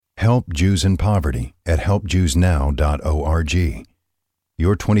Help Jews in Poverty at helpjewsnow.org.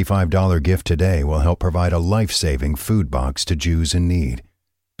 Your $25 gift today will help provide a life-saving food box to Jews in need.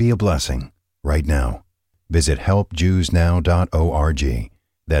 Be a blessing right now. Visit helpjewsnow.org.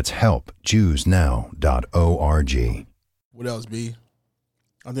 That's helpjewsnow.org. What else, B?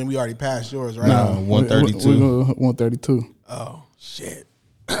 I think we already passed yours, right? No, 132. 132. Oh, shit.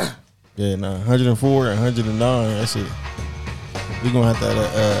 Yeah, 104 and 109. That's it. We're gonna have to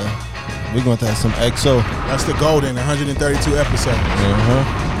have some XO. That's the golden 132 episodes.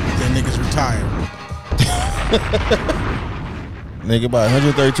 Then niggas retire. Nigga, by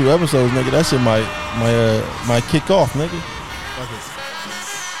 132 episodes, nigga, that shit might kick off, nigga. Fuck it.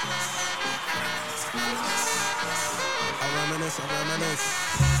 I reminisce.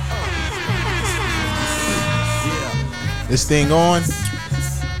 Yeah. This thing on.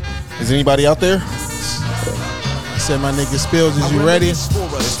 Is anybody out there? I said, my nigga Spills, is you ready?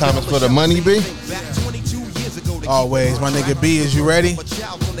 This time it's for the money, B. Always. My nigga B, is you ready?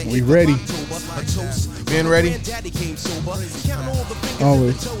 We ready. Been ready?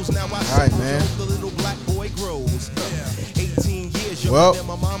 Always. All right, man. Well,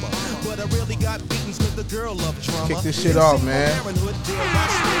 kick this shit off, man.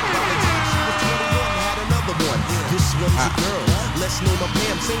 I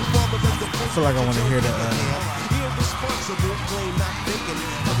feel like I want to hear the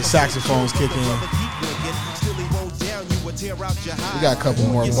saxophones kicking in. We got a couple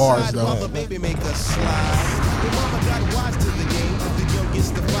more bars, though.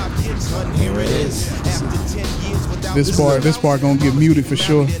 Here it is. This part gonna get muted for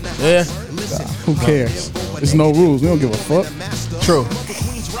sure. Yeah. Who cares? There's no rules. We don't give a fuck. True.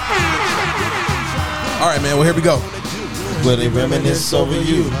 All right, man. Well, here we go. Will they reminisce over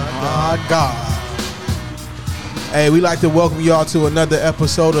you? My God. Hey, we like to welcome y'all to another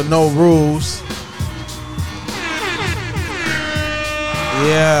episode of No Rules.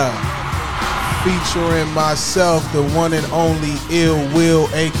 Yeah. Featuring myself, the one and only Ill Will,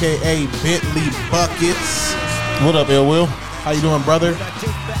 a.k.a. Bentley Buckets. What up, Ill Will? How you doing, brother?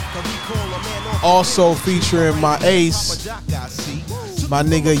 Also featuring my ace, my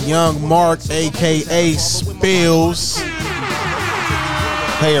nigga Young Mark, a.k.a. Spills.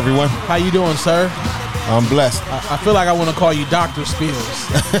 Hey, everyone. How you doing, sir? I'm blessed. I feel like I want to call you Dr. Spills.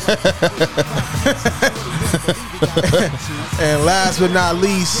 And last but not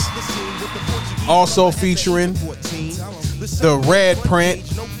least, also featuring the red print,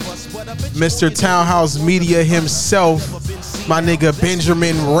 Mr. Townhouse Media himself, my nigga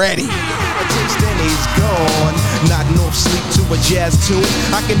Benjamin Reddy. Not no sleep to a jazz tune.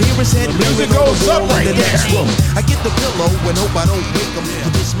 I can hear his head music goes up right in the there. next room. I get the pillow and hope I don't wake him.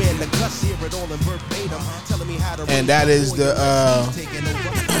 For this man to cuss, hear it all in verbatim, telling me how to. And that is the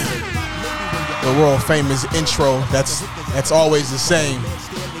world famous intro. That's always the same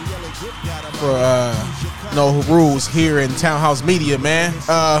for No Rules here in Townhouse Media, man.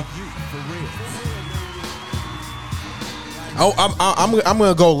 I'm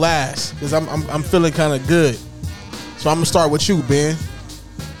gonna go last because I'm feeling kind of good. So I'm gonna start with you, Ben.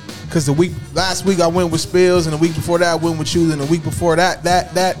 Because last week I went with Spills, and the week before that I went with you, and the week before that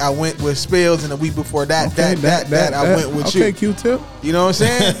I went with Spills, and the week before that I went with you. Okay, Q-Tip. You know what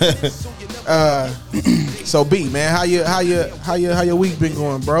I'm saying? So B, man, how your week been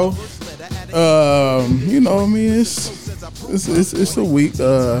going, bro? You know, I mean, it's a week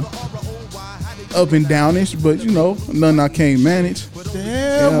up and downish, but you know, nothing I can't manage.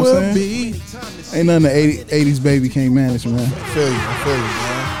 There You know what I'm will be. Ain't nothing the 80s baby can't manage, man. I feel you,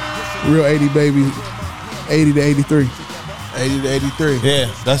 man. Real 80 baby, 80 to 83. 80 to 83.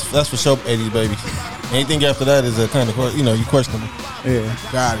 Yeah, that's for sure, 80s baby. Anything after that is a kind of, you questionable. Yeah.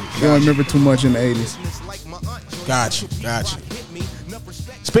 Got it. You don't remember too much in the 80s. Got you.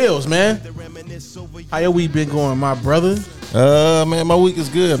 Spills, man. How your week been going, my brother? Man, my week is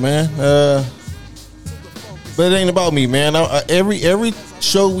good, man. But it ain't about me, man. Every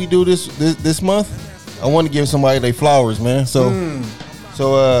show we do this month, I want to give somebody their flowers, man. So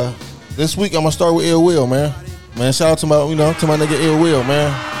this week I'm gonna start with Ill Will, man. Man, shout out to my nigga Ill Will,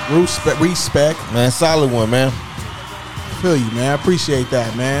 man. Respect. Man, solid one, man. I feel you, man. I appreciate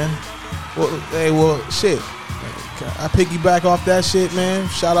that, man. Well, shit. I piggyback off that shit, man.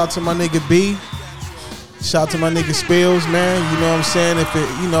 Shout out to my nigga B. Shout out to my nigga Spills, man. You know what I'm saying? If it,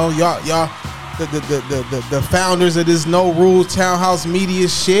 y'all, the founders of this No Rules Townhouse Media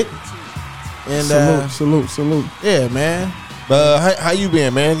shit. And Salute. Yeah, man. How you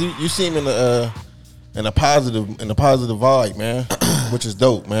been, man? You seem in a positive vibe, man, which is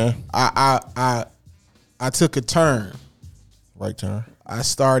dope, man. I took a turn. Right turn. I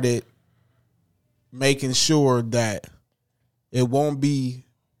started making sure that it won't be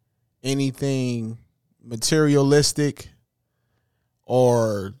anything materialistic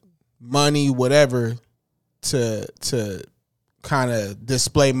or money, whatever, to kind of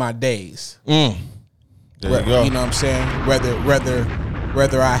display my days. There you go. You know what I'm saying?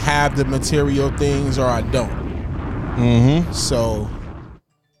 Whether I have the material things or I don't. So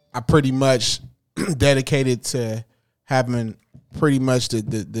I pretty much dedicated to having pretty much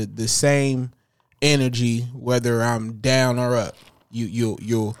the same energy whether I'm down or up.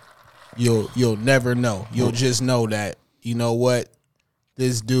 You'll never know. You'll just know that, you know what,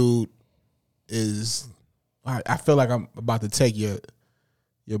 this dude is. I feel like I'm about to take your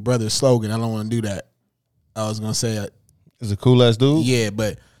brother's slogan. I don't want to do that. I was gonna say Is a cool ass dude. yeah,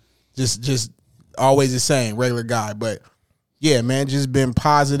 but just always the same, regular guy. But yeah, man, just been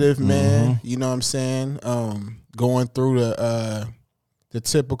positive, man. You know what I'm saying? Going through the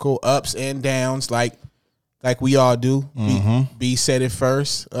typical ups and downs, like we all do. B said it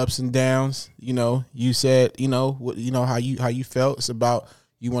first, ups and downs. You know, you said, you know how you felt. It's about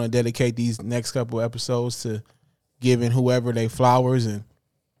you want to dedicate these next couple episodes to giving whoever they flowers, and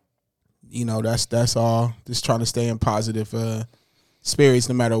you know that's all. Just trying to stay in positive spirits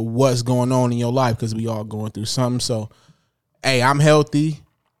no matter what's going on in your life, because we all going through something. So, hey, I'm healthy,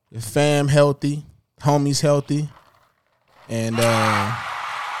 the fam healthy, homies healthy, and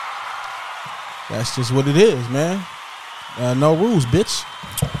that's just what it is, man. No rules, bitch.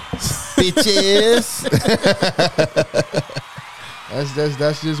 Bitches.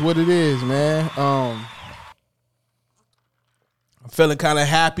 That's just what it is, man. I'm feeling kind of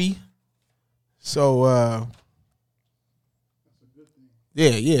happy. So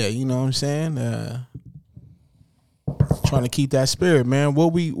yeah, you know what I'm saying? Trying to keep that spirit, man.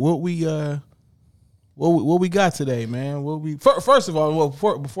 What we got today, man? First of all,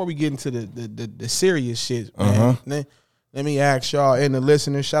 before we get into the serious shit, man, let me ask y'all and the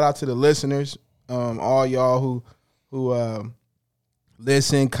listeners. Shout out to the listeners, all y'all who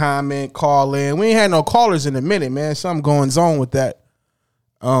listen, comment, call in. We ain't had no callers in a minute, man. Something going on with that.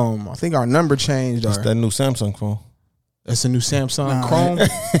 I think our number changed. That's that new Samsung phone. That's a new Samsung Chrome.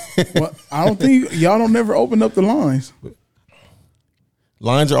 Well, I don't think y'all don't never open up the lines.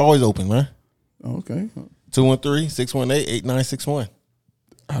 Lines are always open, man. Okay. 213-618-8961.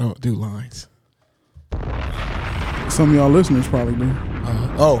 I don't do lines. Some of y'all listeners probably do.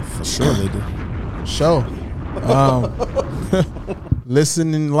 For Sure they do. sure.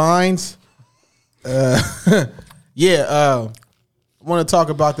 Listening lines. I want to talk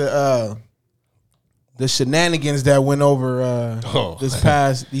about the shenanigans that went over these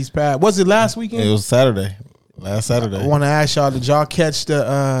past. Was it last weekend? It was Saturday. Last Saturday. I want to ask y'all, did y'all catch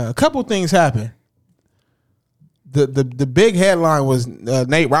a couple things happen? The big headline was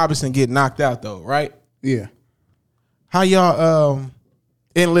Nate Robinson getting knocked out, though, right? Yeah. How y'all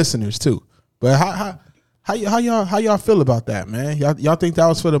and listeners too, but how y'all feel about that, man? Y'all think that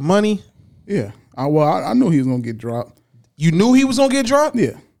was for the money? Yeah. I knew he was gonna get dropped. You knew he was gonna get dropped?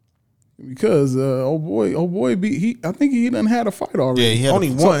 Yeah. Because old boy, I think he done had a fight already. Yeah, he had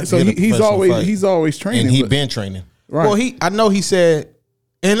Only one. So he's always training. and he but- been training. right. Well, I know he said,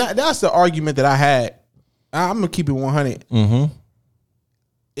 and that's the argument that I had. I'm gonna keep it 100.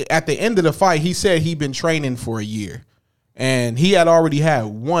 At the end of the fight, he said he'd been training for a year, and he had already had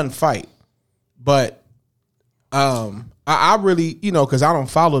one fight. But I really, because I don't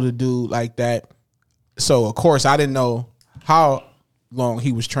follow the dude like that, so of course I didn't know how long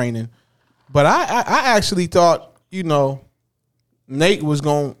he was training. But I actually thought, Nate was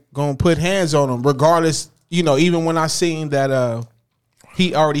gonna put hands on him regardless. Even when I seen that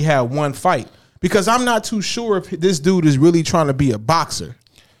he already had one fight, because I'm not too sure if this dude is really trying to be a boxer.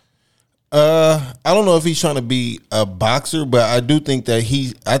 I don't know if he's trying to be a boxer, but I do think that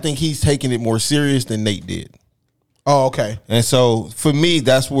he's taking it more serious than Nate did. Oh, okay. And so for me,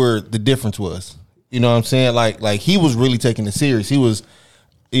 that's where the difference was. You know what I'm saying? Like he was really taking it serious. He was,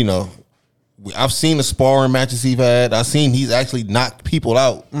 I've seen the sparring matches he's had. I've seen he's actually knocked people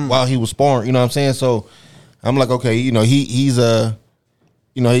out while he was sparring. You know what I'm saying? So I'm like, okay, he's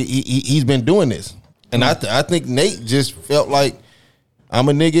been doing this, and I think Nate just felt like, I'm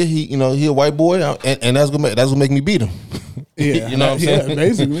a nigga. He a white boy, and that's what make me beat him. Yeah, you know what I'm saying? Yeah,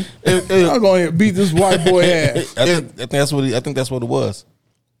 basically. I'm going to beat this white boy ass. I think that's what it was.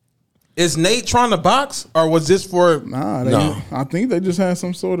 Is Nate trying to box, or was this for? Nah, No. I think they just had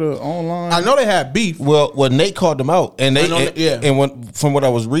some sort of online. I know they had beef. Well, Nate called them out, and yeah. from what I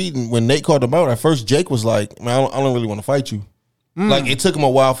was reading, when Nate called them out, at first Jake was like, "Man, I don't really want to fight you." Like it took him a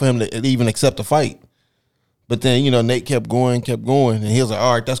while for him to even accept the fight, But then, Nate kept going, and he was like,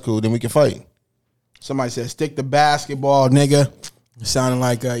 all right, that's cool. Then we can fight. Somebody said, stick to basketball, nigga. It sounded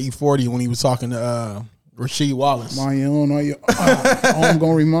like E40 when he was talking to Rasheed Wallace. My own, I'm going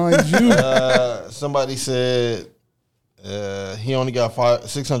to remind you. Somebody said he only got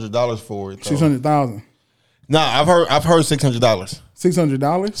 $600 for it. $600,000. Nah, I've heard $600.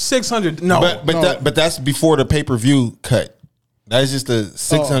 $600? 600. No, but that's before the pay-per-view cut. That's just the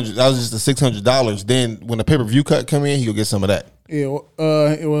 $600. That was just the $600. Then when the pay-per-view cut come in, he'll get some of that. Yeah. Well,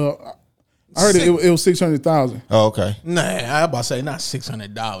 I heard it was $600,000. Oh, okay. Nah, I about to say not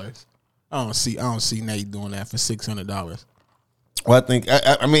 $600. I don't see Nate doing that for $600. Well, I think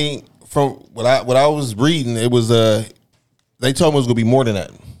I mean from what I was reading, it was they told me it was gonna be more than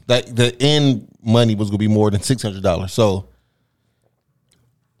that. Like the end money was gonna be more than $600. So,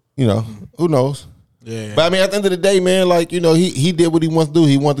 who knows? Yeah. But I mean, at the end of the day, man, like he did what he wants to do.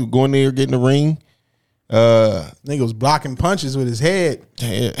 He wanted to go in there, get in the ring. Nigga was blocking punches with his head.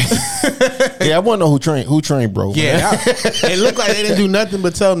 Yeah, I want to know who trained bro. Yeah, it looked like they didn't do nothing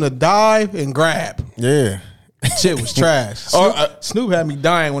but tell him to dive and grab. Yeah. Shit was trash. Snoop had me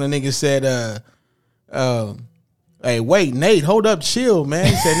dying when a nigga said, hey, wait, Nate, hold up, chill, man.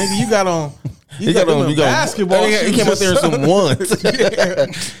 He said, nigga, you got on basketball shoes. He came out there in some ones.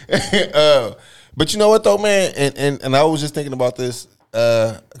 But you know what though, man? And I was just thinking about this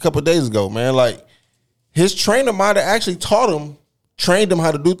a couple of days ago, man. Like his trainer might have actually trained him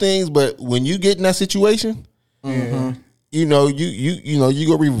how to do things, but when you get in that situation, you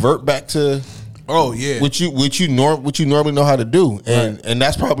go revert back to what you normally know how to do, and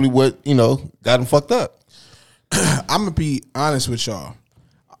that's probably what got him fucked up. I'm gonna be honest with y'all.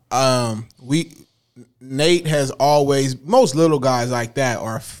 Nate has always, most little guys like that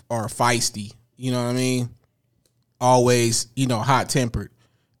are feisty. You know what I mean? Always, hot tempered.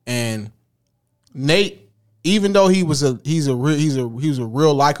 And Nate, even though he's a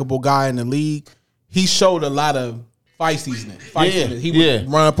real likable guy in the league, he showed a lot of feistiness. He would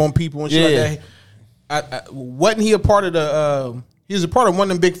run up on people and shit like that. Wasn't he a part of the? He was a part of one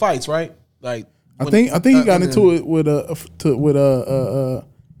of them big fights, right? Like I think he got into it with was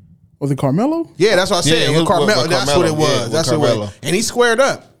it Carmelo? Yeah, that's what I said. With Carmelo, that's what it was. Yeah, that's what it was. And he squared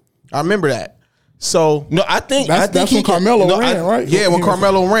up. I remember that. So no, I think that's when Carmelo ran, right? Yeah, when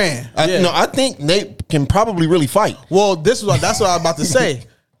Carmelo ran. I think Nate can probably really fight. Well, that's what I was about to say.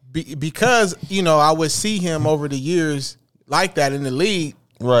 Because I would see him over the years like that in the league.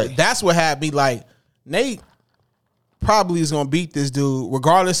 Right. That's what had me like, Nate probably is gonna beat this dude,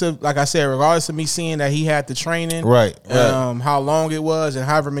 regardless of, like I said, regardless of me seeing that he had the training, right. How long it was, and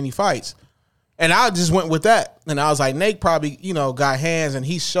however many fights. And I just went with that, and I was like, Nate probably, got hands, and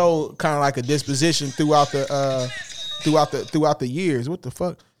he showed kind of like a disposition throughout the years. What the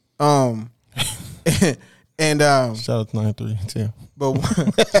fuck? And shout out to 932. But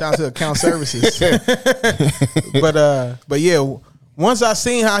shout out to account services. but yeah, once I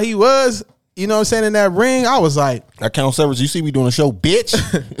seen how he was, in that ring, I was like, account service. You see me doing a show, bitch.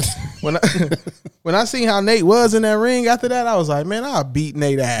 when I seen how Nate was in that ring, after that, I was like, man, I'll beat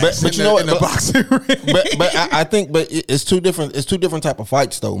Nate ass. But in the boxing ring. But I think, it's two different. It's two different type of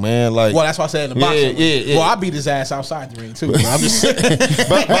fights, though, man. Like, well, that's why I said in the boxing ring. Yeah. Well, I beat his ass outside the ring too. I'm just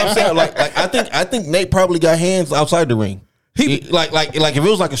but I'm saying, like I think Nate probably got hands outside the ring. Like if it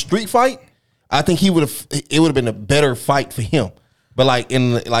was like a street fight, I think it would have been a better fight for him. But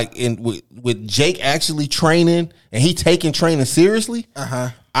with Jake actually training and he taking training seriously,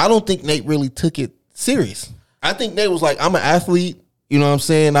 I don't think Nate really took it serious. I think Nate was like, I'm an athlete, you know what I'm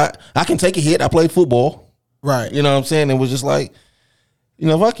saying? I can take a hit. I played football. Right. You know what I'm saying? And was just like,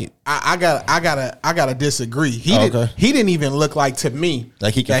 fuck it. I gotta disagree. He didn't even look like, to me,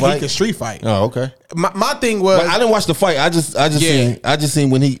 like he could street fight. Oh, okay. My thing was, I didn't watch the fight. I just seen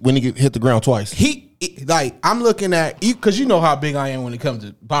when he hit the ground twice. I'm looking at, because you know how big I am when it comes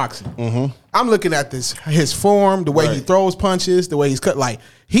to boxing. Mm-hmm. I'm looking at his form, the way he throws punches, the way he's cut. Like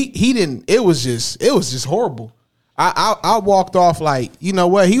he didn't. It was just horrible. I walked off like, you know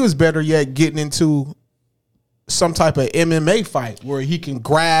what? He was better yet getting into some type of MMA fight where he can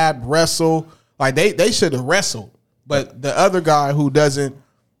grab, wrestle. Like they should have wrestled. But the other guy who doesn't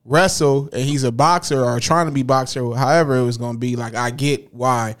wrestle and he's a boxer or trying to be boxer, however it was going to be, like, I get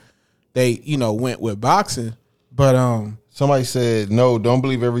why they, went with boxing. But somebody said, no, don't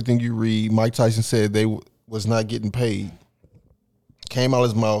believe everything you read. Mike Tyson said they was not getting paid. Came out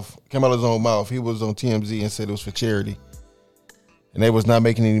of his own mouth. He was on TMZ and said it was for charity. And they was not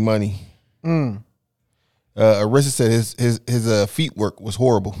making any money. Arisa said his feet work was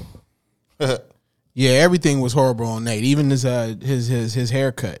horrible. Yeah, everything was horrible on Nate. Even his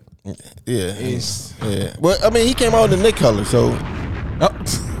haircut. Yeah, It's yeah. Well, I mean, he came out in the Knicks color, so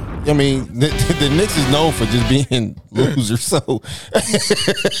I mean, the Knicks is known for just being losers. So,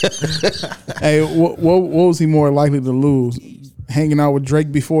 Hey, what was he more likely to lose? Hanging out with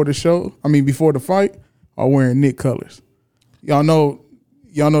Drake before the show? I mean, before the fight, or wearing Knick colors? Y'all know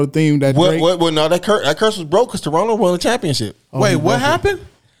the theme that Drake. what? No, that curse was broke because Toronto won the championship. wait, what happened?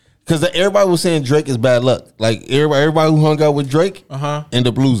 Because everybody was saying Drake is bad luck. Like everybody who hung out with Drake, ended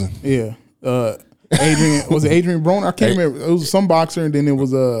up losing. Yeah. Adrian was it Adrian Broner? I can't remember. It was some boxer, and then it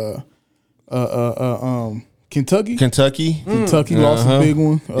was Kentucky. Kentucky Lost a big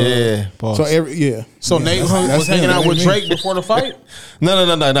one. Yeah. So So Nate was hanging out with Drake before the fight.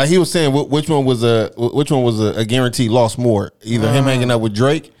 No. He was saying which one was a guaranteed loss more, either him hanging out with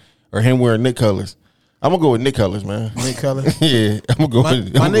Drake or him wearing Knick colors. I'm gonna go with Knick colors, man. Knick colors. Yeah, I'm gonna go. My with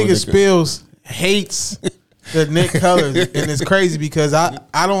Knick nigga colors. Spills hates the Knick colors, and it's crazy because I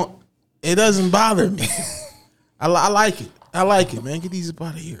don't. It doesn't bother me. I like it. I like it, man. Get these up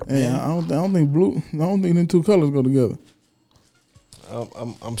out of here, man. Yeah, I don't think blue. I don't think them two colors go together.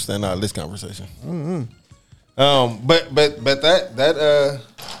 I'm staying out of this conversation. But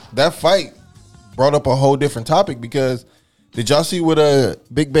that fight brought up a whole different topic because did y'all see what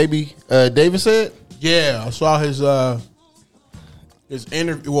Big Baby David said? Yeah, I saw his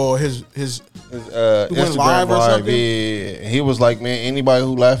interview. Well, his Instagram live or something? Yeah, he was like, man, anybody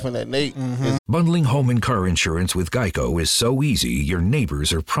who laughing at Nate, is Bundling home and car insurance with Geico is so easy, your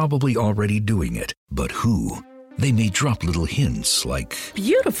neighbors are probably already doing it. But who? They may drop little hints like,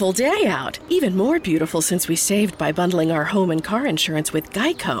 Beautiful day out. Even more beautiful since we saved by bundling our home and car insurance with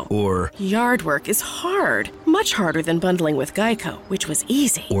Geico. or Yard work is hard. Much harder than bundling with Geico, which was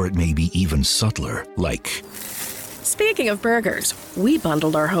easy. it may be even subtler, like, Speaking of burgers, we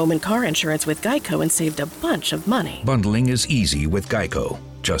bundled our home and car insurance with Geico and saved a bunch of money. bundling is easy with Geico.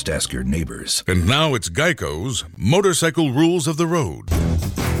 Just ask your neighbors. And now it's Geico's Motorcycle Rules of the Road.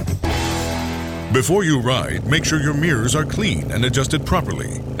 Before you ride, make sure your mirrors are clean and adjusted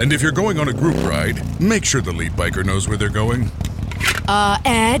properly. And if you're going on a group ride, make sure the lead biker knows where they're going.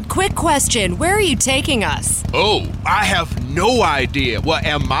 Ed, quick question. Where are you taking us? Oh, I have no idea. Well,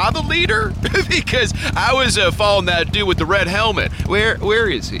 am I the leader? Because I was following that dude with the red helmet. Where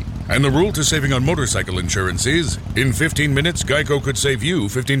is he? And the rule to saving on motorcycle insurance is, in 15 minutes, Geico could save you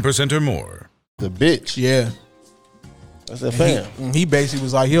 15% or more. the bitch. yeah. That's a fan. He basically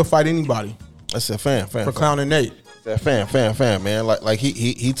was like, he'll fight anybody That's a fan. for clowning Nate. That fan, man. Like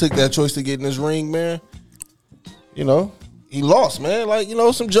he took that choice to get in this ring, man. You know, he lost, man. Like, you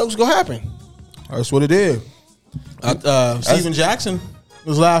know, some jokes gonna happen. That's what it is. Steven Jackson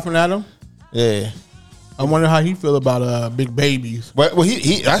was laughing at him. Yeah. I wonder how he feel about big babies. But well,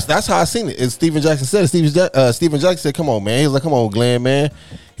 he that's how I seen it. It's Steven Jackson said it. Steven Jackson said, "Come on, man." He was like, "Come on, Glenn, man."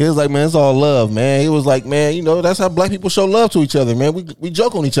 He was like, "Man, it's all love, man." He was like, "Man, you know, that's how black people show love to each other, man. We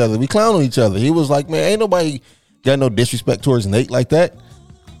joke on each other, we clown on each other." He was like, "Man, ain't nobody got no disrespect towards Nate like that."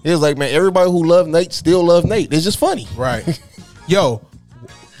 He was like, "Man, everybody who loved Nate still love Nate. It's just funny." Right. Yo,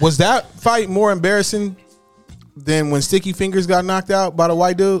 was that fight more embarrassing than when Sticky Fingers got knocked out by the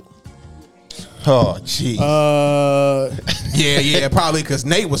white dude? Oh, gee. Yeah, probably because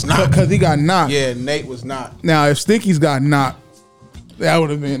Nate was not. Because he got knocked. Yeah, Nate was not. Now, if Sticky's got knocked, that would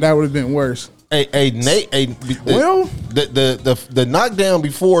have been worse. Hey, Nate. The knockdown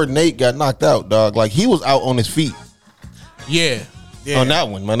before Nate got knocked out, dog. Like, he was out on his feet. Yeah. On that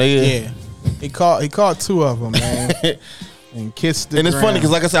one, my nigga. Yeah. He caught two of them, man. And kissed the And it's funny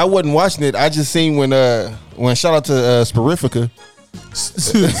because, like I said, I wasn't watching it. I just seen when shout out to Sporifica.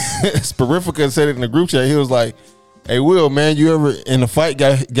 Sporifica said it in the group chat. He was like, "Hey, Will, man, you ever in a fight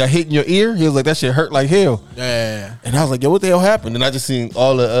got hit in your ear?" He was like, "That shit hurt like hell." Yeah. And I was like, "Yo, what the hell happened?" And I just seen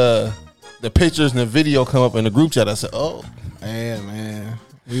all the pictures and the video come up in the group chat. I said, "Oh, yeah, man,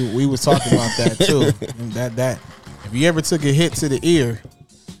 we was talking about that too. that if you ever took a hit to the ear,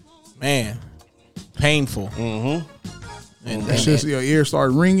 man, painful." Mm-hmm. And That's just your ear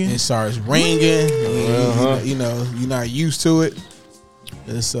start ringing. It starts ringing. And you know, you're not used to it.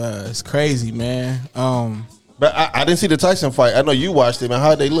 It's crazy, man. But I didn't see the Tyson fight. I know you watched it, man.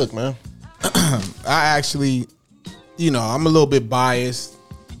 How'd they look, man? I actually, I'm a little bit biased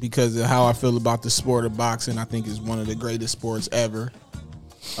because of how I feel about the sport of boxing. I think it's one of the greatest sports ever.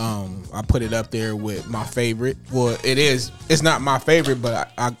 I put it up there with my favorite. Well, it is. It's not my favorite,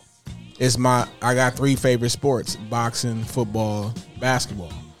 but I got three favorite sports: boxing, football,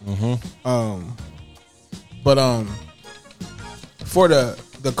 basketball. But for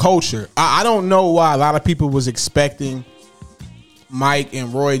the culture, I don't know why a lot of people was expecting Mike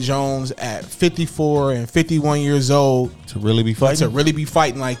and Roy Jones at 54 and 51 years old to really be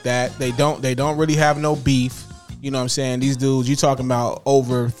fighting like that. They don't really have no beef. You know what I'm saying? These dudes, you talking about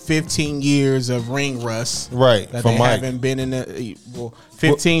over 15 years of ring rust. Right. That For they Mike. haven't been in the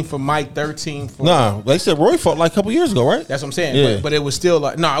 15 for Mike, 13 for Nah, they said Roy fought like a couple years ago, right? That's what I'm saying. Yeah. But it was still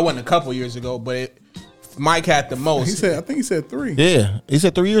like, no, it wasn't a couple years ago, but Mike had the most. I think he said 3. Yeah. He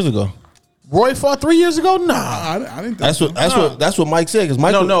said 3 years ago. Roy fought 3 years ago? Nah. I didn't think That's what Mike said. Cause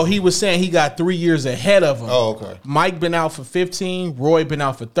Mike No, he was saying he got 3 years ahead of him. Oh, okay. Mike been out for 15, Roy been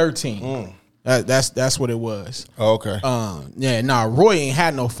out for 13. That's what it was. Oh, okay. Roy ain't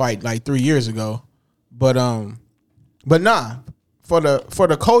had no fight like 3 years ago. But nah, for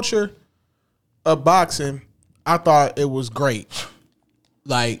the culture of boxing, I thought it was great.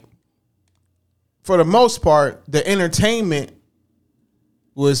 Like, for the most part, the entertainment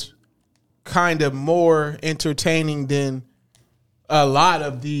was kind of more entertaining than a lot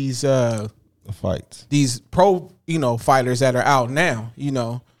of these fights. These pro, fighters that are out now,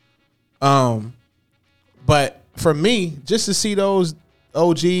 But for me, just to see those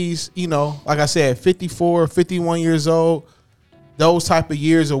OGs, like I said, 54, 51 years old, those type of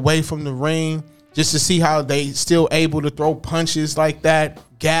years away from the ring, just to see how they still able to throw punches like that,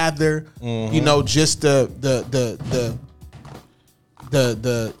 gather, just the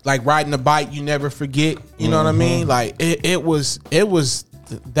like riding the bike, you never forget, you know what I mean? Like it was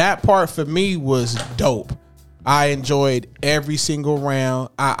that part for me was dope. I enjoyed every single round.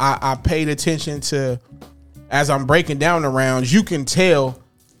 I paid attention to, as I'm breaking down the rounds, you can tell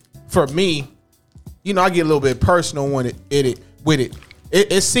for me, I get a little bit personal with it.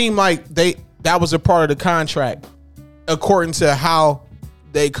 It seemed like that was a part of the contract according to how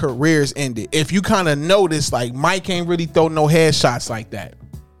their careers ended. If you kind of notice, like Mike ain't really throw no headshots like that.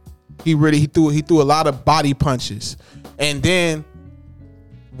 He threw a lot of body punches. And then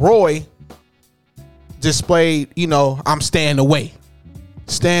Roy displayed, I'm staying away and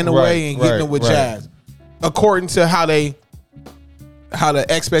hitting them with jabs. According to how the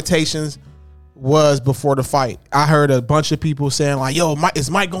expectations was before the fight. I heard a bunch of people saying like, yo, is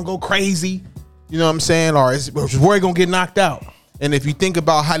Mike gonna go crazy? You know what I'm saying? Or is Roy gonna get knocked out? And if you think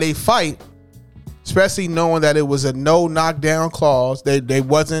about how they fight, especially knowing that it was a no knockdown clause, they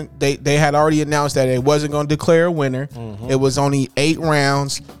had already announced that it wasn't going to declare a winner. It was only 8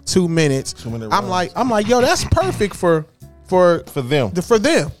 rounds, 2 minutes. I'm like, yo, that's perfect for them. For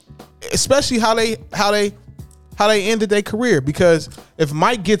them, especially how they ended their career. Because if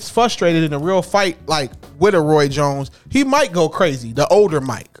Mike gets frustrated in a real fight, like with a Roy Jones, he might go crazy. The older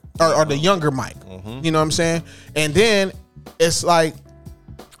Mike or the younger Mike. You know what I'm saying? And then it's like,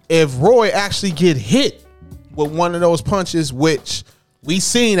 if Roy actually get hit with one of those punches, which we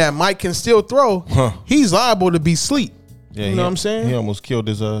seen that Mike can still throw, he's liable to be sleep. Yeah, you know what I'm saying? He almost killed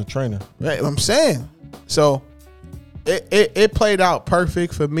his trainer. Right, I'm saying. So it played out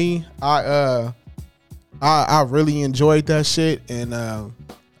perfect for me. I really enjoyed that shit, and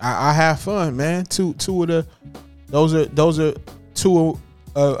I have fun, man. Those are two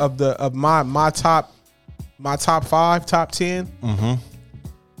of my top 5, top 10.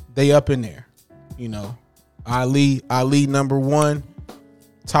 They up in there, Ali number 1,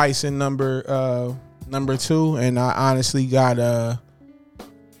 Tyson number 2, and I honestly got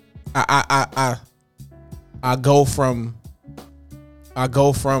I go from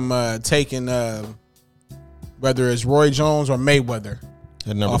taking whether it's Roy Jones or Mayweather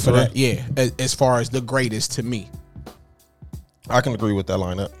at number off 3. of that, yeah, as far as the greatest to me. I can agree with that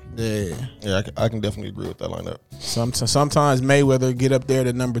lineup. Yeah, I can definitely agree with that lineup. Sometimes Mayweather get up there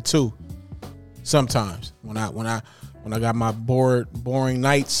to number 2. Sometimes when I got my boring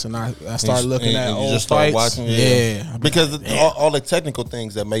nights and I start looking at old just start fights, watching, because all the technical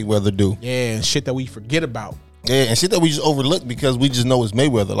things that Mayweather do, and shit that we forget about, and shit that we just overlook because we just know it's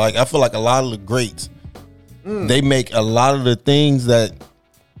Mayweather. Like, I feel like a lot of the greats, they make a lot of the things that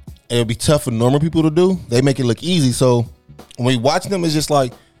it would be tough for normal people to do. They make it look easy. So when we watch them, it's just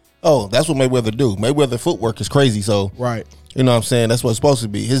like, oh, that's what Mayweather do. Mayweather footwork is crazy. So right, you know what I'm saying? That's what it's supposed to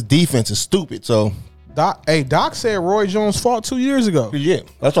be. His defense is stupid. So Doc said Roy Jones fought 2 years ago. Yeah,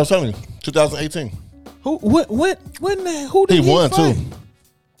 that's what I'm telling you. 2018. Who did he won fight? too?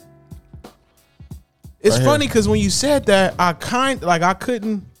 It's funny because when you said that, I kind of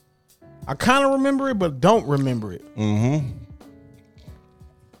remember it, but don't remember it.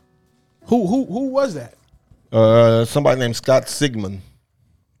 Who was that? Somebody named Scott Sigmund.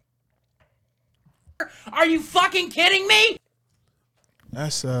 Are you fucking kidding me?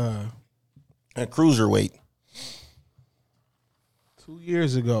 That's at cruiserweight. 2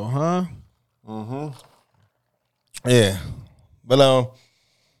 years ago, huh? Yeah, But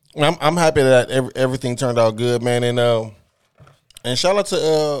I'm happy that everything turned out good, man. And shout out to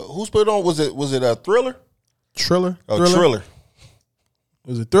who's put it on? Was it a Thriller? Triller? Oh, Triller.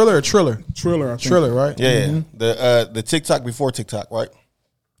 Was it Thriller or Triller? Triller, I think. Triller, right? Yeah, the TikTok before TikTok, right?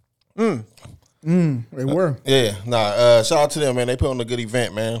 They were. Yeah, shout out to them, man. They put on a good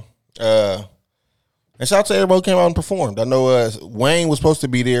event, man. And shout out to everybody who came out and performed. I know Wayne was supposed to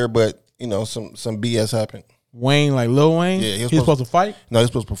be there, but you know some BS happened. Wayne, like Lil Wayne? Yeah, he was supposed to fight? No, he was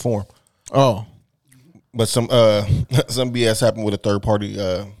supposed to perform. Oh. But some BS happened with a third party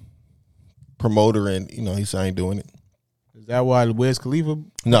promoter, and you know he said I ain't doing it. Is that why Wiz Khalifa?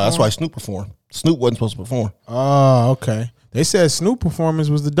 No, that's why Snoop performed. Snoop wasn't supposed to perform. Oh, okay. They said Snoop performance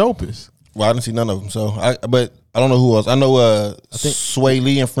was the dopest. Well, I didn't see none of them, so but I don't know who else. I know I think Sway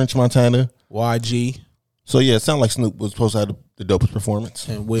Lee and French Montana, YG. So yeah, it sounded like Snoop was supposed to have the dopest performance,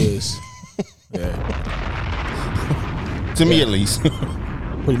 and Wiz. Yeah. To me, at least.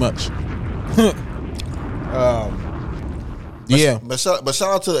 Pretty much. But shout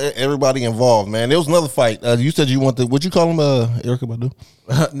out to everybody involved, man. There was another fight. You said you wanted. What'd you call him? Erykah Badu.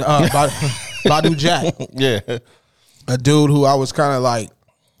 Badu Jack. Yeah, a dude who I was kind of like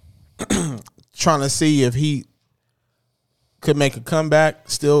trying to see if he could make a comeback.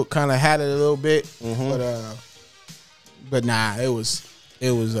 Still kind of had it a little bit, but nah, it was.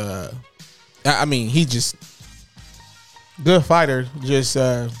 I mean, he just good fighter. Just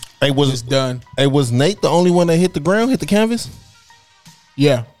just done. Hey, was Nate the only one that hit the ground, hit the canvas?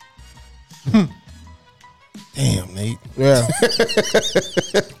 Yeah. Damn, Nate. Yeah.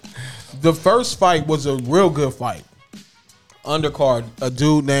 The first fight was a real good fight. Undercard, a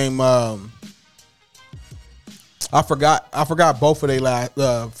dude named I forgot both of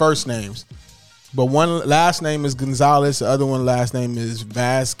their first names, but one last name is Gonzalez, the other one last name is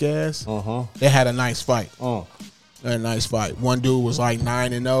Vasquez. They had a nice fight. A nice fight. One dude was like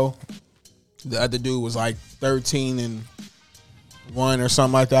 9-0. The other dude was like 13-1 or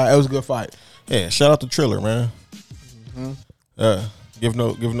something like that. It was a good fight. Yeah, shout out to Triller, man. Give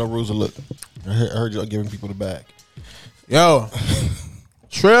no rules a look. I heard y'all giving people the bag. Yo,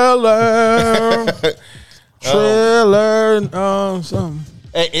 Triller, something.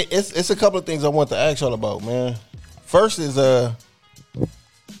 Hey, it's a couple of things I want to ask y'all about, man. First is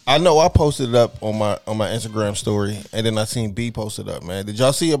I know I posted it up on my Instagram story, and then I seen B posted up, man. Did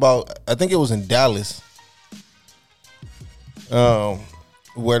y'all see about? I think it was in Dallas,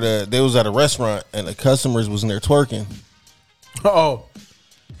 where they was at a restaurant and the customers was in there twerking. Oh,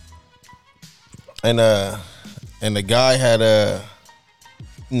 and the guy had the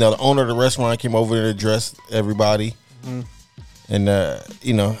owner of the restaurant came over there to address everybody, and at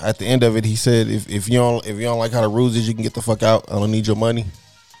the end of it he said, if you don't like how the rules is, you can get the fuck out. I don't need your money.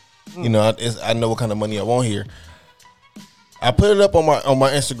 I know what kind of money I want here. I put it up on my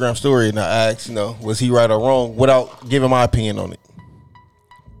Instagram story and I asked, was he right or wrong without giving my opinion on it.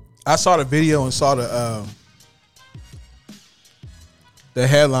 I saw the video and saw the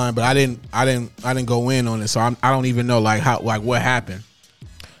headline, but I didn't go in on it, so I don't even know what happened.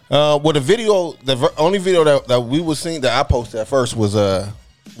 Well, the only video that we was seeing that I posted at first was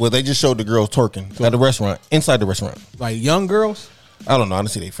where they just showed the girls twerking at the restaurant, inside the restaurant, like young girls. I don't know. I didn't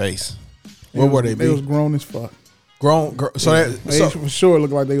see their face. What were they? They was grown as fuck. Grown. So for sure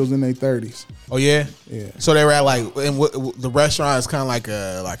looked like they was in their 30s. Oh yeah, yeah. So they were at the restaurant is kind of like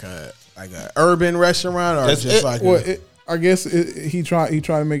a urban restaurant, or it's just like. Well, I guess he tried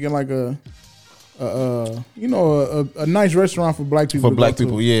to make it like a nice restaurant for black people. For black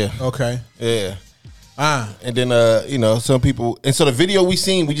people, yeah. Okay. Yeah. And then some people, and so the video we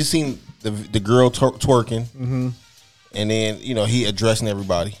just seen the girl twerking. And then, he addressing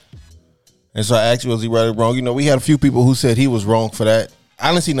everybody. And so I asked you, was he right or wrong? We had a few people who said he was wrong for that.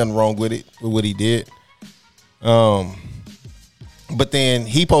 I didn't see nothing wrong with it, with what he did. But then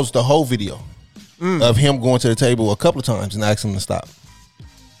he posted a whole video of him going to the table a couple of times and asking them to stop.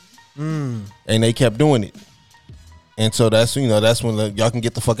 And they kept doing it. And so that's when y'all can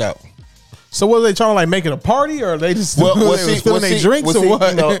get the fuck out. So what, are they trying to make it a party, or they just filling their drinks or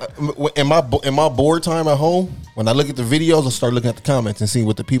what? In my board time at home, when I look at the videos, I start looking at the comments and seeing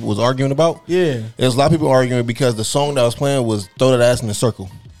what the people was arguing about. Yeah, there's a lot of people arguing because the song that I was playing was "Throw That Ass in a Circle."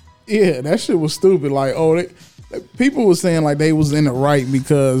 Yeah, that shit was stupid. Like, people was saying like they was in the right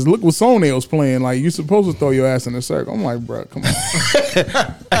because look what song they was playing. Like, you supposed to throw your ass in a circle. I'm like, bro, come on.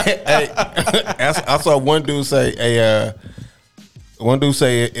 I saw one dude say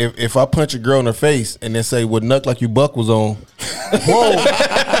if I punch a girl in her face and then say what nut like you buck was on. Whoa.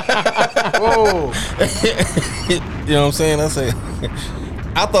 You know what I'm saying?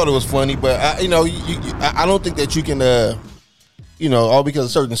 I thought it was funny, but I don't think that you can you know, all because a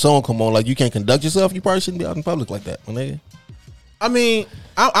certain song come on, like you can't conduct yourself, you probably shouldn't be out in public like that. I mean,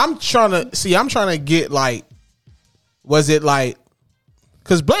 I'm trying to get like, was it like,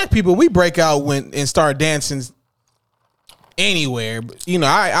 because black people, we break out and start dancing anywhere. But, you know,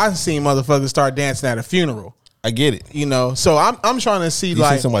 I seen motherfuckers start dancing at a funeral. I get it. You know, so I'm trying to see you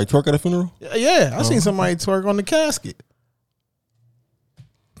like. Seen somebody twerk at a funeral? Yeah, I seen somebody twerk on the casket.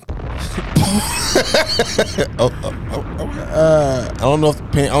 I don't know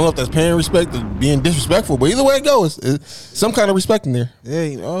if that's paying respect or being disrespectful, but either way it goes, it's some kind of respect in there. Yeah,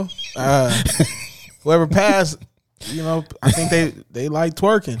 you know, whoever passed, you know, I think they like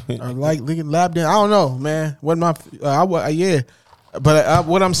twerking or like lap dance. I don't know, man. What my yeah, but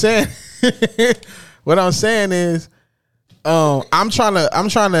what I'm saying, is. I'm trying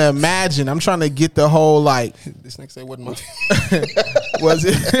to imagine. I'm trying to get the whole like. This nigga say wasn't my.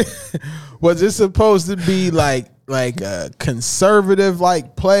 Was it supposed to be like a conservative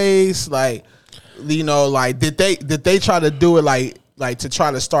like place, like, you know, like did they try to do it like to try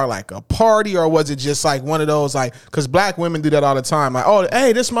to start like a party, or was it just like one of those like, because black women do that all the time, like, oh,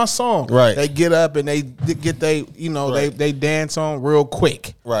 hey, this is my song, right? They get up and they get you know, right. they dance on real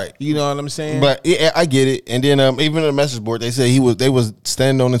quick, right? You know what I'm saying? But yeah, I get it. And then even on the message board, they said they was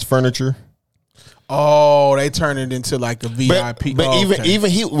standing on his furniture. Oh, they turned it into like a VIP. But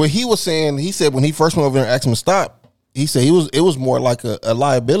even what he was saying, he said when he first went over there and asked him to stop, he said it was more like a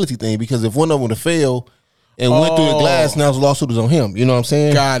liability thing, because if one of them would have failed and went through the glass, now the lawsuit was on him. You know what I'm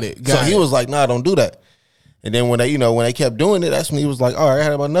saying? Got it. So he was like, nah, don't do that. And then when they kept doing it, that's when he was like, all right, I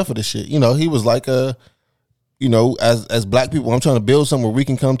had about enough of this shit. You know, he was like, you know, as black people, I'm trying to build somewhere we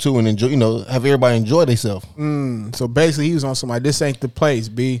can come to and enjoy, you know, have everybody enjoy themselves. So basically he was on somebody, this ain't the place,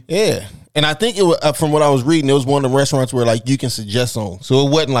 B. Yeah. And I think it was, from what I was reading, it was one of the restaurants where like you can suggest songs. So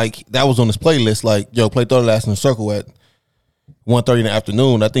it wasn't like that was on this playlist, like, yo, play Throw the Last in a Circle at 1:30 in the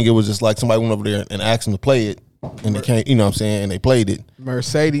afternoon. I think it was just like somebody went over there and asked them to play it, and they came, you know what I'm saying, and they played it.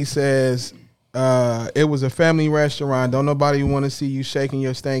 Mercedes says, it was a family restaurant. Don't nobody want to see you shaking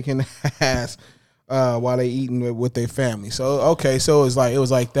your stinking ass while they eating with their family. So okay, so it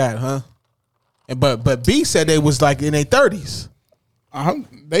was like that, huh? And but B said they was like in their 30s.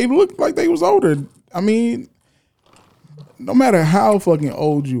 They looked like they was older. I mean, no matter how fucking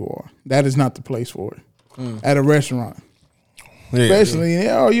old you are, that is not the place for it. At a restaurant. Yeah, especially,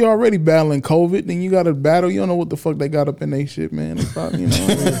 you already battling COVID, then you got to battle. You don't know what the fuck they got up in their shit, man. They probably, you know,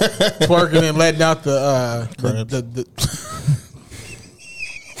 twerking and letting out the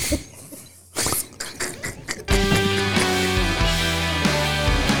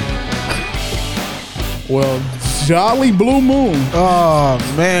well, Jolly Blue Moon. Oh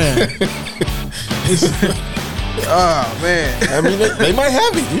man. Oh man. I mean, they might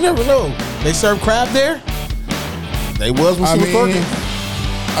have it. You never know. They serve crab there. They was when she was twerking.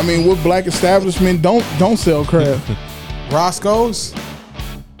 I mean, what black establishment don't sell crab? Roscoe's.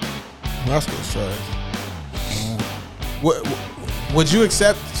 Roscoe's trash. Would you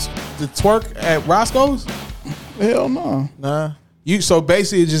accept the twerk at Roscoe's? Hell no. Nah. So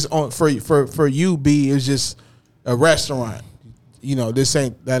basically, it's just on for you. B is just a restaurant. You know, this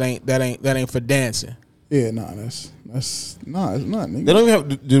ain't for dancing. Yeah, nah, that's it's not, nigga. They don't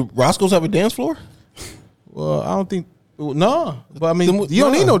even have. Do Roscoe's have a dance floor? Well, I don't think. No, but I mean, you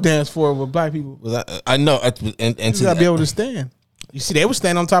don't need no dance floor with black people. Well, I know, and you gotta be able to stand. You see, they would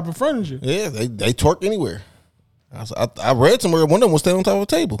stand on top of furniture. Yeah, they twerk anywhere. I read somewhere one of them was standing on top of a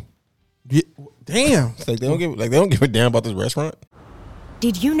table. Yeah, damn, it's like they don't give a damn about this restaurant.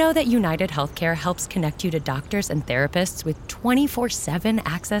 Did you know that United Healthcare helps connect you to doctors and therapists with 24/7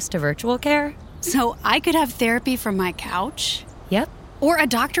 access to virtual care? So I could have therapy from my couch? Yep. Or a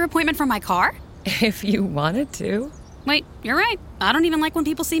doctor appointment from my car? If you wanted to. Wait, you're right. I don't even like when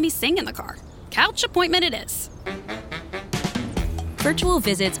people see me sing in the car. Couch appointment it is. Virtual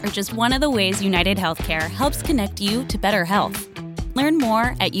visits are just one of the ways United Healthcare helps connect you to better health. Learn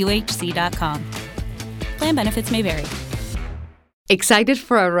more at uhc.com. Plan benefits may vary. Excited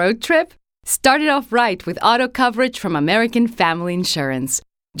for a road trip? Start it off right with auto coverage from American Family Insurance.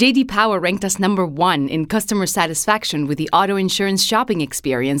 J.D. Power ranked us #1 in customer satisfaction with the auto insurance shopping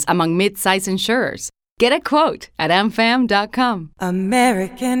experience among mid-size insurers. Get a quote at amfam.com.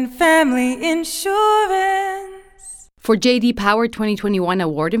 American Family Insurance. For J.D. Power 2021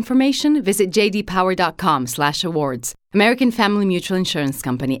 award information, visit jdpower.com/awards. American Family Mutual Insurance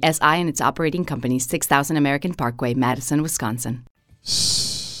Company, SI and its operating companies, 6000 American Parkway, Madison, Wisconsin.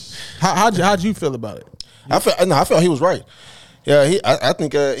 How'd you feel about it? I felt he was right. Yeah, I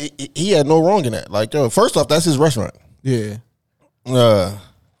think he had no wrong in that. Like, yo, first off, that's his restaurant. Yeah.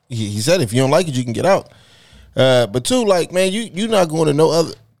 He said if you don't like it, you can get out. But two, like, man, you not going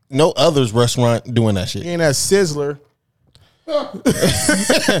to no other's restaurant doing that shit. You ain't at Sizzler.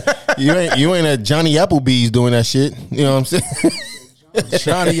 you ain't at Johnny Applebee's doing that shit. You know what I'm saying?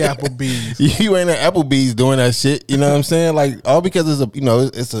 Johnny Applebee's. You ain't at Applebee's doing that shit. You know what I'm saying? Like, all because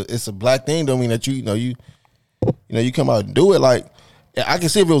it's a black thing don't mean that you come out and do it. Like, I can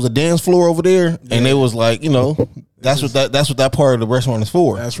see if it was a dance floor over there and it was like, that's what that part of the restaurant is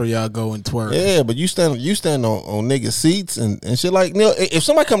for. That's where y'all go and twerk. Yeah, but you stand on niggas' seats and shit. Like, if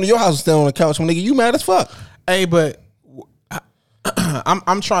somebody come to your house and stand on the couch, nigga, you mad as fuck. Hey, but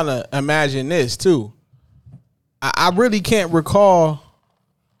I'm trying to imagine this too. I really can't recall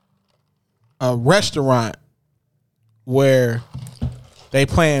a restaurant where they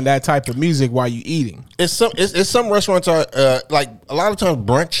playing that type of music while you eating. It's some restaurants are like a lot of times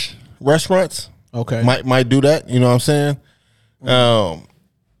brunch restaurants. Okay, might do that. You know what I'm saying?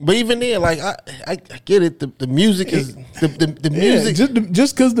 But even then, like I get it. The music is the music.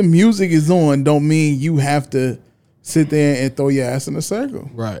 Just because the music is on, don't mean you have to sit there and throw your ass in a circle.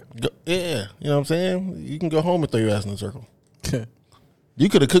 Right. Yeah. You know what I'm saying? You can go home and throw your ass in a circle. You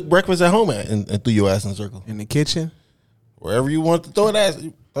could have cooked breakfast at home and threw your ass in a circle. In the kitchen? Wherever you want to throw that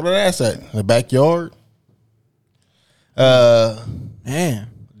ass at. In the backyard. Man.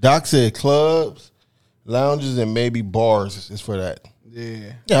 Doc said clubs, lounges, and maybe bars is for that.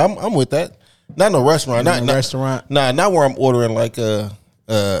 Yeah. Yeah, I'm with that. Not no restaurant. Not restaurant. Nah, not where I'm ordering like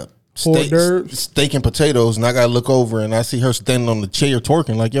steak and potatoes, and I gotta look over and I see her standing on the chair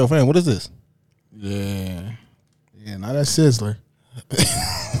twerking. Like, yo, fam, what is this? Yeah, not that Sizzler.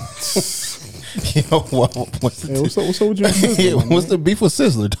 Yo, what's up with you? Sizzler, what's the beef with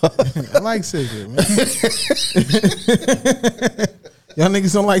Sizzler, dog? I like Sizzler, man. Y'all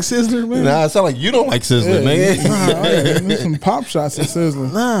niggas don't like Sizzler, man? Nah, it sound like you don't like Sizzler, man. There's some pop shots at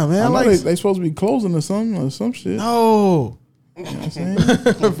Sizzler. Nah, man, I like they supposed to be closing or some shit. No. You know what I'm saying?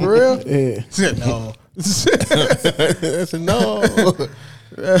 For real? Yeah. No. I said no.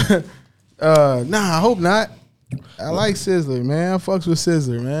 Nah, I hope not. I like Sizzler, man. I fucks with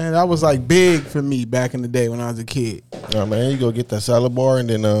Sizzler, man. That was like big for me back in the day when I was a kid. Oh, man, you go get that salad bar and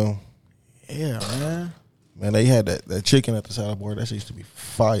then yeah, man. Man, they had that chicken at the salad bar. That shit used to be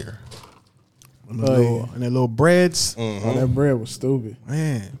fire. And the little breads. Mm-hmm. Oh, that bread was stupid.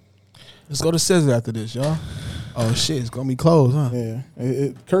 Man. Let's go to Sizzler after this, y'all. Oh shit, it's gonna be closed, huh? Yeah,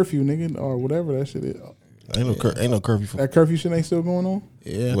 curfew, nigga, or whatever that shit is. Ain't no curfew. That curfew shit ain't still going on.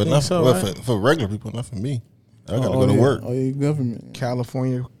 Yeah, well, not so, right? for regular people, not for me. I gotta go to work. Oh, yeah, government.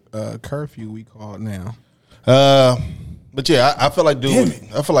 California curfew we call it now. But yeah, I feel like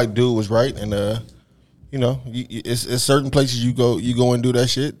dude was right, and it's certain places you go and do that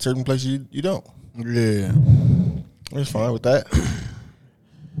shit. Certain places you don't. Yeah, it's fine with that.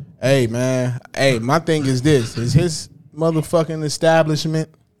 Hey, man. Hey, my thing is this. It's his motherfucking establishment.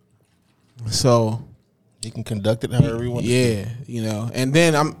 So he can conduct it however he wants. Yeah, And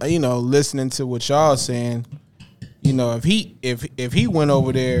then I'm, listening to what y'all saying. If he went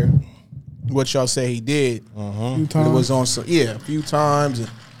over there, what y'all say he did, few times. It was on a few times.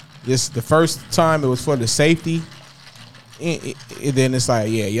 And just the first time it was for the safety. And then it's like,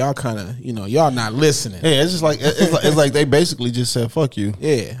 yeah, y'all kind of, y'all not listening. Yeah, it's just like it's like they basically just said, "Fuck you."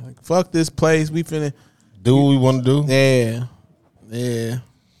 Yeah, like, fuck this place. We finna do what we want to do. Yeah.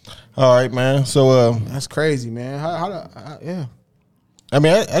 All right, man. So that's crazy, man. Yeah. I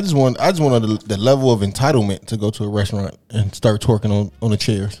mean, I just want the level of entitlement to go to a restaurant and start twerking on the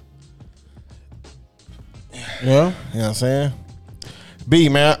chairs. Yeah, you know what I'm saying. B,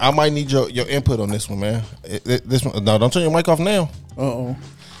 man, I might need your input on this one, man. This one, no, don't turn your mic off now.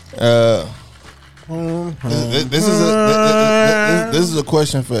 This is a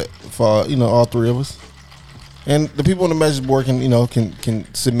question for all three of us, and the people on the message board can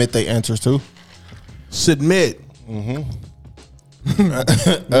submit their answers too. Submit. Mm-hmm.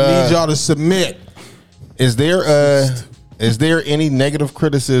 Need y'all to submit. Is there any negative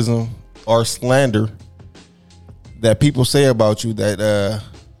criticism or slander that people say about you that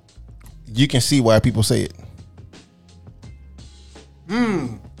you can see why people say it?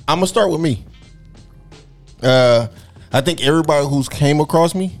 I'm gonna start with me. I think everybody who's came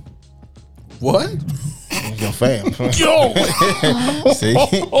across me. What? Your fam. Yo. See,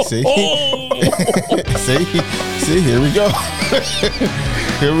 here we go.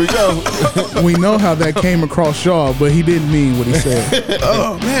 Here we go. We know how that came across y'all, but he didn't mean what he said.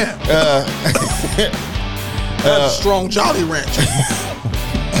 Oh man. That's strong Jolly Rancher.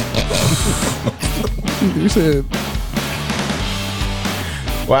 You said,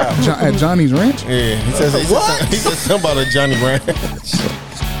 wow. At Johnny's Ranch? Yeah, he says something about a Johnny Ranch.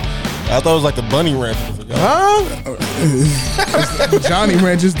 I thought it was like the bunny ranch. Huh? Johnny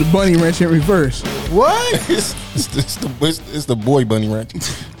Ranch is the bunny ranch in reverse. What? It's the boy bunny ranch.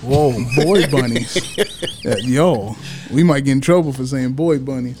 Whoa, boy bunnies. Yo, we might get in trouble for saying boy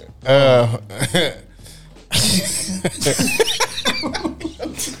bunnies.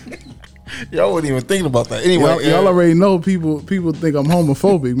 Y'all wasn't even thinking about that. Anyway, y'all already know people think I'm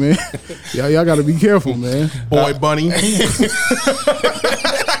homophobic, man. y'all got to be careful, man. Boy bunny.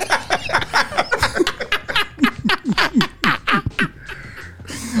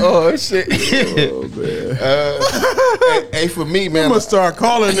 Oh shit! Oh man. Hey, for me, man, I'm gonna start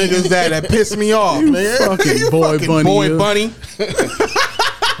calling niggas that piss me off, man. Fucking boy bunny. Boy bunny.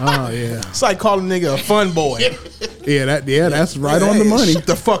 Oh yeah. It's like calling a nigga a fun boy. That's right on the money. Shut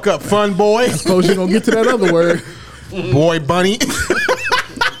the fuck up, fun boy. I suppose you're gonna get to that other word. Boy bunny.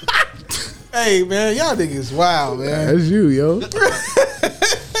 Hey man, y'all niggas wild, man. That's you, yo.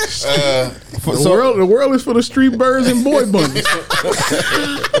 The world is for the street birds and boy bunnies.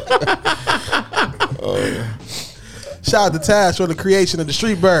 Shout out to Tash for the creation of the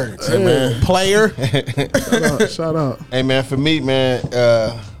street birds. Hey, man. Player. Shout out. Hey man, for me, man,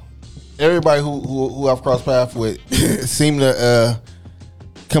 everybody who I've crossed paths with seem to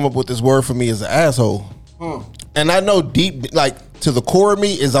come up with this word for me as an asshole. And I know deep, like to the core of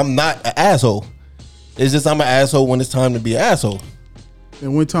me, is I'm not an asshole. It's just I'm an asshole when it's time to be an asshole.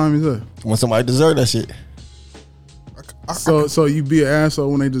 And what time is that? When somebody deserve that shit. So you be an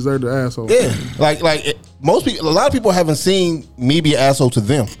asshole when they deserve the asshole. Yeah, like most people, a lot of people haven't seen me be an asshole to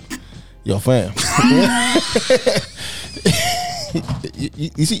them. Yo, fam.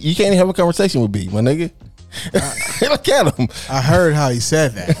 you see, you can't have a conversation with B, my nigga. Look at him. I heard how he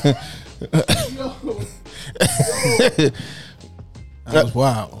said that. That was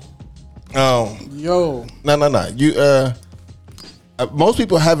wild. Yo. No. You most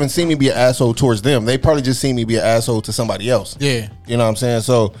people haven't seen me be an asshole towards them. They probably just seen me be an asshole to somebody else. Yeah. You know what I'm saying?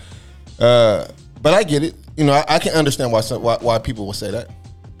 So but I get it. You know, I can understand why people would say that.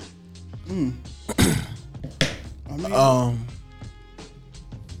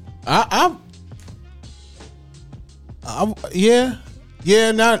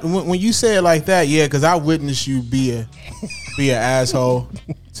 Yeah. Not when you say it like that. Yeah, because I witnessed you be an asshole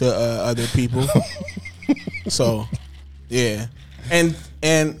to other people. So, yeah, and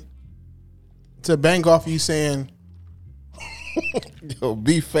to bank off you saying, yo,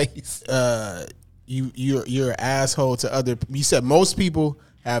 B face. You're an asshole to other. You said most people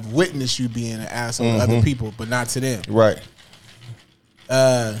have witnessed you being an asshole to other people, but not to them. Right.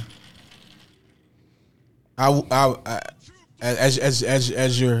 As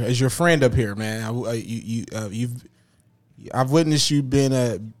your friend up here, man. I've witnessed you've been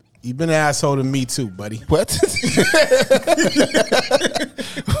an asshole to me too, buddy. What?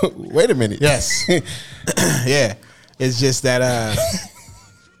 Wait a minute. Yes. Yeah. It's just that I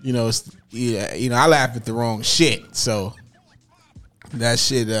laugh at the wrong shit, so that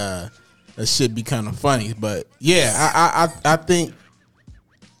shit be kind of funny. But yeah, I think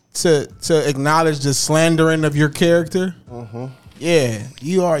to acknowledge the slandering of your character, yeah,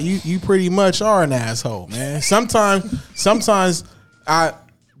 you pretty much are an asshole, man. Sometimes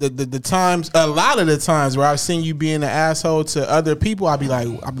the times, a lot of the times where I've seen you being an asshole to other people, I'll be like,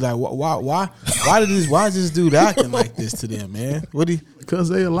 why is this dude acting like this to them, man? Because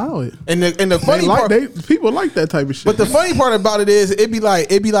they allow it. And the funny part, people like that type of shit. But the funny part about it is, it'd be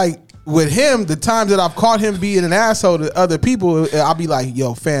like with him, the times that I've caught him being an asshole to other people, I'll be like,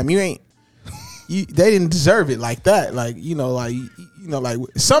 yo, fam, they didn't deserve it like that. Like, like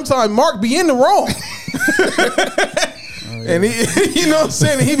sometimes Mark be in the wrong. Oh, yeah. And he, you know what I'm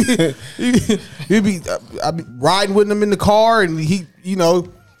saying? He'd be I'd be riding with him in the car, and he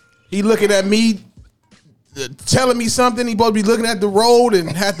looking at me, telling me something. He supposed to be looking at the road and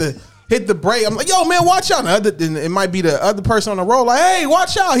had to hit the brake. I'm like, yo, man, watch out. And it might be the other person on the road, like, hey,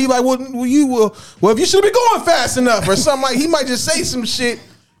 watch out. He like, well, if you should be going fast enough or something. Like, he might just say some shit,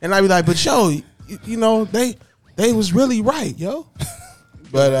 and I'd be like, but yo, they was really right, yo.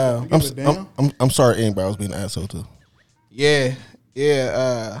 But I'm sorry anybody was being an asshole to. Yeah,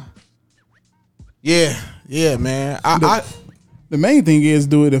 man. The main thing is,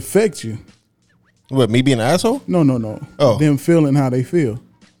 do it affect you? What, me being an asshole? No. Oh. Them feeling how they feel.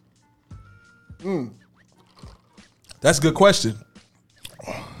 That's a good question.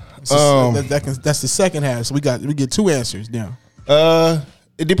 That's the second half. So we get two answers now.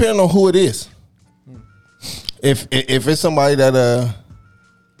 It depends on who it is. If it's somebody that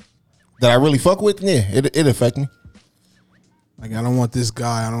I really fuck with, yeah, it affect me. Like, I don't want this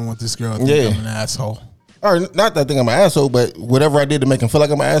guy, I don't want this girl to think I'm an asshole. or not that I think I'm an asshole, but whatever I did to make him feel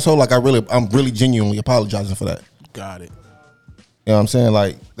like I'm an asshole, like I'm really genuinely apologizing for that. Got it. You know what I'm saying?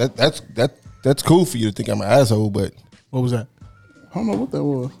 Like that's cool for you to think I'm an asshole, but what was that? I don't know what that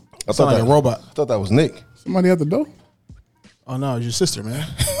was. I thought like a robot. I thought that was Nick. Somebody at the door? Oh no, it's your sister, man.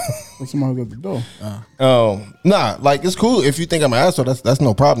 Somebody was at the door. Nah, like it's cool if you think I'm an asshole. That's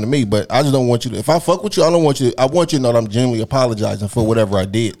no problem to me. But I just don't want you to. If I fuck with you, I don't want you. I want you to know that I'm genuinely apologizing for whatever I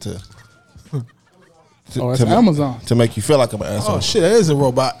did to it's Amazon to make you feel like I'm an asshole. Oh shit, that is a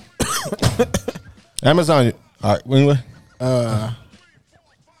robot. Amazon. All right. Anyway.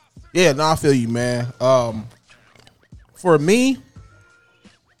 Yeah, no, I feel you, man. For me,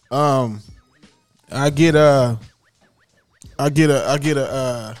 I get a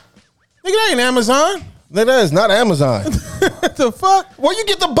nigga, that ain't Amazon. Nigga, that is not Amazon. What the fuck? Where you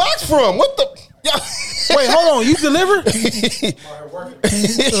get the box from? What the? Wait, hold on. You delivered? What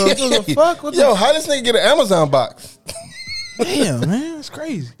the fuck? What Yo, how this nigga get an Amazon box? Damn, man, it's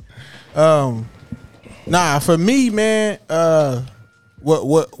crazy. Nah, for me, man,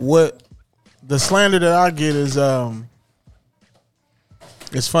 what the slander that I get is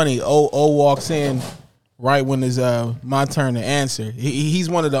it's funny. O walks in right when it's my turn to answer. He's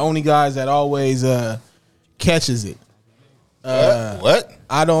one of the only guys that always catches it. What?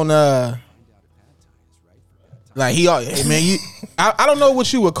 I don't like man. I don't know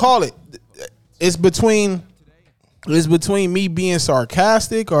what you would call it. It's between me being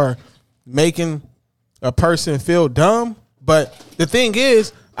sarcastic or making a person feel dumb. But the thing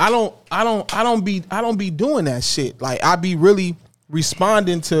is, I don't be doing that shit. Like I be really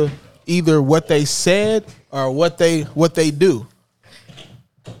responding to either what they said or what they do.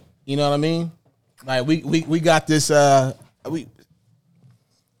 You know what I mean? Like we got this. I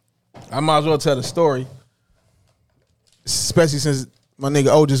might as well tell the story, especially since my nigga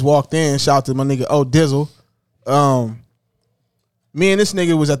O just walked in. Shout out to my nigga O Dizzle. Me and this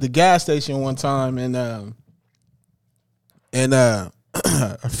nigga was at the gas station one time, and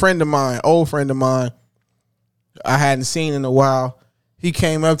a friend of mine, old friend of mine, I hadn't seen in a while. He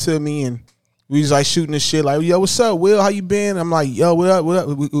came up to me and we was like shooting this shit. Like, yo, what's up, Will? How you been? I'm like, yo, what up? What up?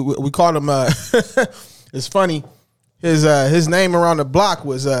 We called him. It's funny. His name around the block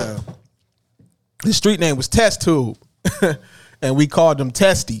was his street name was Test Tube, and we called him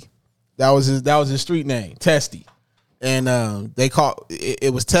Testy. That was his street name, Testy. And they called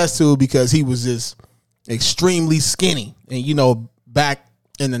it was Test Tube because he was just extremely skinny. And you know, back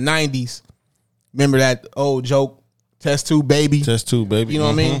in the 90s, remember that old joke, Test Tube baby? Test Tube baby. You know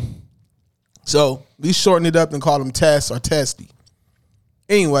what I mean? So we shortened it up and called him Test or Testy.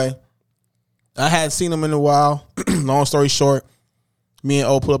 Anyway, I hadn't seen him in a while. Long story short, me and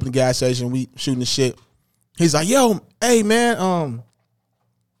O pull up in the gas station. We shooting the shit. He's like, yo, hey, man, I'm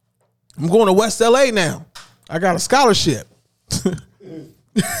going to West LA now. I got a scholarship.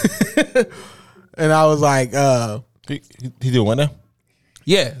 And I was like, he did what now?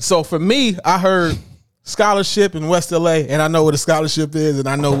 Yeah. So for me, I heard scholarship in West LA, and I know what a scholarship is, and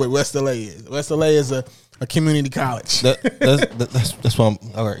I know what West LA is. West LA is a community college. That's why I'm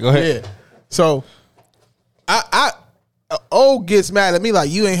all right. Go ahead. Yeah. So O gets mad at me like,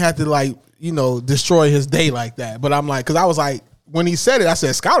 you ain't have to like, you know, destroy his day like that. But I'm like, because I was like, when he said it, I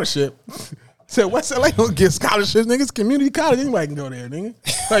said scholarship. I said West LA don't get scholarships, nigga. It's community college. Anybody can go there, nigga.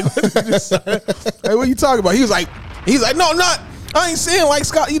 Like, what you talking about? He's like, no, not. I ain't saying like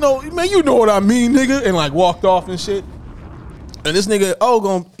Scott. You know, man, you know what I mean, nigga. And like walked off and shit. And this nigga,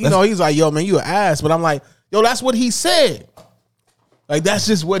 he's like, yo, man, you an ass. But I'm like, yo, that's what he said. Like that's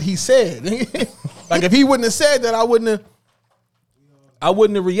just what he said. Like if he wouldn't have said that, I wouldn't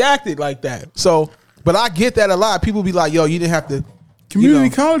have reacted like that. So, but I get that a lot. People be like, yo, you didn't have to.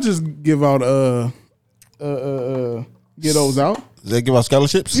 Community colleges give out get those out. They give out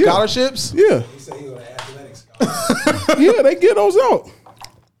scholarships? Yeah. Scholarships? Yeah. Yeah, they get those out.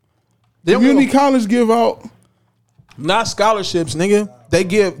 Community college give out not scholarships, nigga. They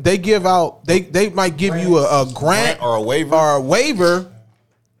give out. They might give you a grant or a waiver,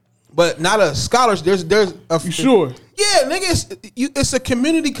 but not a scholarship. There's a you sure? Yeah, nigga. It's a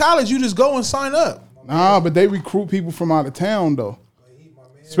community college. You just go and sign up. Nah, but they recruit people from out of town though.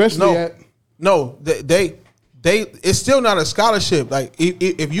 Especially they it's still not a scholarship. Like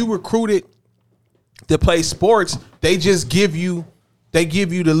if you recruited to play sports, they just give you the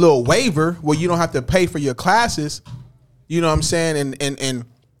little waiver where you don't have to pay for your classes. You know what I'm saying? And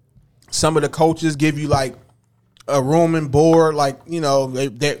some of the coaches give you like a room and board, like, you know,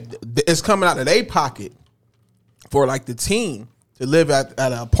 it's coming out of their pocket for like the team to live at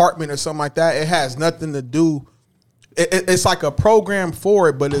an apartment or something like that. It has nothing to do. It's like a program for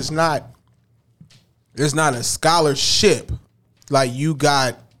it, but it's not It's not a scholarship. Like you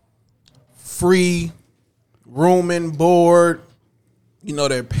got free room and board. You know,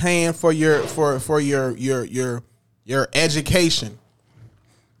 they're paying for your education.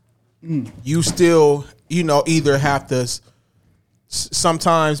 You still, you know, either have to.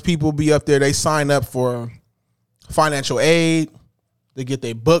 Sometimes people be up there. They sign up for financial aid to get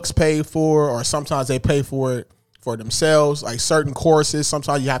their books paid for, or sometimes they pay for it for themselves. Like certain courses,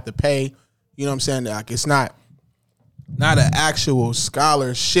 sometimes you have to pay. You know what I'm saying? Like it's not an actual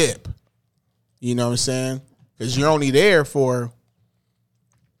scholarship. You know what I'm saying? Because you're only there for.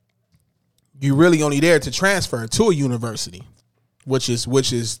 You're really only there to transfer to a university, which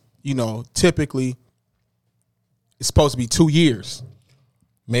is you know, typically it's supposed to be 2 years.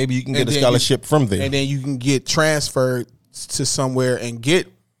 Maybe you can get a scholarship from there, and then you can get transferred to somewhere and get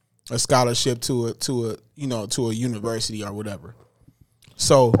a scholarship to a you know, to a university or whatever.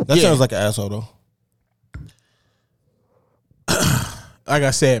 So that sounds like an asshole though. Like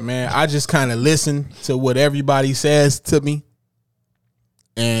I said, man, I just kind of listen to what everybody says to me,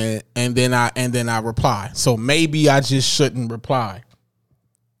 and then I reply. So maybe I just shouldn't reply.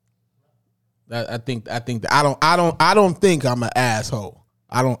 I don't think I'm an asshole.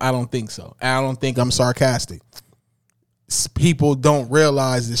 I don't think so. I don't think I'm sarcastic. People don't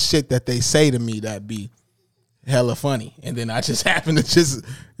realize the shit that they say to me that be hella funny, and then I just happen to just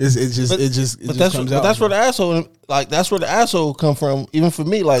comes out. That's where the asshole, like that's where the asshole come from. Even for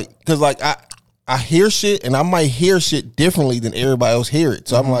me, like because like I hear shit and I might hear shit differently than everybody else hear it.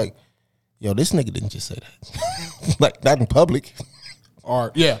 So I'm like, yo, this nigga didn't just say that, like not in public.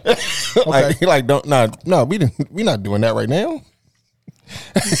 Or yeah, like don't no, we not doing that right now.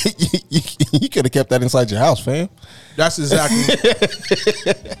 you could have kept that inside your house, fam. That's exactly.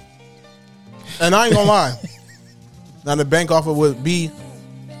 And I ain't gonna lie. Now the bank offer would be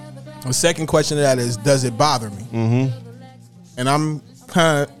the second question to that is, does it bother me? Mm-hmm. And I'm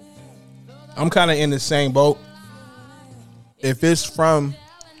kind of in the same boat. If it's from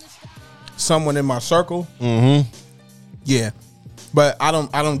someone in my circle, yeah. But I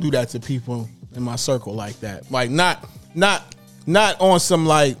don't do that to people in my circle like that. Like not on some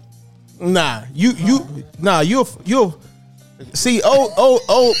like you'll see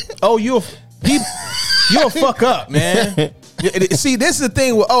you'll fuck up, man. See, this is the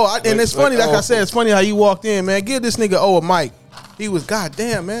thing with and it's funny, like I said, it's funny how you walked in, man. Give this nigga a mic. He was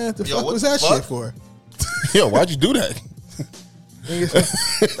goddamn, man. What the fuck was that shit for? Yo, why'd you do that?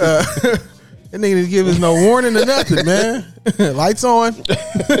 That nigga didn't give us no warning or nothing, man. Lights on.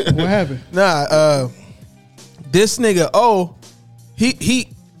 What happened? Nah, this nigga,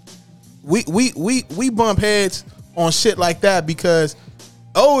 we bump heads on shit like that because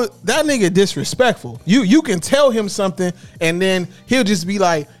that nigga disrespectful. You can tell him something and then he'll just be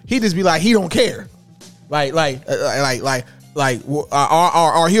like he don't care, or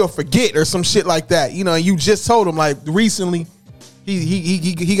he'll forget or some shit like that. You know, you just told him like recently.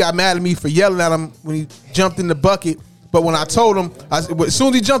 He got mad at me for yelling at him when he jumped in the bucket. But when I told him, as soon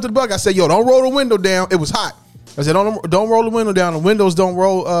as he jumped in the bucket, I said, "Yo, don't roll the window down." It was hot. I said, "Don't roll the window down. The windows don't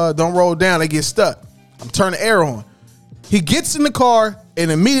roll down. They get stuck." I'm turning the air on. He gets in the car and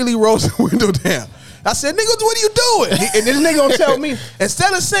immediately rolls the window down. I said, "Nigga, what are you doing?" And this nigga gonna tell me,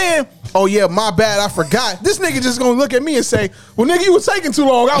 instead of saying, "Oh yeah, my bad, I forgot," this nigga just gonna look at me and say, "Well, nigga, you was taking too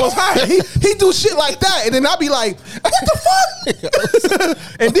long. I was hot." He do shit like that, and then I be like, "What the fuck?"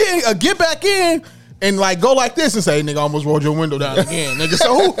 And then get back in and like go like this and say, "Nigga, almost rolled your window down again, nigga."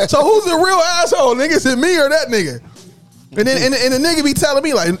 So who's the real asshole, nigga? Is it me or that nigga? And then and the nigga be telling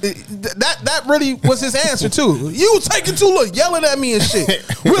me like that really was his answer too. You taking too long, yelling at me and shit.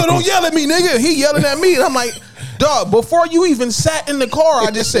 Real, don't yell at me, nigga. He yelling at me, and I'm like, dog. Before you even sat in the car,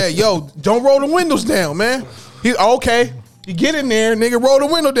 I just said, yo, don't roll the windows down, man. He okay. You get in there, nigga, roll the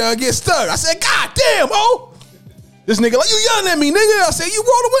window down, get stuck. I said, God damn, this nigga like, you yelling at me, nigga. I said, you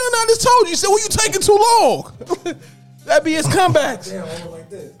roll the window down. I just told you. He said, well, you taking too long. That be his comebacks. Damn, I like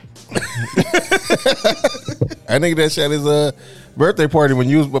this. I think that shit at his birthday party when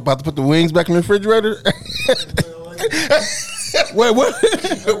you was about to put the wings back in the refrigerator. Wait, what?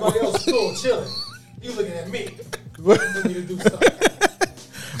 Everybody else is cool, chilling. You looking at me. You need to do something.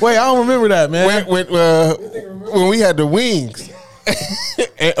 Wait, I don't remember that, man. When we had the wings,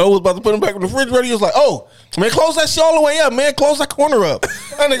 and O was about to put them back in the refrigerator, he was like, "Oh, man, close that shit all the way up, man. Close that corner up."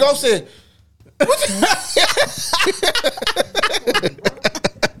 And nigga said,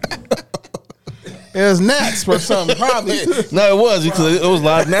 It was gnats or something, probably. No, it was because it was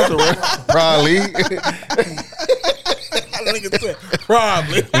live natural, probably.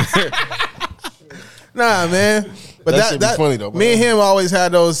 Probably. Nah, man. But that shit be funny though. Me and him always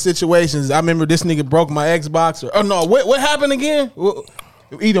had those situations. I remember this nigga broke my Xbox. What happened again?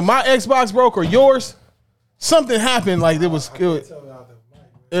 Either my Xbox broke or yours. Something happened. Like it was get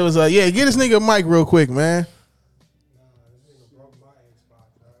this nigga a mic real quick, man.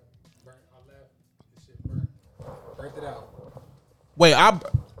 Wait, I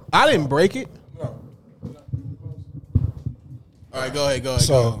didn't break it. No. All right, go ahead.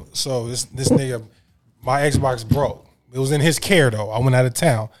 So this nigga, my Xbox broke. It was in his care though. I went out of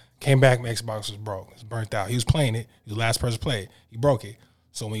town, came back, my Xbox was broke. It's burnt out. He was playing it. He was the last person to play it. He broke it.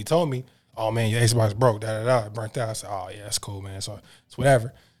 So when he told me, "Oh man, your Xbox broke," it burnt out. I said, "Oh yeah, that's cool, man. So it's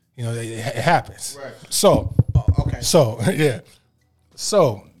whatever. You know, it happens." Right. So okay. So yeah.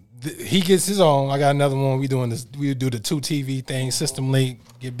 So he gets his own. I got another one. We do the 2 TV thing, system link,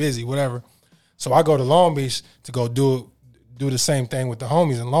 get busy, whatever. So I go to Long Beach to go do the same thing with the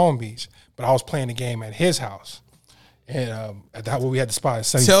homies in Long Beach. But I was playing the game at his house, and at that where we had the spot.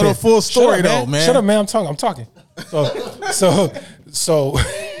 Tell the full story though, man. Shut up, man. I'm talking. So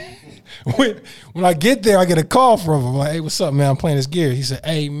when I get there, I get a call from him. I'm like, "Hey, what's up, man? I'm playing this gear." He said,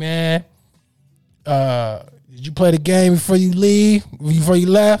 "Hey, man, did you play the game before you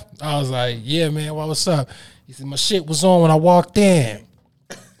left?" I was like, "Yeah, man. What's up?" He said, "My shit was on when I walked in."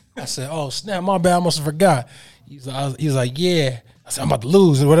 I said, "Oh, snap, my bad. I must have forgot." He was like, "Yeah." I said, "I'm about to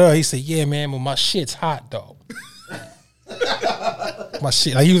lose or whatever." He said, "Yeah, man, but my shit's hot though." My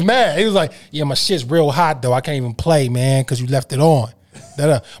shit, like he was mad. He was like, "Yeah, my shit's real hot though. I can't even play, man, because you left it on."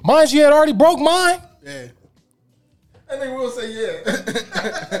 Mind you had already broke mine. Yeah. That nigga will say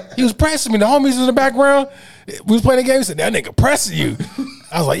yeah. He was pressing me. The homies in the background. We was playing the game. He said, "That nigga pressing you."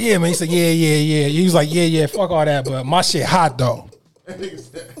 I was like, "Yeah, man." He said, Yeah. He was like, yeah, fuck all that, but my shit hot though.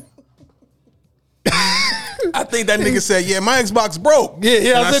 I think that nigga said, "Yeah, my Xbox broke."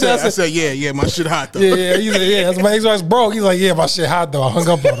 Yeah. I said, yeah, my shit hot though. Yeah. He said, "Yeah, my Xbox broke." He's like, "Yeah, my shit hot though." I hung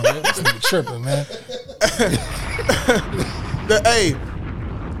up on him. This nigga tripping, man.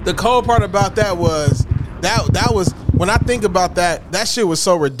 The cold part about that was that was when I think about that shit was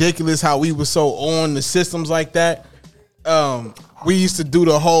so ridiculous how we was so on the systems like that. We used to do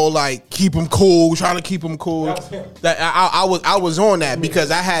the whole like keep them cool, trying to keep them cool. That I was on that because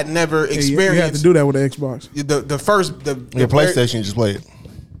I had never experienced. You had to do that with the Xbox. The first PlayStation you just played it.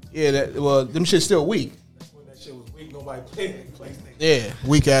 Yeah, them shit's still weak. When that shit was weak, nobody played PlayStation. Yeah,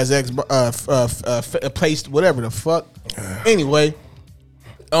 weak ass Xbox, placed whatever the fuck. Anyway,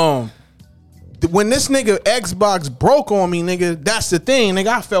 when this nigga Xbox broke on me, nigga, that's the thing, nigga.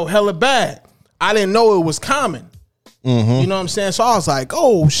 I felt hella bad. I didn't know it was common. Mm-hmm. You know what I'm saying? So I was like,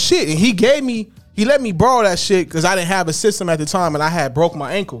 "Oh shit!" And he let me borrow that shit because I didn't have a system at the time, and I had broke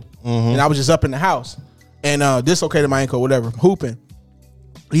my ankle, and I was just up in the house and dislocated my ankle, whatever, hooping.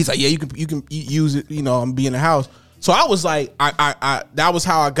 He's like, "Yeah, you can use it. You know, I'm be in the house." So I was like, I that was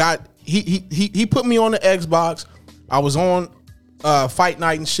how I got. He put me on the Xbox. I was on Fight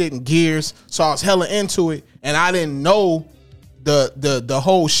Night and shit and Gears, so I was hella into it, and I didn't know the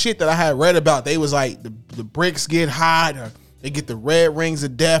whole shit that I had read about. They was like the bricks get hot, or they get the red rings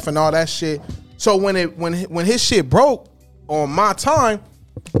of death and all that shit. So when his shit broke on my time,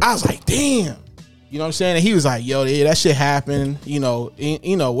 I was like, damn, you know what I'm saying? And he was like, "Yo, yeah, that shit happened, you know,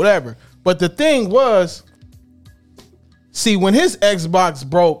 whatever." But the thing was, see, when his Xbox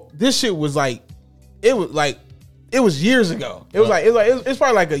broke, this shit was like, it was years ago. It's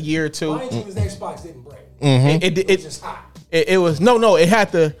probably like a year or two. Mind you, his Xbox didn't break. It was just hot. It was no. It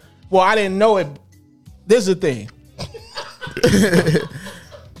had to. Well, I didn't know it. This is the thing.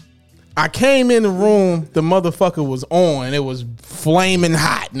 I came in the room. The motherfucker was on. It was flaming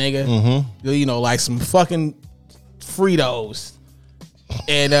hot, nigga. You know, like some fucking Fritos.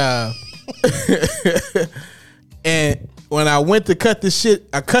 And and when I went to cut the shit,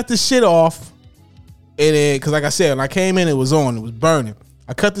 I cut the shit off. And then, because like I said, when I came in, it was on. It was burning.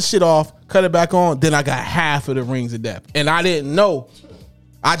 I cut the shit off, cut it back on. Then I got half of the rings of death, and I didn't know.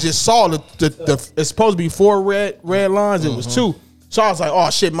 I just saw the it's supposed to be 4 red lines. It was 2. So I was like, "Oh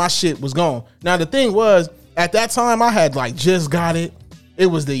shit, my shit was gone." Now the thing was, at that time, I had like just got it. It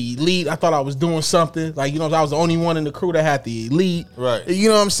was the Elite. I thought I was doing something. Like, you know, I was the only one in the crew that had the Elite. Right. You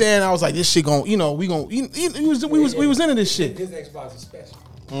know what I'm saying? I was like, this shit gon', you know, we was into this shit. His Xbox is special.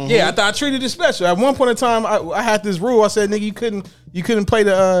 Yeah, I thought I treated it special. At one point in time, I had this rule. I said, "Nigga, you couldn't play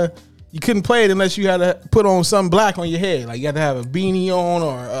it unless you had to put on something black on your head. Like you had to have a beanie on,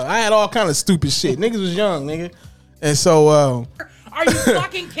 or I had all kind of stupid shit. Niggas was young, nigga, and so are you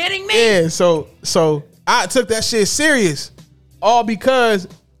fucking kidding me? Yeah, so I took that shit serious, all because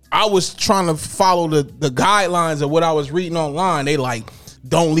I was trying to follow the guidelines of what I was reading online. They like,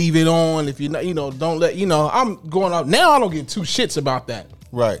 don't leave it on. If you're not, don't let, I'm going out. Now I don't get two shits about that.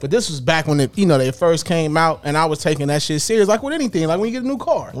 Right. But this was back when they first came out, and I was taking that shit serious, like with anything, like when you get a new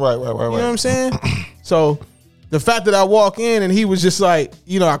car. Right. You know what I'm saying? So the fact that I walk in and he was just like,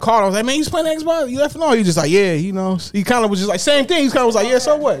 I called him, I was like, man, you playing Xbox? You left it on? He just like, yeah, he kind of was just like, same thing. He kind of was like, yeah,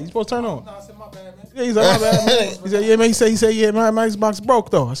 so what? You supposed to turn on? No, I said, my bad, man. Yeah, he's like, my bad, man. He said, yeah, man. He said, yeah, my Xbox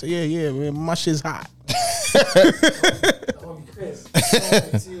broke though. I said, yeah, man, my shit's hot. Chris,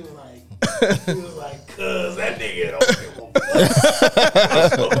 he was like, cuz that nigga don't give a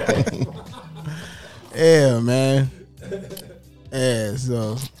fuck. Yeah, man. Yeah,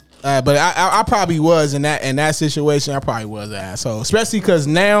 so but I probably was in that situation. I probably was an asshole, especially because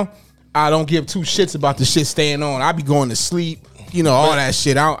now I don't give two shits about the shit staying on. I be going to sleep, all that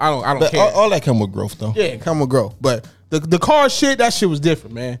shit. I don't care. All that come with growth, though. Yeah, come with growth. But the car shit, that shit was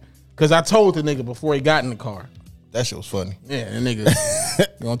different, man. Because I told the nigga before he got in the car. That shit was funny. Yeah, the nigga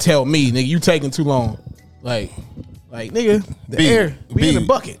gonna tell me, nigga, you taking too long. Like nigga, the air be in the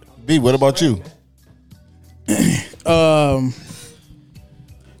bucket. B, what about you? I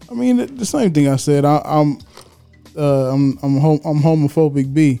mean, the same thing I said. I'm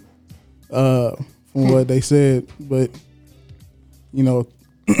homophobic. B, from what they said, but I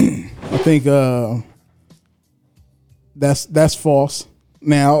think that's false.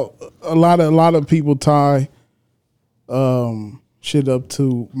 Now, a lot of people tie shit up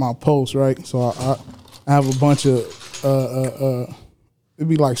to my post, right? So I have a bunch of it'd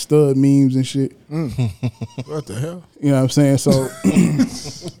be like stud memes and shit. What the hell? You know what I'm saying? So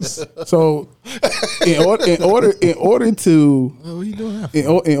in order to what are you doing now?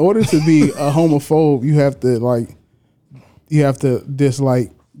 In order to be a homophobe, you have to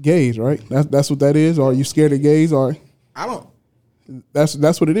dislike gays, right? That's what that is. Or are you scared of gays? Or I don't.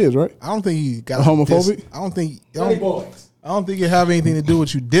 That's what it is, right? I don't think you got homophobic. I don't think it have anything to do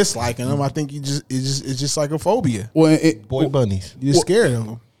with you disliking them. I think it's just like a phobia. Well, boy bunnies. You're scared of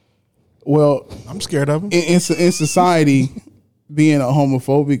them. Well, I'm scared of them. In society, being a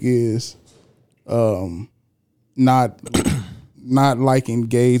homophobic is not liking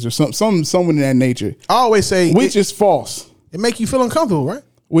gays or someone in that nature. I always say, which is false. It make you feel uncomfortable, right?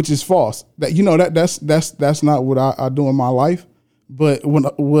 Which is false. That's not what I do in my life. But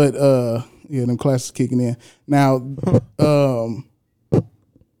them classes kicking in. Now,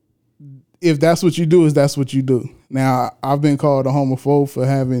 if that's what you do, that's what you do. Now, I've been called a homophobe for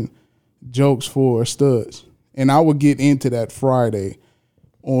having jokes for studs. And I will get into that Friday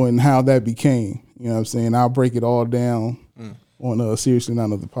on how that became. You know what I'm saying? I'll break it all down on Seriously Not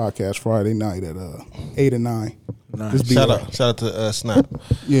Another Podcast Friday night at 8 or 9. Nice. Shout out to Snap.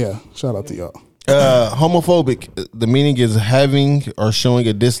 Yeah, shout out to y'all. Homophobic, the meaning is having or showing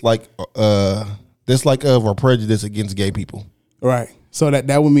a dislike of or prejudice against gay people. Right. So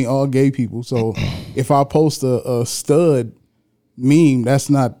that would mean all gay people. So if I post a stud meme, that's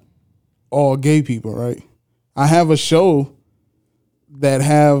not all gay people, right? I have a show that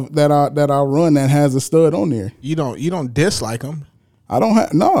I run that has a stud on there. You don't dislike them. I don't.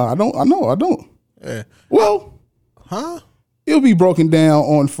 Yeah. Well, huh? It'll be broken down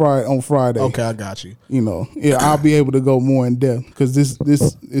on Friday. Okay, I got you. I'll be able to go more in depth because this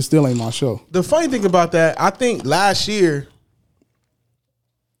it still ain't my show. The funny thing about that, I think last year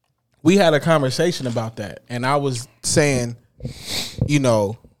we had a conversation about that, and I was saying,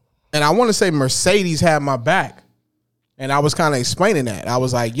 and I want to say Mercedes had my back, and I was kind of explaining that. I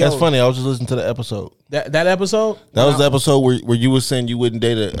was like, "Yo, that's funny." I was just listening to the episode. That episode? That was the episode where you were saying you wouldn't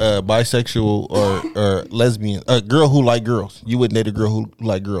date a bisexual or lesbian, a girl who like girls. You wouldn't date a girl who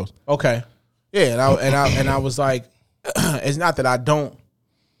like girls. Okay, yeah, and I was like, it's not that I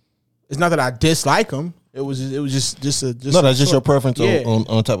dislike them. It was just no, that's just your preference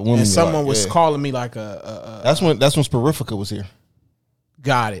on type of woman. And someone was calling me like a that's when Sporifica was here.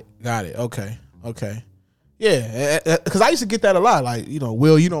 Got it. Okay. Yeah, because I used to get that a lot. Like,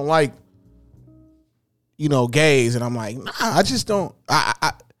 Will, you don't like, gays, and I'm like, nah, I just don't.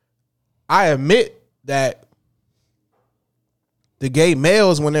 I admit that the gay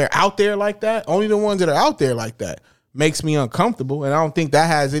males, when they're out there like that, only the ones that are out there like that, makes me uncomfortable, and I don't think that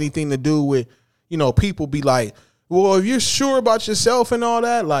has anything to do with, people be like, well, if you're sure about yourself and all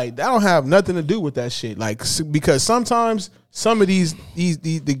that, like, that don't have nothing to do with that shit. Like, because sometimes some of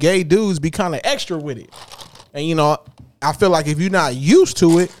the gay dudes be kind of extra with it. And I feel like if you're not used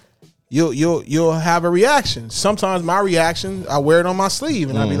to it, you'll have a reaction. Sometimes my reaction, I wear it on my sleeve,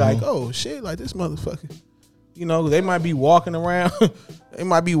 and I be like, oh shit, like this motherfucker. They might be walking around,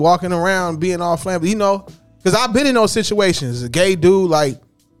 being all flamboyant, because I've been in those situations. A gay dude like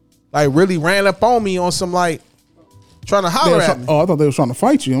really ran up on me on some like, trying to holler at me. Oh, I thought they was trying to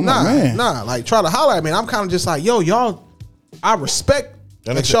fight you. I'm like, man. Like try to holler at me. And I'm kind of just like, yo, y'all, I respect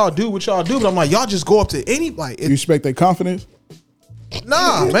that y'all do what y'all do, but I'm like, y'all just go up to any like. You respect their confidence?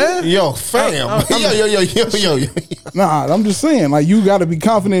 Nah, man. Yo, fam. Yo. Nah, I'm just saying, like, you got to be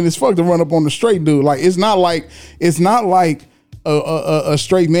confident as fuck to run up on the straight dude. Like, it's not like a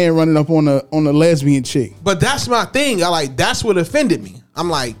straight man running up on a lesbian chick. But that's my thing. That's what offended me. I'm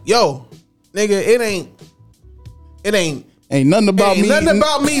like, yo, nigga, it ain't nothing about me. Nothing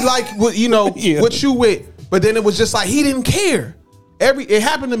about me like what what you with. But then it was just like he didn't care. It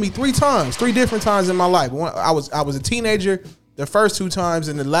happened to me 3 different times in my life. I was a teenager the first 2 times,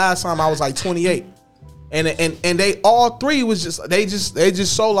 and the last time I was like 28. And they all 3 was just they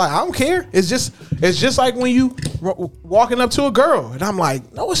just so like, I don't care. It's just like when you walking up to a girl and I'm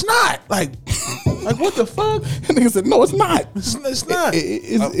like, no, it's not. Like what the fuck? Nigga said, no, it's not. It's not.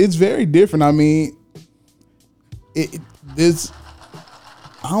 It's very different. I mean, this.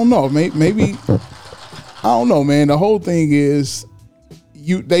 I don't know. Maybe I don't know, man. The whole thing is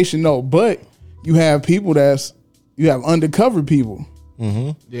they should know, but you have people you have undercover people.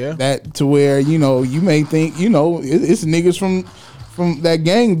 Mm-hmm. Yeah. That to where, you may think, it's niggas from that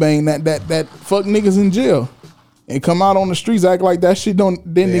gangbang that fuck niggas in jail and come out on the streets act like that shit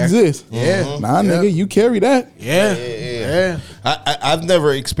didn't exist. Yeah. Nah, nigga, you carry that. Yeah. I've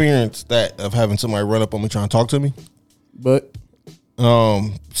never experienced that of having somebody run up on me trying to talk to me. But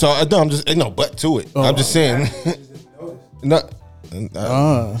I'm just but to it. I'm just saying.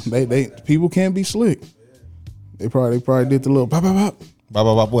 They people can't be slick. They probably did the little pop pop pop.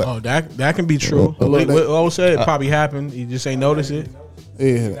 What? Oh, that can be true. What I said, it probably happened. You just ain't notice it.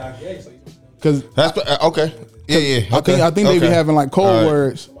 Yeah. Because that's okay. Yeah. Okay. I think they be having like code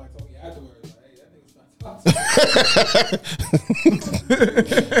words.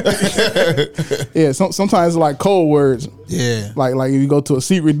 Yeah. Sometimes it's like code words. Yeah. Like if you go to a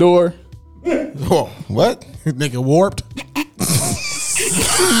secret door. Oh, what? Nigga warped.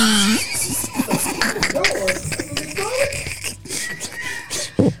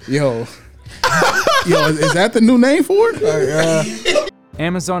 Yo, is that the new name for it?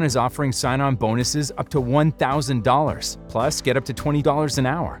 Amazon is offering sign-on bonuses up to $1,000, plus get up to $20 an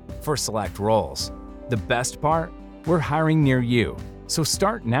hour for select roles. The best part? We're hiring near you. So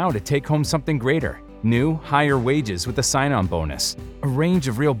start now to take home something greater. New, higher wages with a sign-on bonus, a range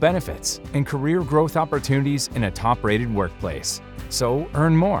of real benefits, and career growth opportunities in a top-rated workplace. So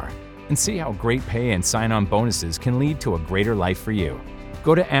earn more and see how great pay and sign-on bonuses can lead to a greater life for you.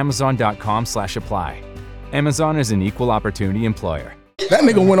 Go to Amazon.com/apply. Amazon is an equal opportunity employer. That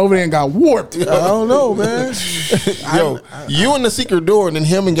nigga went over there and got warped. I don't know, man. Yo, you in the secret door and then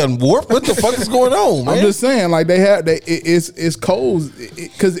him and got warped? What the fuck is going on, man? I'm just saying, like it's codes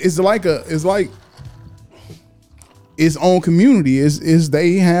because it's like its own community. Is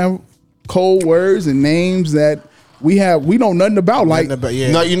they have code words and names that we know nothing about.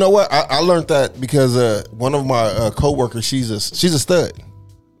 No, you know what? I learned that because one of my coworkers, she's a stud.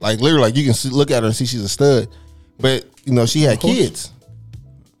 Like literally, like you can look at her and see she's a stud. But she had kids.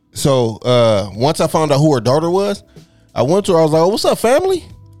 So once I found out who her daughter was, I went to her. I was like, "Oh, what's up, family?"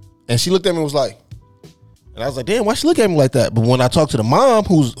 And she looked at me and was like, and I was like, "Damn, why she look at me like that?" But when I talked to the mom,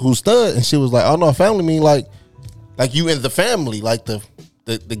 who's stud, and she was like, "Oh no, family mean like you in the family, like the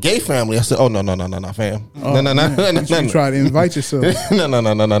gay family." I said, "Oh no, fam, no. You try to invite yourself. No,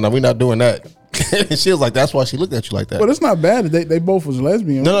 we're not doing that." And she was like, "That's why she looked at you like that." Well, it's not bad. They both was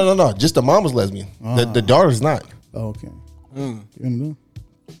lesbian. No. Just the mom was lesbian. The daughter's not. Oh, okay.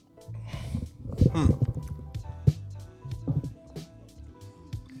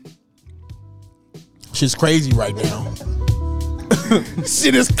 Shit's crazy right now.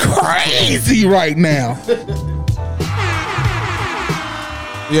 Shit is crazy right now.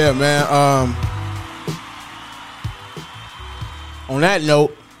 Yeah, man. On that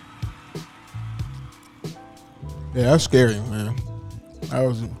note, yeah, that's scary, man.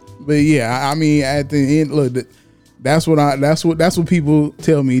 But yeah, I mean, at the end, look, that's what people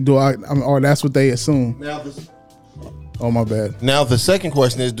tell me. Or that's what they assume. Oh, my bad. Now the second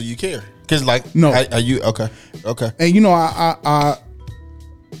question is, do you care? Because no, are you okay? And I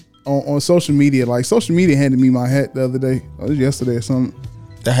on social media, social media handed me my hat the other day. It was yesterday or something.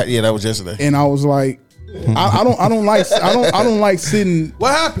 That was yesterday. And I was like, I don't like sitting.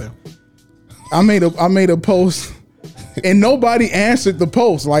 What happened? I made a post. And nobody answered the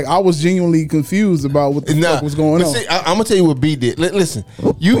post. Like, I was genuinely confused about what the fuck was going on. See, I'm gonna tell you what B did. Listen,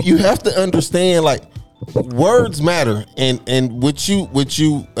 you have to understand, like, words matter, and what you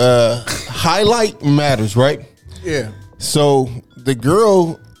highlight matters, right? Yeah. So the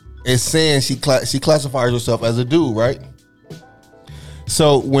girl is saying she classifies herself as a dude, right?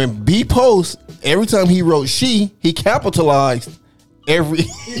 So when B posts, every time he wrote she, he capitalized every.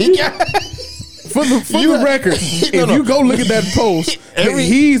 For the record, if you go look at that post,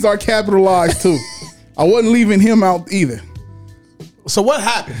 he's are capitalized too. I wasn't leaving him out either. So what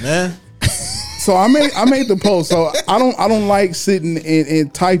happened, man? So I made the post. So I don't like sitting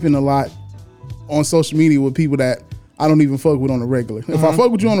and typing a lot on social media with people that I don't even fuck with on the regular. If I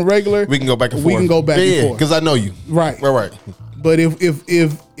fuck with you on the regular, we can go back and forth. We can go back and forth because I know you. Right. But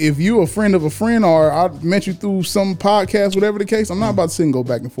if you're a friend of a friend, or I met you through some podcast, whatever the case, I'm not about to sit and go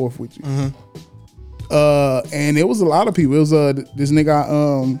back and forth with you. And it was a lot of people. It was this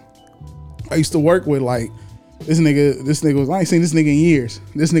nigga I used to work with. Like this nigga was, I ain't seen this nigga in years.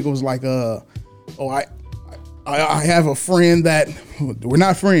 This nigga was like, I have a friend that we're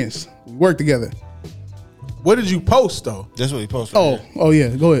not friends. We work together. What did you post though? That's what he posted. Oh yeah,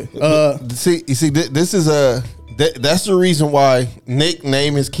 go ahead. This is that's the reason why Nick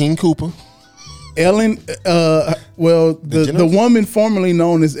name is King Cooper. Ellen, the woman formerly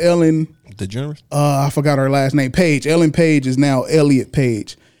known as Ellen DeGeneres. I forgot her last name. Page. Ellen Page is now Elliot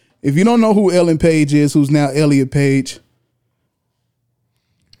Page. If you don't know who Ellen Page is, who's now Elliot Page,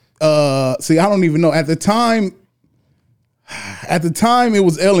 I don't even know. At the time, it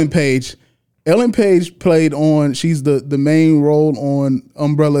was Ellen Page. Ellen Page played on. She's the main role on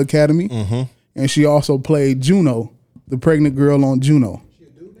Umbrella Academy, and she also played Juno, the pregnant girl on Juno.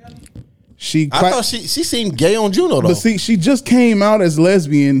 I thought she seemed gay on Juno though. But see, she just came out as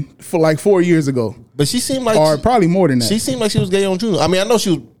lesbian for like 4 years ago. But she seemed like, or probably more than that. She seemed like she was gay on Juno. I mean, I know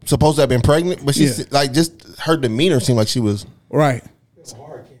she was supposed to have been pregnant, but like just her demeanor seemed like she was right.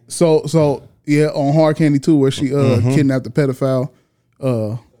 So yeah, on Hard Candy too, where she kidnapped the pedophile,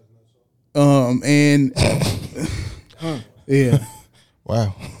 and yeah,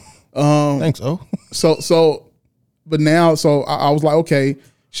 wow. Thanks, But now, I was like, okay.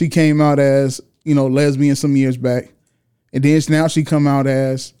 She came out as, lesbian some years back. And then now she come out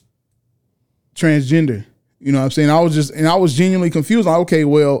as transgender. You know what I'm saying? I was genuinely confused. Like, okay,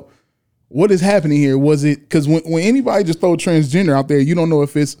 well, what is happening here? Was it, because when anybody just throw transgender out there, you don't know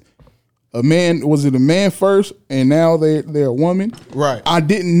if it's a man, was it a man first and now they're a woman? Right. I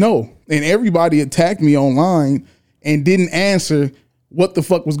didn't know. And everybody attacked me online and didn't answer what the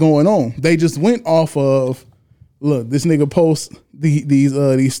fuck was going on. They just went off of, look, this nigga posts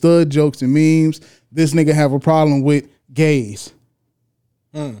these stud jokes and memes. This nigga have a problem with gays,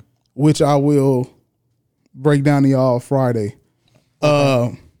 which I will break down to y'all Friday.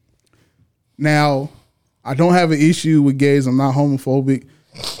 Now, I don't have an issue with gays. I'm not homophobic.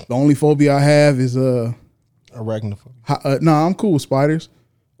 The only phobia I have is arachnophobia. No, I'm cool with spiders.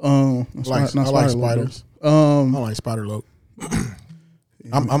 I like spiders. I don't like spider look.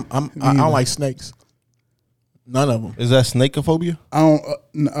 I don't like snakes. None of them. Is that snakeophobia? I don't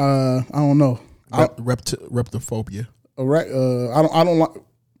know. Reptophobia.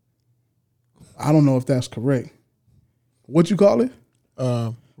 I don't know if that's correct. What you call it?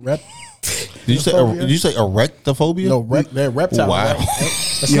 Rep. Did you say erectophobia? No, they're reptile. Wow.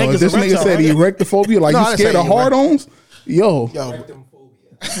 Yo, this nigga said erectophobia. Like, you scared of hard-ons? Yo.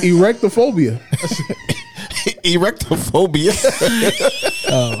 Erectophobia. Erectophobia.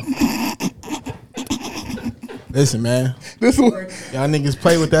 Listen, man. Y'all niggas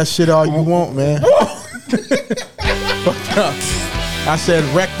play with that shit all you want, man. I said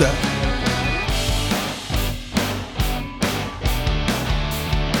recta.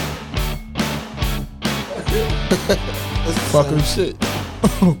 Fucking shit.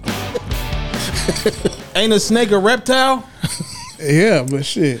 Ain't a snake a reptile? Yeah, but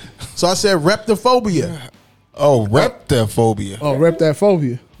shit. So I said reptophobia. Oh, reptophobia. Oh,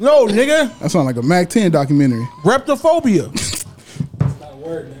 reptophobia. No, nigga. That sounds like a Mac 10 documentary. Reptophobia. It's not a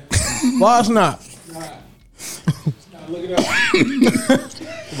word, man. Why it's not? Look it up.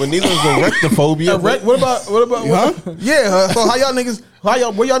 But neither is erectophobia. What about? Huh? Yeah. So where y'all niggas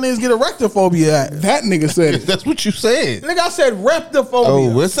get erectophobia at? That nigga said it. That's what you said. Nigga, I said reptophobia.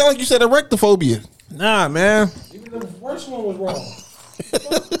 Oh, it sounded like you said erectophobia. Nah, man. Even the first one was wrong. I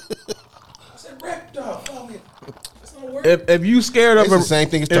said reptophobia. If you scared of the same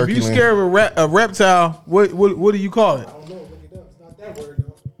thing as turkey, if you scared of a reptile, what do you call it? I don't know. Look it up. It's not that word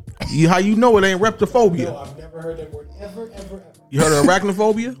though. How you know it ain't reptophobia? No, I've never heard that word ever. You heard of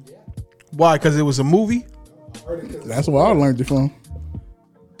arachnophobia? Yeah. Why? Because it was a movie? That's where I learned it from.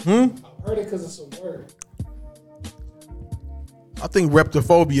 I've heard it because it's a word. I think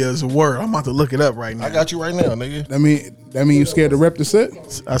reptophobia is a word. I'm about to look it up right now. I got you right now, nigga. That mean you scared of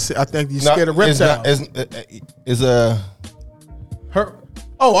reptoset? I think you scared of reptiles. Is her?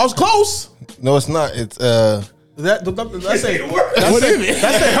 Oh, I was close. No, it's not. It's That's her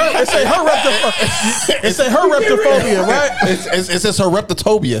reptophobia, right? It says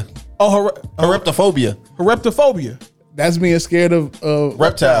herpetophobia. Oh, herpetophobia. Herpetophobia. That's being scared of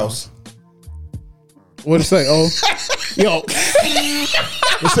reptiles. What'd it say? Oh, yo. She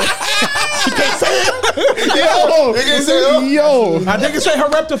can't say it. Yo. I think it say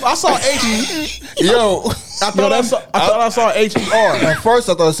herpetophobia. I saw H. Yo. I thought I saw HER. At first,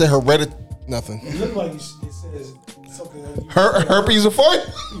 I thought it said hereditary. Nothing. It looked like it says something. Herpes phobia.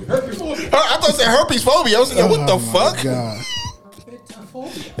 I thought it said herpes phobia. I was like, what the fuck? God.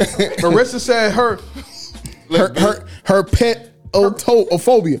 Marissa said her pet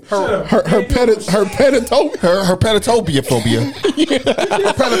phobia. Her peditopia. Her peditopia phobia. Her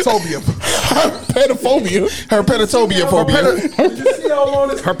peditopia phobia.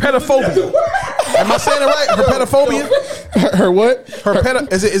 Her pedophobia. Am I saying it right? Her pedophobia. Her what?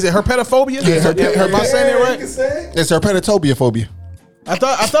 Is it her pedophobia? Am I saying it right? It's her peditopia phobia. I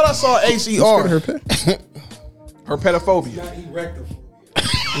thought I saw HER. Her pedophobia.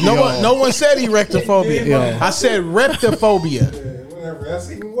 No one said erectophobia. Yeah. I said reptophobia. Whatever.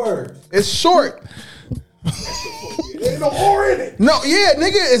 That's even worse. It's short. There's no R in it. No, yeah,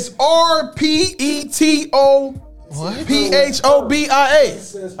 nigga, it's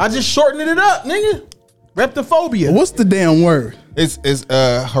RPETOPHOBIA. I just shortened it up, nigga. Reptophobia. What's the damn word? It's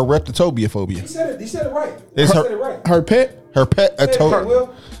herpetophobia phobia. He said it right. It's Said it right. Her pet. Her pet.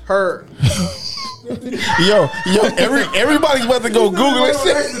 Her. Yo, everybody's about to go Google it.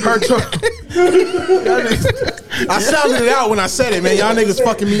 I sounded it out when I said it, man. Y'all niggas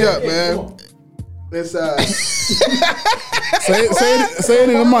fucking me up, man. It's say it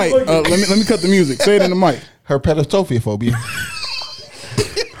in the mic. Let me cut the music. Say it in the mic. Her peditophobia phobia.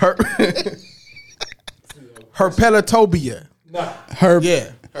 Her peditopia.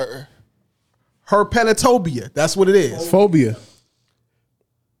 Her peditopia. That's what it is. Phobia.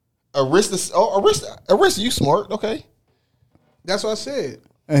 Arista, you smart, okay. That's what I said.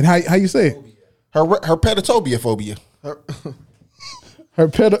 And how you say it? Her peditopia phobia. Her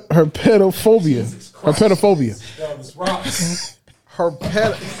pedophobia. Her pedophobia.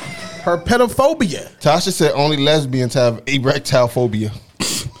 Her pedophobia. Tasha said only lesbians have erectile phobia.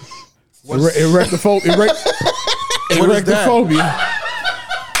 Erectophobia.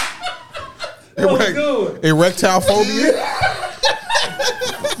 Erectile phobia.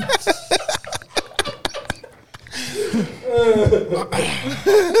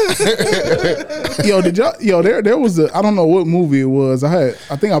 There was I don't know what movie it was. I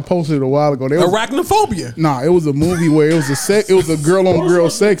think I posted it a while ago. Arachnophobia. Nah, it was a movie where it was a girl on girl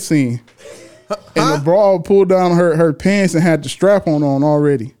sex scene. And the broad pulled down her pants and had the strap on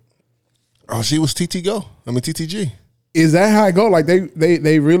already. Oh, she was TTG. Is that how it go? Like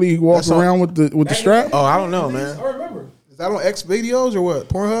they really walk around with the strap? Oh, I don't know, man. I remember. Is that on X videos or what?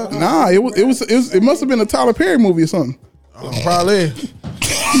 Pornhub? Nah, it must have been a Tyler Perry movie or something. Oh, probably.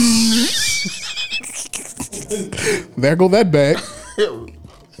 There go that bag.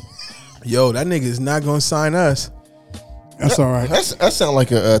 Yo, that nigga is not gonna sign us. That's all right. That sound like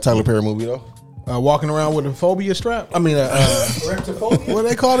a Tyler Perry movie though. Walking around with a phobia strap. I mean, what do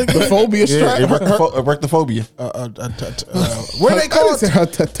they call it? The phobia strap. Erectophobia. What do they call it?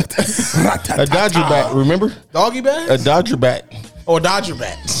 A Dodger bat. Remember? Doggy bat. A Dodger bat. Or a Dodger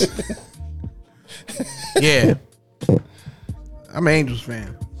bat. Yeah. I'm an Angels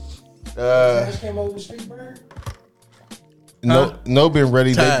fan. Came over with Street Bird. No been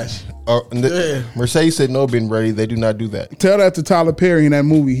ready. Tash. Mercedes said no been ready. They do not do that. Tell that to Tyler Perry in that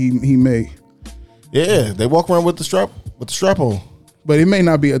movie he made. Yeah, they walk around with the strap on. But it may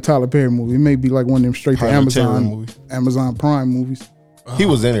not be a Tyler Perry movie. It may be like one of them straight to Amazon Prime movies. He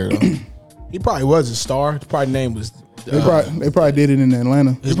was in there though. He probably was a star. His probably name was. They probably did it in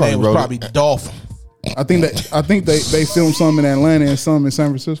Atlanta. His name was probably Dolph. I think they filmed some in Atlanta and some in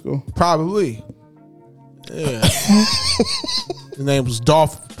San Francisco. Probably. Yeah. His name was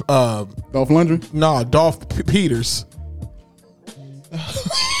Dolph. Dolph Lundgren? No, Dolph Peters.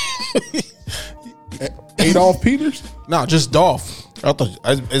 Adolf Peters? No, just Dolph. I thought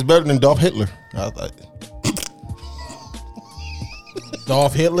it's better than Dolph Hitler. I thought.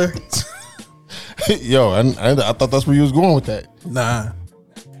 Dolph Hitler? Yo, I thought that's where you was going with that. Nah.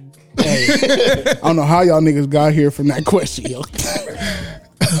 Hey, I don't know how y'all niggas got here from that question, yo.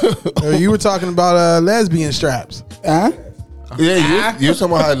 You were talking about lesbian straps. Huh? Yeah, you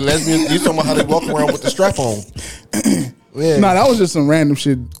talking about how lesbians? You talking about how they walk around with the strap on? Yeah. Nah, that was just some random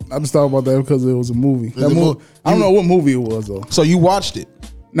shit. I just thought about that because it was a movie. I don't know what movie it was though. So you watched it?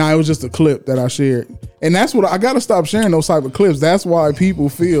 Nah, it was just a clip that I shared, and that's what I got to stop sharing those type of clips. That's why people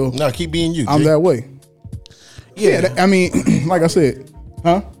feel keep being you. I'm G. that way. Yeah, I mean, like I said,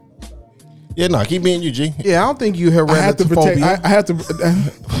 huh? Yeah, keep being you, G. Yeah, I don't think you hereditary. I have to protect. I have to.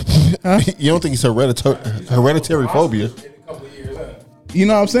 Huh? You don't think it's hereditary phobia? You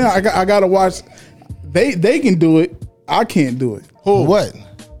know what I'm saying? I gotta watch. They can do it. I can't do it. What?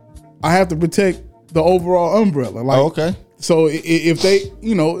 I have to protect the overall umbrella. Like, okay. So if they,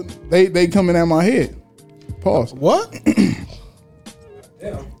 they coming at my head. Pause. What?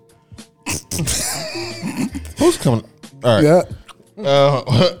 Who's coming? All right.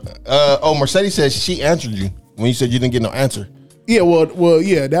 Yeah. Mercedes says she answered you when you said you didn't get no answer. Yeah. Well.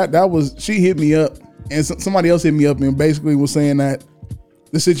 Yeah. That was, she hit me up, and somebody else hit me up, and basically was saying that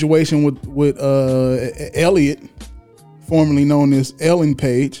the situation with Elliot, formerly known as Elliot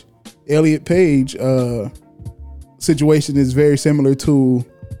Page, situation is very similar to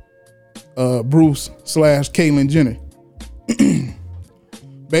Bruce / Caitlyn Jenner.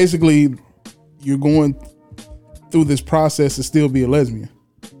 Basically, you're going through this process to still be a lesbian.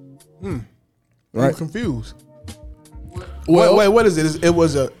 Right? I'm confused. Well, wait, what is it? It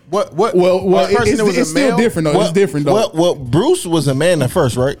was a what? It's still different though. It's different though. Well, Bruce was a man at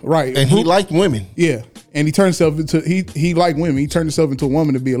first, right? Right, and he liked women. Yeah, and he turned himself into he liked women. He turned himself into a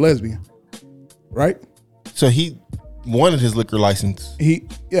woman to be a lesbian. Right. So he wanted his liquor license. Wait,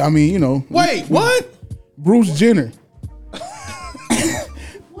 what? Bruce Jenner.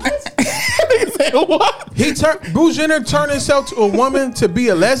 What? Bruce Jenner turned himself to a woman to be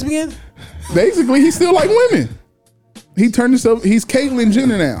a lesbian? Basically, he still like women. He turned himself. He's Caitlyn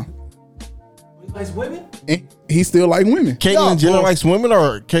Jenner now. He likes women? And he still like women. Caitlyn Jenner likes women,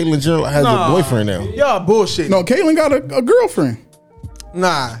 or Caitlyn Jenner has a boyfriend now? Y'all bullshit. No, Caitlyn got a girlfriend.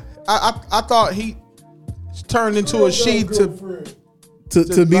 Nah, I thought he turned into a she to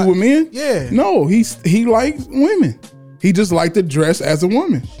be with men. Yeah. No, he likes women. He just like to dress as a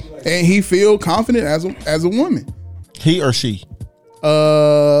woman, and he feel confident as a woman. He or she?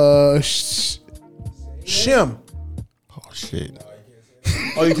 Shim. Oh shit.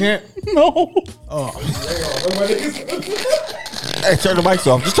 Oh, you can't? No. Oh. Hey, turn the mics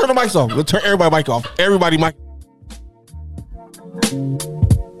off. Just turn the mics off. Let's turn everybody mic off. Everybody mic.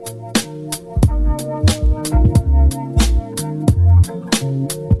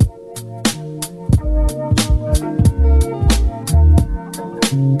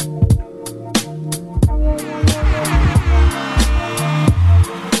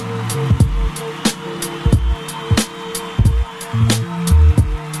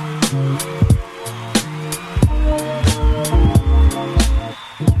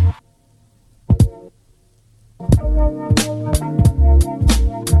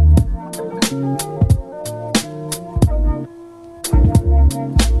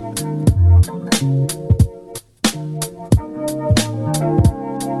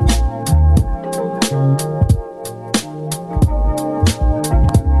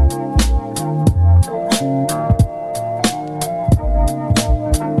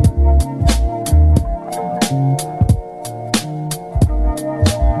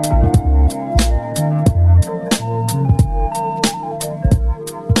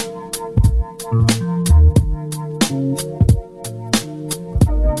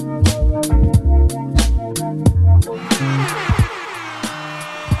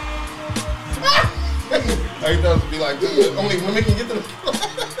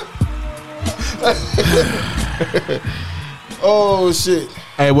 Oh shit!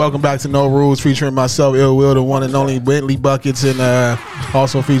 Hey, welcome back to No Rules, featuring myself, Ill Will, the one and only Bentley Buckets, and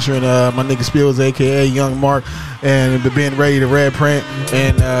also featuring my nigga Spills, aka Young Mark, and Ben Ready, the Red Print,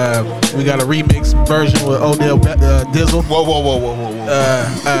 and we got a remix version with Odell Dizzle. Whoa!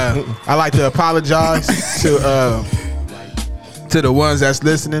 I like to apologize to the ones that's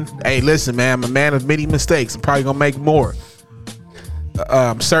listening. Hey, listen, man, I'm a man of many mistakes. I'm probably gonna make more.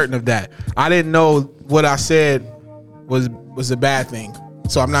 I'm certain of that. I didn't know what I said was a bad thing,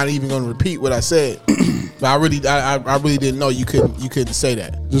 so I'm not even going to repeat what I said. But I really didn't know you couldn't say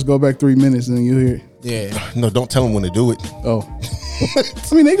that. Just go back 3 minutes and you'll hear it. Yeah. No, don't tell them when to do it. Oh,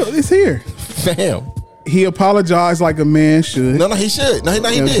 I mean, it's here. Damn. He apologized like a man should. No, he should. No, he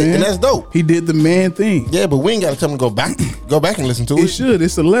did, and that's dope. He did the man thing. Yeah, but we ain't got to tell him to go back and listen to it. It should.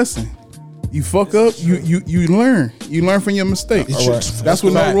 It's a lesson. You fuck up, you learn. You learn from your mistakes. Right. That's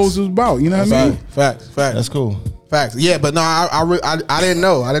what No Rules is about. You know what I mean? Facts. That's cool. Facts. Yeah, but no, I didn't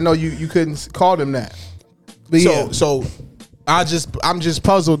know. I didn't know you couldn't call them that. But so I'm just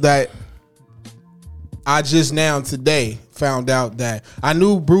puzzled that I just now today found out that I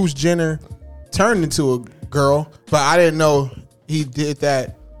knew Bruce Jenner turned into a girl, but I didn't know he did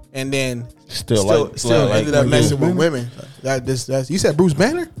that and then Still ended up messing with women. You said Bruce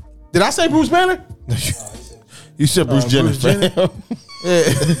Banner? Did I say Bruce Banner? You said Bruce Jenner. Bruce Jenner?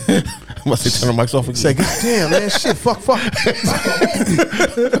 Yeah. I must say turn the mics off again. Say, God damn, man, shit, fuck.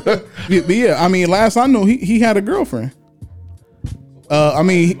 But yeah, I mean, last I know, he had a girlfriend. I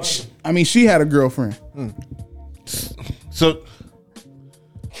mean, she had a girlfriend. So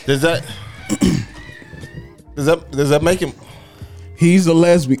does that make him? He's a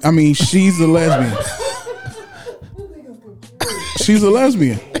lesbian. I mean, she's a lesbian. She's a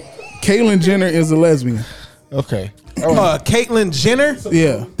lesbian. Caitlyn Jenner is a lesbian. Okay. Caitlyn Jenner?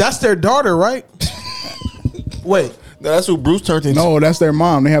 Yeah. That's their daughter, right? Wait. No, that's who Bruce turned into. No, that's their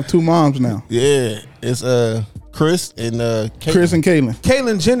mom. They have two moms now. Yeah. It's Chris and Caitlyn. Chris and Caitlyn.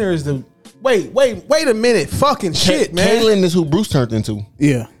 Caitlyn Jenner is the... Wait a minute. Fucking shit, man. Caitlyn is who Bruce turned into.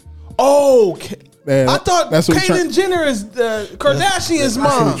 Yeah. Oh, I thought that's Caitlyn Jenner is the Kardashian's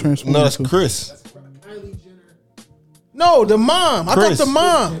mom. No, that's Chris. No, the mom. I thought the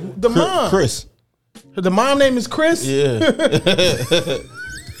mom. The mom. Chris. The mom name is Chris? Yeah.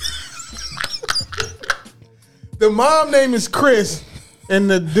 The mom name is Chris. And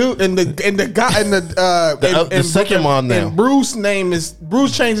the dude and the guy and the second mom now. And Bruce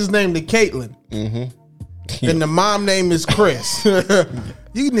changed his name to Caitlyn. Mm-hmm. And the mom name is Chris.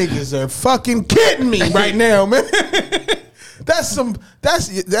 You niggas are fucking kidding me right now, man. This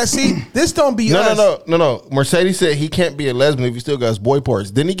don't be us. No. Mercedes said he can't be a lesbian if he still got his boy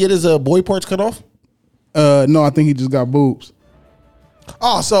parts. Didn't he get his boy parts cut off? No, I think he just got boobs.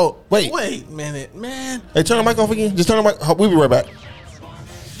 Oh, so wait a minute, man. Hey, turn the mic off again. Just turn the mic. We'll be right back.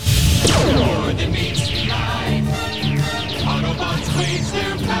 Autobots wage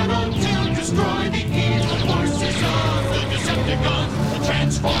their battle to destroy the evil forces of the Decepticons, the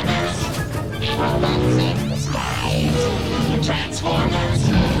Transformers. Robots in the skies, the Transformers.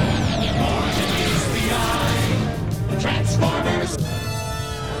 More than meets the eye, the Transformers.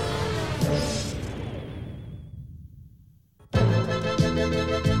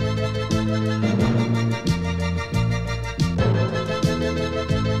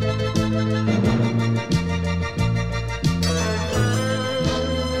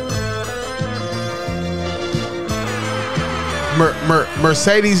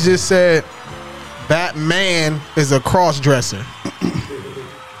 Mercedes just said Batman is a cross-dresser.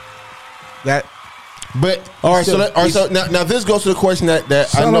 All right. So now this goes to the question that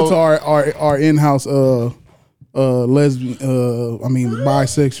shout I know. Shout out to our in-house lesbian,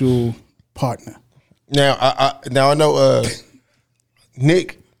 bisexual partner. Now I know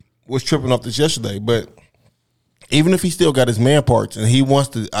Nick was tripping off this yesterday, but even if he still got his man parts and he wants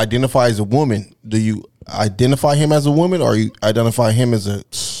to identify as a woman, do you identify him as a woman, or you identify him as a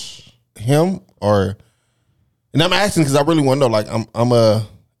him? Or, and I'm asking because I really want to know. Like I'm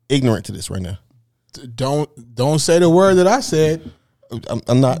ignorant to this right now. Don't say the word that I said.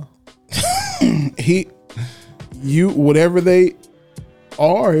 I'm not. Whatever they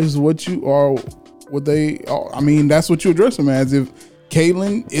are is what you are. What they are. I mean, that's what you address them as. If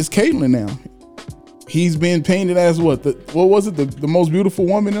Caitlyn is Caitlyn now, he's been painted as what was it? The most beautiful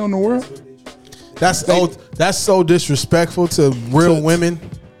woman in the world. That's so disrespectful to real women.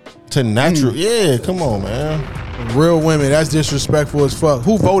 To natural, yeah. Come on, man. Real women. That's disrespectful as fuck.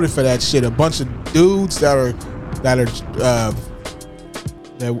 Who voted for that shit? A bunch of dudes that are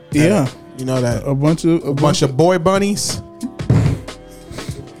you know that a bunch of boy bunnies.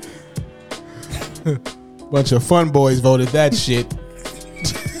 Bunch of fun boys voted that shit.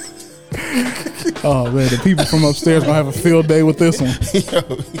 Oh man, the people from upstairs gonna have a field day with this one.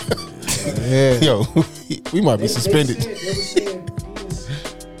 Yo, we might be suspended.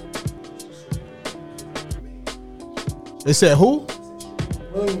 They said who?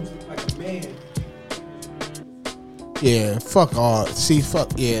 Williams looked like a man. Yeah, fuck all. See,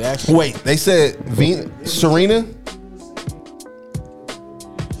 fuck yeah. That's wait. They said Serena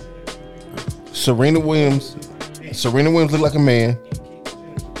Williams. Serena Williams looked like a man.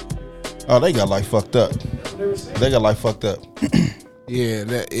 Oh, they got life fucked up. Yeah,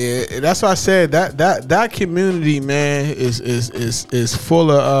 that's why I said that community, man, is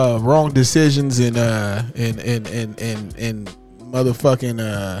full of wrong decisions and motherfucking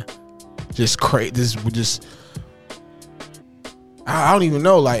just I don't even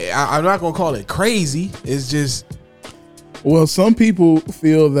know. Like I'm not gonna call it crazy. It's just well, some people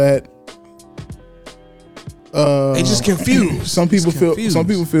feel that they just confused. Some people feel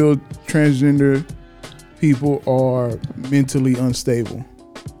transgender people are mentally unstable.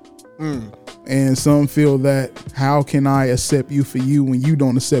 And some feel that how can I accept you for you when you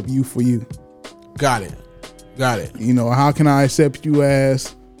don't accept you for you? Got it. You know, how can I accept you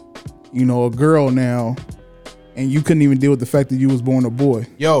as a girl now, and you couldn't even deal with the fact that you was born a boy.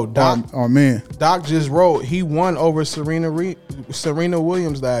 Yo, Doc. Or man. Doc just wrote he won over Serena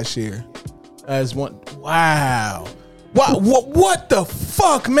Williams last year. As one. Wow. What the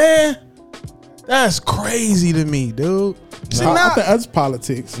fuck, man? That's crazy to me, dude. See, I think that's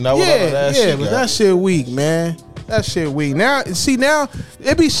politics. No, yeah, but that shit weak, man. That shit weak. Now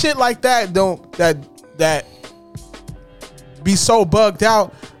it be shit like that that be so bugged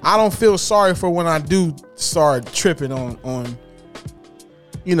out. I don't feel sorry for when I do start tripping on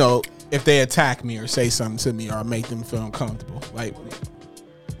if they attack me or say something to me or make them feel uncomfortable. Like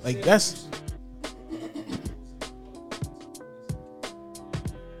that's.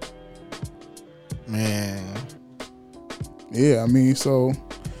 Man. Yeah, I mean, so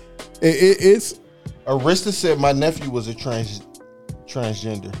it's. Arista said my nephew was a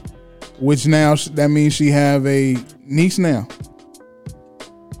transgender. Which now that means she have a niece now.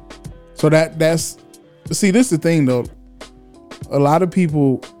 So that's see, this is the thing though. A lot of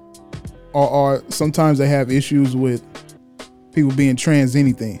people are sometimes they have issues with people being trans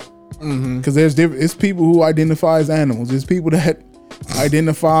anything. Because there's different. It's people who identify as animals. There's people that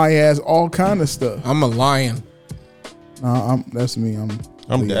identify as all kind of stuff. I'm a lion. No, that's me.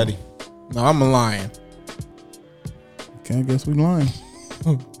 I'm daddy. No, I'm a lion. Okay, I guess we lying.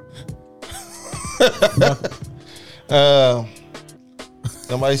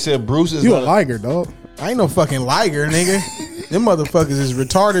 Somebody said Bruce is you a liger, dog. I ain't no fucking liger, nigga. Them motherfuckers is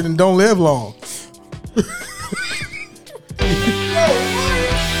retarded and don't live long.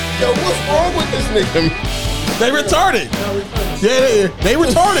 Yo, what's wrong with this nigga? They retarded. Yeah, they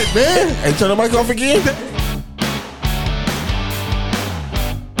retarded, man. Hey, turn the mic off again.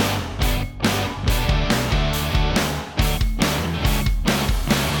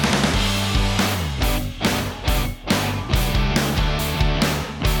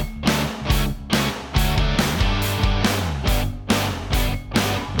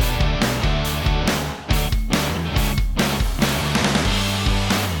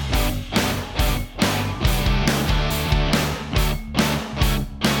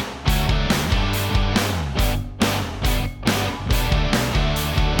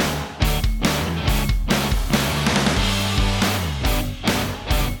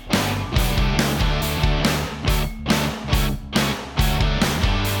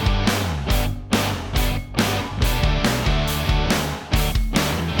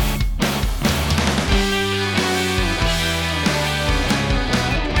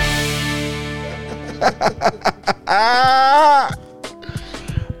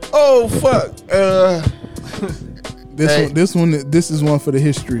 Oh fuck! This is one for the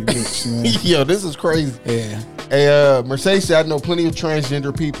history books. Man. Yo, this is crazy. Yeah. Hey, Mercedes said I know plenty of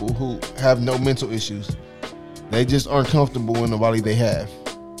transgender people who have no mental issues. They just aren't comfortable in the body they have.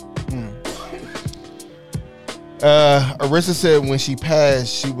 Arista said when she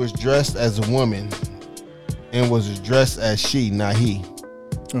passed, she was dressed as a woman and was dressed as she, not he.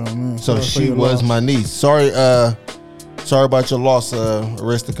 Oh man! So she was my niece. Sorry about your loss,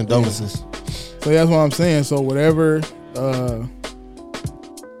 Arista. Condolences. Yeah. So that's what I'm saying. So whatever.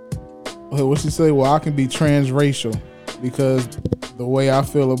 What she say? Well, I can be transracial because the way I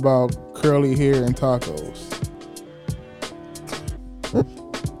feel about curly hair and tacos.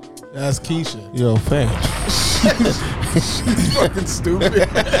 That's Keisha. Yo, fam. She's fucking stupid.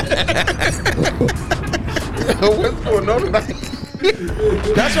 What's going on tonight?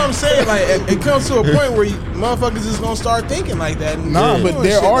 That's what I'm saying. Like, it comes to a point where motherfuckers is gonna start thinking like that. Nah, but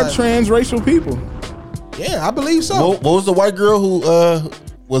there are transracial people. Yeah, I believe so. What was the white girl who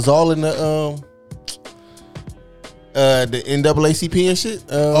was all in the NAACP and shit?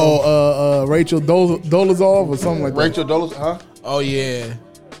 Rachel Dolezal or something like that. Rachel Dolezal, huh? Oh yeah.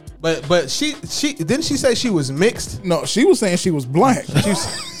 But she didn't she say she was mixed? No, she was saying she was black.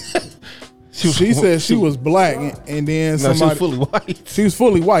 She said she was black, and then somebody. She was fully white. She was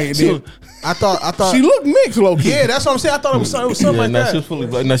fully white. And then I thought she looked mixed, low key. Yeah, that's what I'm saying. I thought it was something like that. She was fully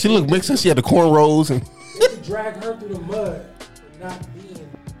black. Now she looked mixed, and she had the cornrows and. They drag her through the mud for not being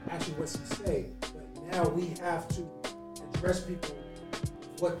actually what she said. But now we have to address people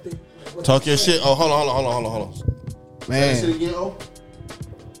what they talk your shit. Oh, hold on. Man. Say that shit again, oh?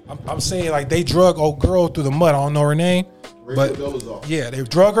 I'm saying like they drug old girl through the mud. I don't know her name. But yeah, they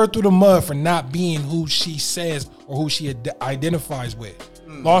drug her through the mud for not being who she says or who she identifies with.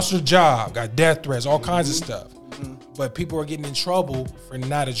 Lost her job, got death threats, all kinds of stuff. But people are getting in trouble for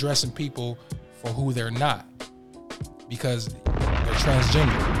not addressing people for who they're not because they're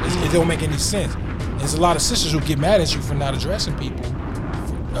transgender. It don't make any sense. There's a lot of sisters who get mad at you for not addressing people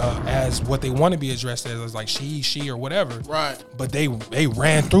as what they want to be addressed as like she or whatever. Right. But they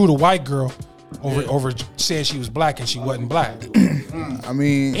ran through the white girl over saying she was black and she wasn't black. I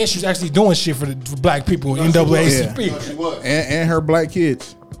mean, and she's actually doing shit for black people in NAACP. She was. and her black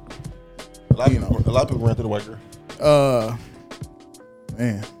kids. A lot of people ran through the white girl.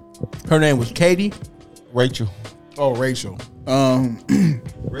 Man, her name was Katie. Rachel. Oh, Rachel.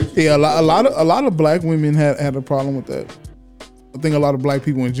 Yeah, a lot of black women had a problem with that. I think a lot of black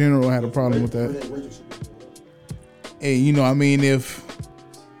people in general had a problem with that. And you know, I mean, if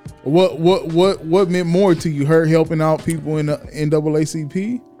what meant more to you, her helping out people in the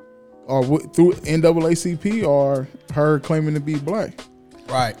NAACP, or through NAACP, or her claiming to be black?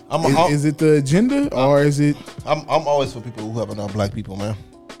 Right. Is it the agenda, or is it? I'm always for people who helping out black people, man.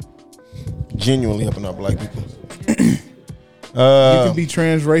 Genuinely helping out black people. You could be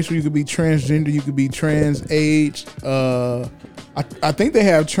transracial, you could be transgender, you could be trans age. I think they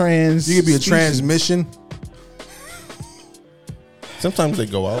have trans. You could be a transmission. Sometimes they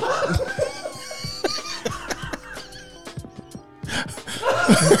go out.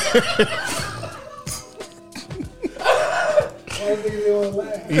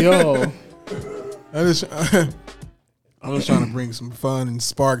 Yo, I was trying to bring some fun and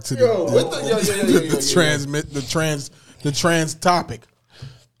spark to the trans topic.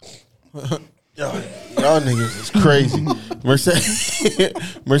 Y'all niggas is crazy.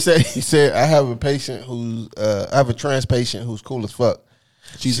 Mercedes said, I have a trans patient who's cool as fuck.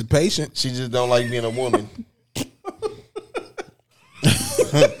 She's a patient. She just don't like being a woman.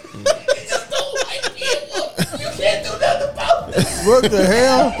 What the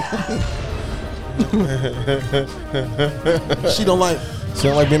hell? She don't like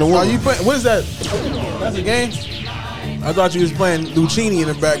being a woman. Are you playing? What is that? That's a game? I thought you was playing Lucini in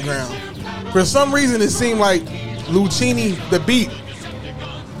the background. For some reason, it seemed like Lucini, the beat,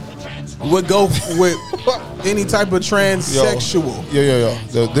 would go with any type of transsexual. Yo.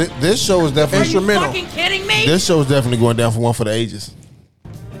 This show is definitely instrumental. Are you fucking kidding me? This show is definitely going down for one for the ages.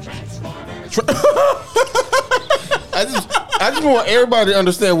 I just want everybody to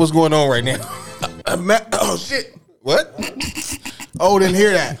understand what's going on right now. Oh shit! What? Oh, didn't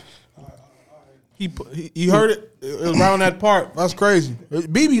hear that. He heard it. It was around that part. That's crazy.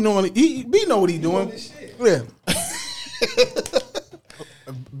 BB knowing B know what he doing. Yeah.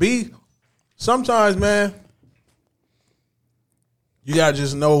 B. Sometimes, man, you gotta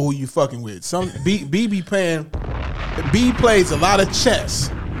just know who you fucking with. B plays a lot of chess,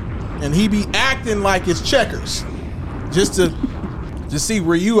 and he be acting like it's checkers, just to see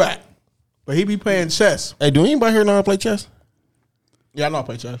where you at. But he be playing chess. Hey, do anybody here know how to play chess? Yeah, I know how to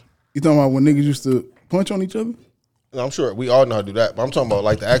play chess. You talking about when niggas used to punch on each other? I'm sure we all know how to do that, but I'm talking about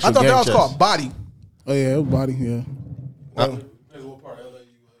like the actual. I thought game that was chess. called body. Oh yeah, it was body. Yeah.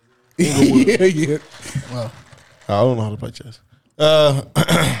 Yeah. Well, I don't know how to play chess. I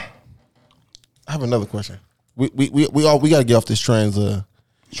have another question. We got to get off this trans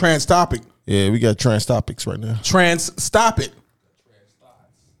topic. Yeah, we got trans topics right now. Stop it.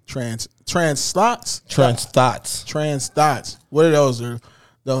 Trans thoughts. What are those?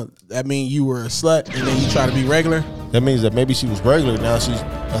 That mean you were a slut and then you try to be regular? That means that maybe she was regular, now she's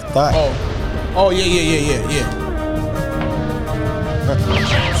a thought. Oh yeah.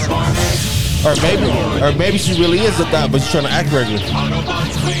 Or maybe she really is a thought, but she's trying to act regular.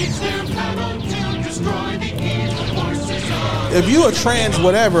 If you a trans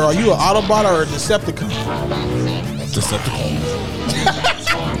whatever, are you an Autobot or a Decepticon?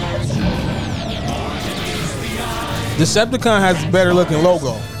 Decepticon has a better looking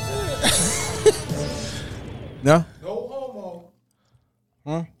logo. No? No homo.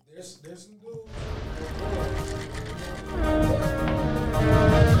 Huh? There's some dudes.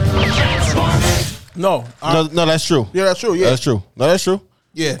 No, that's true. Yeah, that's true. Yeah, that's true. No, that's true.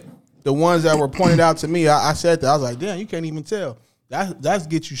 Yeah, the ones that were pointed out to me, I said that. I was like, damn, you can't even tell. That's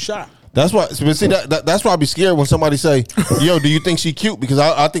get you shot. That's why. But see, that's why I be scared when somebody say, "Yo, do you think she cute?" Because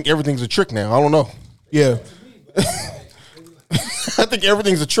I think everything's a trick now. I don't know. Yeah, I think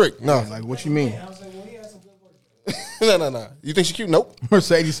everything's a trick. No, like what you mean? No. You think she cute? Nope.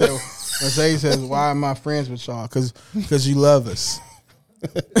 Mercedes says, "Why am I friends with y'all? Because you love us,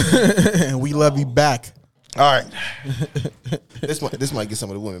 and we love you back." All right. This might get some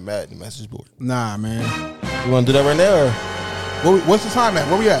of the women mad in the message board. Nah, man. You want to do that right now? Or? What's the time at?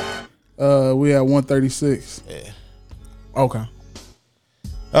 Where we at? We at 1:36. Yeah. Okay.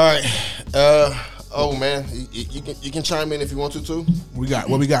 All right. Oh man, you can chime in if you want to too.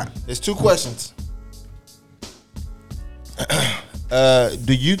 What we got? There's two questions.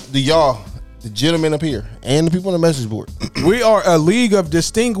 Do y'all the gentlemen up here and the people on the message board. We are a league of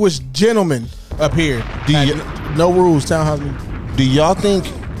distinguished gentlemen up here. No rules, Townhouse Media. Do y'all think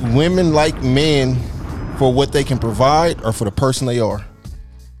women like men for what they can provide or for the person they are?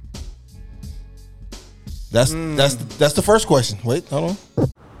 That's the first question. Wait, hold on.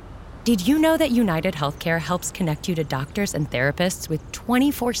 Did you know that United Healthcare helps connect you to doctors and therapists with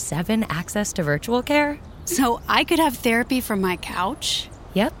 24/7 access to virtual care? So I could have therapy from my couch?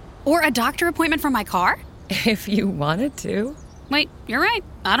 Yep. Or a doctor appointment from my car? If you wanted to. Wait, you're right.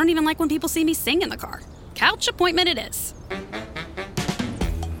 I don't even like when people see me sing in the car. Couch appointment it is.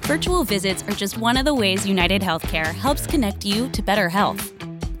 Virtual visits are just one of the ways United Healthcare helps connect you to better health.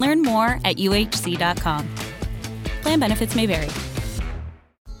 Learn more at uhc.com. Plan benefits may vary.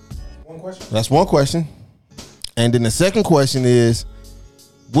 That's one question. And then the second question is,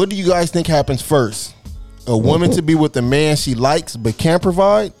 what do you guys think happens first? A woman to be with a man she likes but can't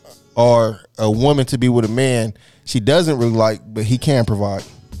provide, or a woman to be with a man she doesn't really like but he can provide?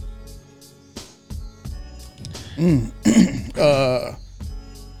 The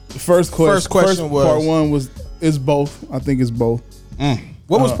first question was part one is both. I think it's both.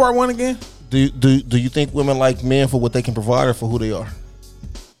 What was part one again? Do you think women like men for what they can provide or for who they are?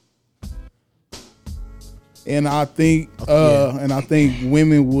 And I think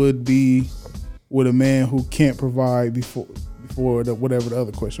women would be with a man who can't provide before whatever the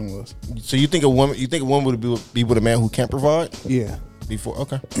other question was. So you think a woman would be with a man who can't provide? Yeah. Before,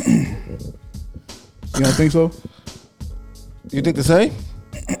 okay. You don't think so? You think the same?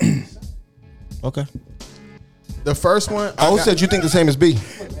 Okay. The first one, I said you think the same as B.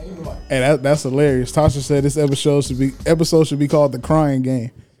 Hey, that's hilarious. Tasha said this episode should be called The Crying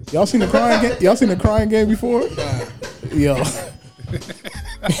Game. Y'all seen the crying game? Y'all seen the crying game before? Yo,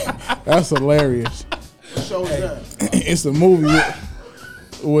 that's hilarious. What show is that? It's a movie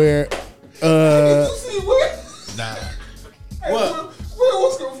where Nah. What?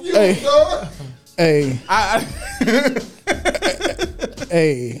 What's confused, dog? Hey,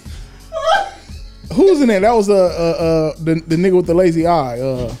 who's in there? That was the nigga with the lazy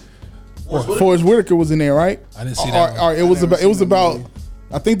eye. Forrest Whitaker was in there, right? I didn't see that. It was about.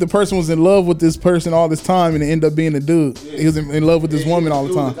 I think the person was in love with this person all this time, and it ended up being a dude. Yeah. He was in love with this woman all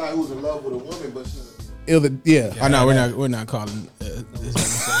the time. The guy who was in love with a woman, but yeah. I know we're not calling. This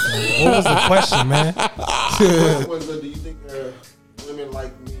what was the question, man? Do you think women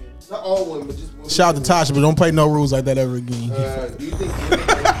like men? Not all women, but just women. Shout out to Tasha, but don't play no rules like that ever again. Do you think women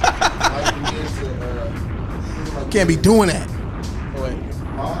like men to can't be doing that?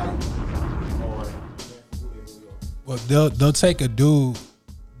 Well, they'll take a dude.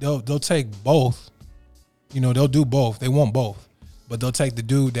 They'll take both. You know, they'll do both. They want both, but they'll take the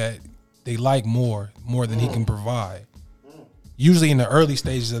dude that they like more than he can provide. Usually in the early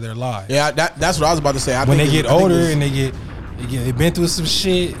stages of their life. Yeah, that's what I was about to say. When they get older and they've been through some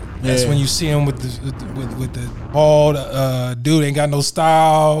shit. That's when you see them with the bald dude ain't got no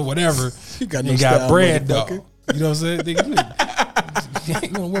style, whatever. He got bread though. You know what I'm saying? You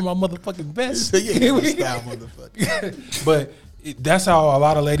gonna wear my motherfucking best? Style, motherfucker. But that's how a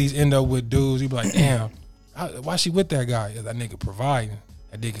lot of ladies end up with dudes. You be like, damn, why she with that guy? That nigga providing.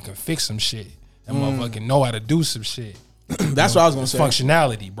 That nigga can fix some shit. That motherfucker know how to do some shit. That's what I was gonna say.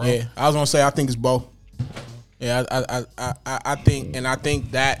 Functionality, bro. Yeah, I was gonna say I think it's both. Yeah, I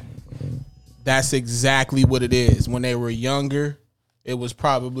think that's exactly what it is. When they were younger, it was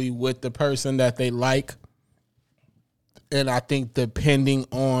probably with the person that they like. And I think depending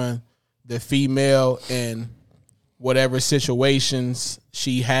on the female and whatever situations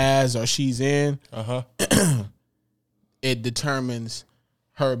she has or she's in, it determines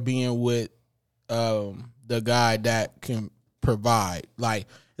her being with the guy that can provide. Like,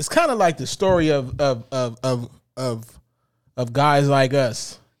 it's kind of like the story of guys like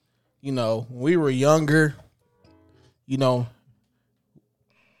us. You know, when we were younger, you know,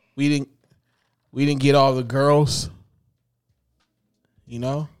 we didn't get all the girls. You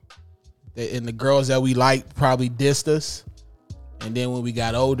know, and the girls that we liked probably dissed us, and then when we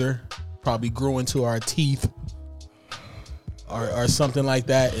got older, probably grew into our teeth, or something like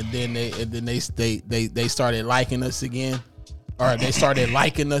that, and then they started liking us again, or they started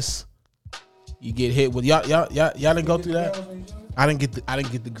liking us. You get hit with y'all didn't go through that. I didn't get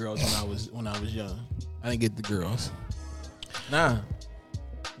the girls when I was young. I didn't get the girls. Nah, I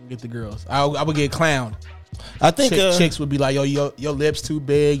didn't get the girls. I would get clowned. I think chicks would be like, yo, your lips too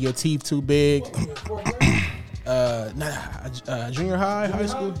big, your teeth too big. Junior high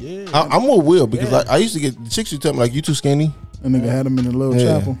school. Yeah, I'm with Will because I used to get chicks who tell me like, you too skinny. That nigga had him in the little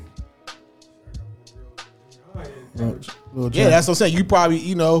chapel. Yeah, that's what I'm saying. You probably, man,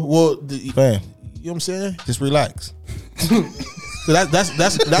 you know what I'm saying? Just relax. So that's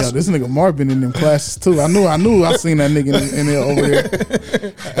Yo, this nigga Marvin in them classes too. I knew I seen that nigga in there over there.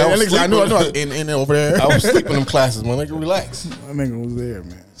 I knew in there over there. I was sleeping in them classes, man. Nigga, relax. That nigga was there,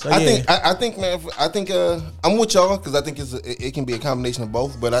 man. So, I think, man. I'm with y'all because I think it can be a combination of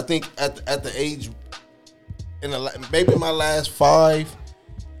both. But I think at the age, maybe my last 5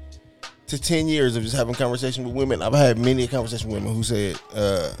 to 10 years of just having conversation with women, I've had many conversations with women who said,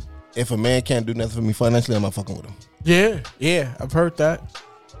 if a man can't do nothing for me financially, I'm not fucking with him. Yeah, I've heard that.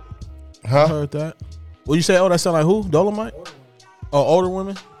 Huh? I've heard that. What you say? Oh, that sound like who? Dolomite? Oh, older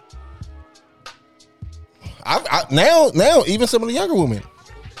women. Now even some of the younger women.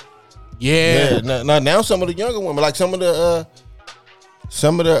 Yeah. Now some of the younger women, like some of the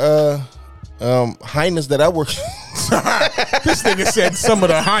highness that I work. This nigga said some of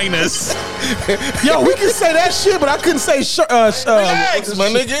the highness. Yo, we can say that shit, but I couldn't say relax, my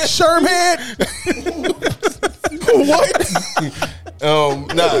nigga. Shermhead. What?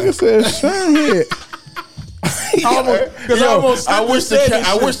 Nah. Nigga said Shermhead. I wish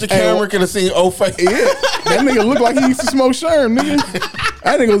the camera could have seen old face. Yeah, that nigga looked like he used to smoke Sherm, nigga.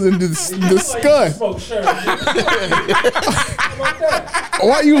 That nigga was in disgust.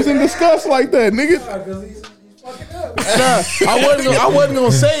 Why you was in disgust like that, nigga? I wasn't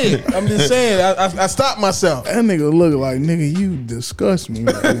gonna say it. I'm just saying I stopped myself. That nigga look like, nigga, you disgust me.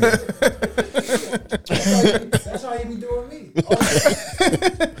 That's how you be doing me.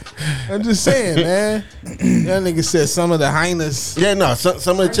 I'm just saying, man. That nigga said some of the highness. Yeah, no,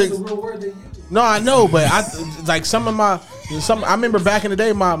 some of the chicks. No, I know, but I remember back in the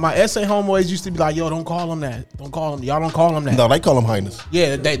day, my essay homeboys used to be like, yo, don't call him that. Don't call him. Y'all don't call him that. No, they call him highness.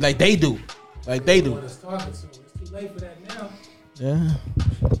 Yeah, they do. Like they do. It's too late for that now. Yeah.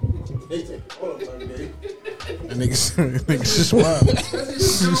 That niggas just wild.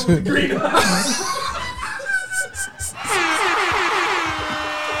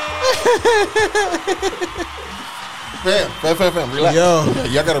 Fam, relax. Yo,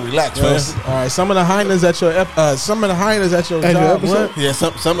 y'all gotta relax, first. All right, some of the highness at your job. What? Yeah,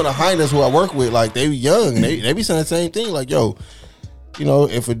 some of the highness who I work with, like they young, they be saying the same thing. Like, yo, you know,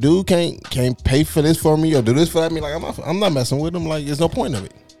 if a dude can't pay for this for me or do this for me, like I'm not messing with him. Like, there's no point of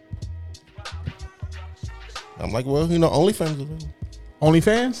it. I'm like, well, you know, OnlyFans.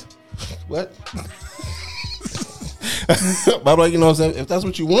 OnlyFans? What? But I'm like, you know what I'm saying? If that's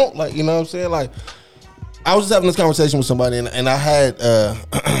what you want, like, you know what I'm saying? Like, I was just having this conversation with somebody, and I had an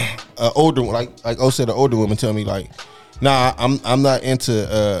older, like O said, an older woman tell me, like, nah, I'm not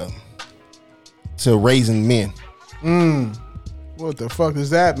into to raising men. What the fuck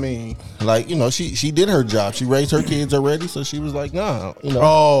does that mean? Like, you know, she did her job. She raised her kids already, so she was like, nah, you know.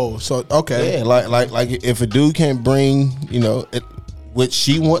 Oh, so okay. Yeah, like if a dude can't bring, you know, what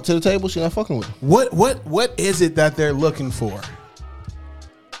she want to the table, she not fucking with him. What is it that they're looking for?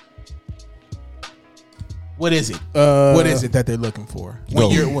 What is it? What is it that they're looking for?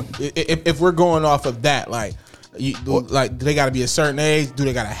 If we're going off of that, like do they got to be a certain age? Do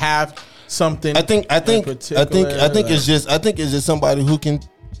they got to have something? I think it's just somebody who can,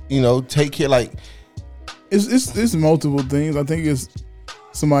 you know, take care. Like it's multiple things. I think it's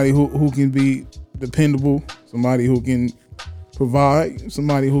somebody who can be dependable, somebody who can provide,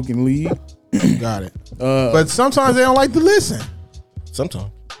 somebody who can lead. Got it. But sometimes they don't like to listen.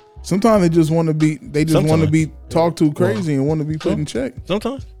 Sometimes they just want to be. They just want to be talked to crazy and want to be put in check.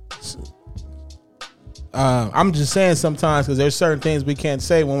 Sometimes. I'm just saying sometimes because there's certain things we can't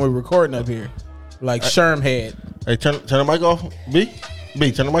say when we're recording up here, like Shermhead. Hey, turn the mic off. B,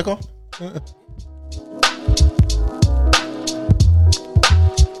 turn the mic off.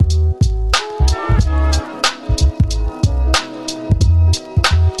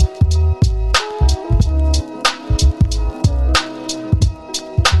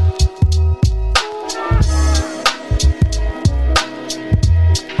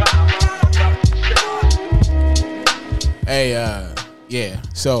 Hey, yeah.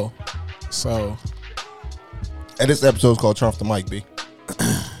 So. And this episode is called "Turn Off the Mic." B.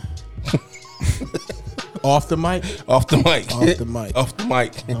 Off the mic. Off the mic. Off the mic. Off the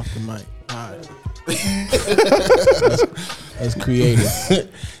mic. Off the mic. All right. That's creative.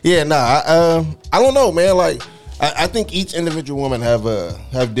 Yeah, nah. I don't know, man. Like, I think each individual woman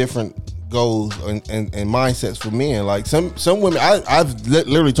have different goals and mindsets for men. Like some women, I've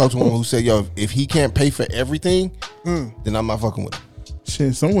literally talked to a woman who said, "Yo, if he can't pay for everything, then I'm not fucking with him."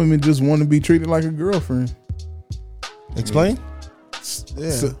 Shit, some women just want to be treated like a girlfriend. Explain. Yeah,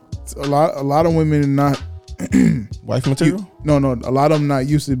 so a lot of women are not wife material. No, a lot of them not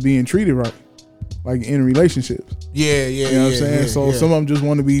used to being treated right. like in relationships. Yeah, You know what I'm saying? So yeah. some of them just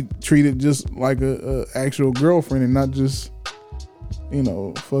want to be treated just like a actual girlfriend and not just,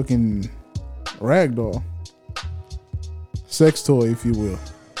 fucking ragdoll. Sex toy, if you will.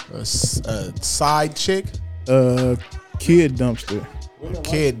 A side chick? Kid dumpster.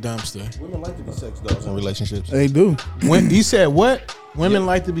 Kid dumpster. Women like to be sex dogs in relationships. They do. You said what? Women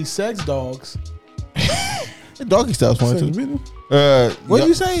like to be sex dogs. Doggy style's fun too. What do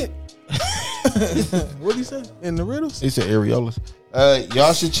you say? What do you say in the riddles? He said areolas.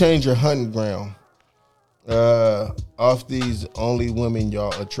 Y'all should change your hunting ground. Off these only women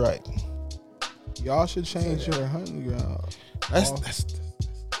y'all attract. Y'all should change your hunting ground. That's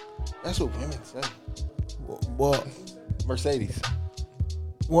what women say. Well, Mercedes.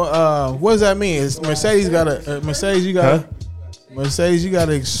 Well, what does that mean? Is Mercedes got a Mercedes? You got Mercedes. You got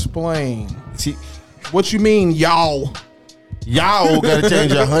to explain. See, what you mean, y'all? Y'all got to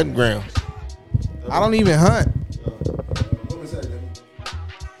change your hunting ground. I don't even hunt.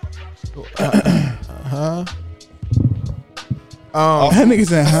 That nigga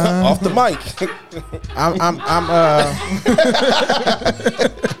said, huh? Off the mic.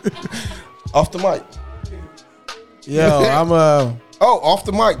 Off the mic. Yo, I'm off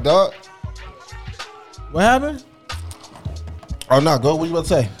the mic, dog. What happened? Oh no, go. What you about to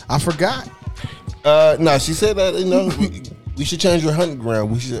say? I forgot. No, she said that we should change your hunting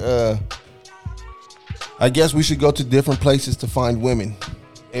ground. We should. I guess we should go to different places to find women.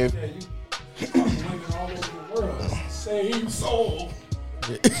 And Same soul.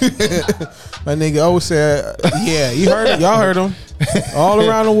 My nigga always said, yeah, you heard it. Y'all heard him. All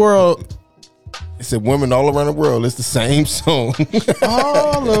around the world. It said women all around the world. It's the same song.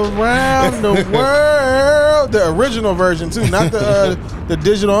 All around the world. The original version too, not the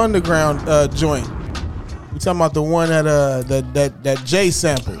Digital Underground joint. We talking about the one that J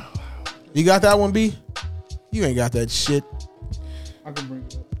sample. You got that one, B? You ain't got that shit. I can bring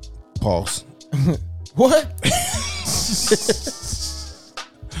it up. Pause. What?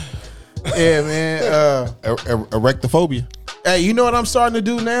 Yeah, man. Erectophobia. Hey, you know what I'm starting to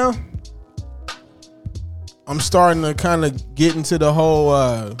do now? I'm starting to kind of get into the whole.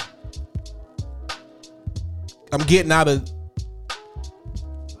 I'm getting out of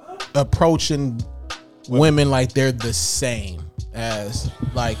approaching women like they're the same as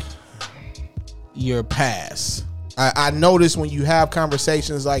like your past. I notice when you have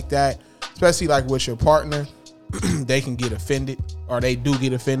conversations like that, especially like with your partner, they can get offended, or they do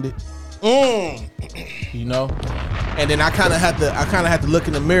get offended. You know, and then I kind of had to look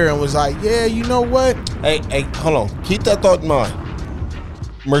in the mirror and was like, yeah, you know what? Hey, hold on. Keep that thought in mind.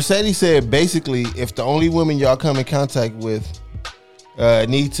 Mercedes said basically, if the only women y'all come in contact with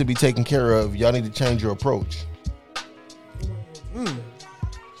need to be taken care of, y'all need to change your approach.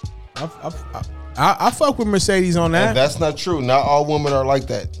 I fuck with Mercedes on that. And that's not true. Not all women are like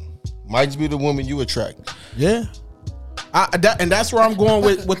that. Might just be the woman you attract. Yeah. And that's where I'm going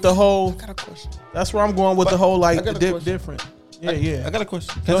with the whole. I got a question. That's where I'm going with the whole like different. Yeah. I got a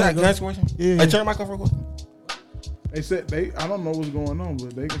question. Can I ask a question? Yeah. Hey, turn my mic off real quick. They said I don't know what's going on,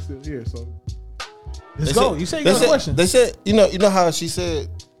 but they can still hear. So let's go. You say you got a question. They said, you know how she said,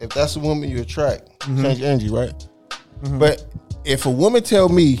 if that's the woman you attract, change your energy, right? Mm-hmm. But if a woman tell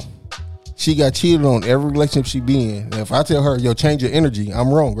me she got cheated on every relationship she be in, and if I tell her, yo, change your energy,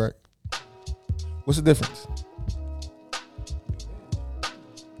 I'm wrong, right? What's the difference?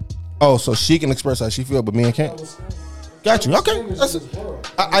 Oh, so she can express how she feel, but men can't. Got you. Okay.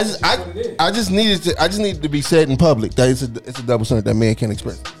 I just needed to be said in public that it's a double standard that men can't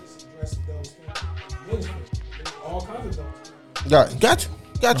express. Got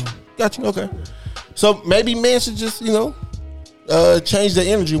you. Okay. So maybe men should just change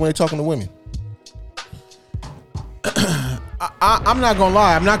their energy when they're talking to women. I'm not gonna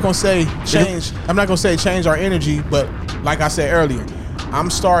lie. I'm not gonna say change. I'm not gonna say change our energy, but like I said earlier, I'm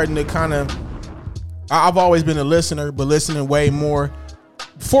starting to kind of. I've always been a listener, but listening way more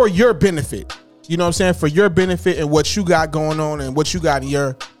for your benefit. You know what I'm saying? For your benefit and what you got going on and what you got in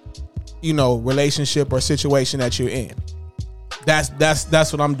your, relationship or situation that you're in. That's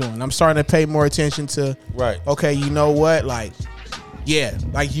what I'm doing. I'm starting to pay more attention to. Right. Okay, you know what? Like, yeah,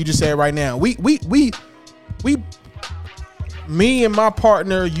 like you just said right now. We. Me and my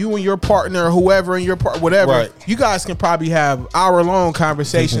partner, you and your partner, whoever in your part, whatever. Right. You guys can probably have hour-long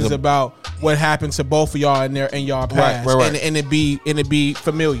conversations about what happened to both of y'all in y'all past, right. And it be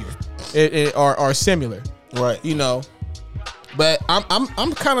familiar, or similar, right? But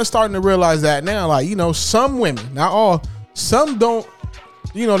I'm kind of starting to realize that now. Like some women, not all, some don't,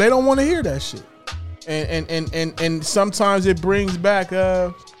 they don't want to hear that shit, and sometimes it brings back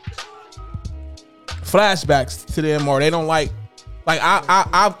flashbacks to them, or they don't like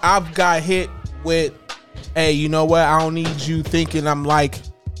I've got hit with, hey, you know what? I don't need you thinking I'm like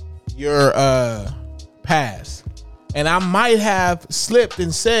your past, and I might have slipped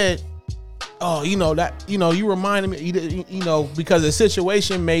and said, oh, you know that, you know, you reminded me, you know, because the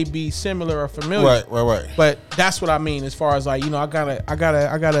situation may be similar or familiar, right. But that's what I mean as far as like, you know, I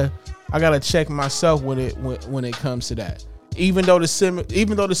gotta check myself when it comes to that. Even though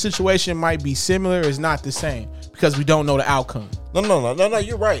the situation might be similar, it's not the same because we don't know the outcome. No.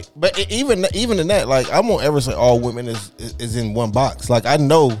 You're right. But even in that, like, I won't ever say all women is in one box. Like, I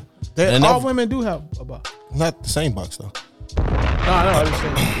know that all women do have a box. Not the same box though. No, I just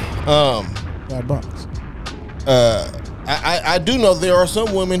saying. That box. I do know there are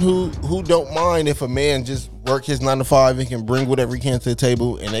some women who don't mind if a man just work his 9 to 5 and can bring whatever he can to the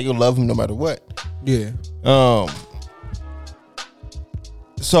table, and they gonna love him no matter what. Yeah.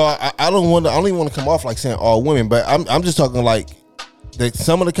 So I don't even want to come off like saying all women, but I'm just talking like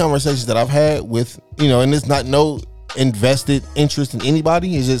some of the conversations that I've had with, you know, and it's not no invested interest in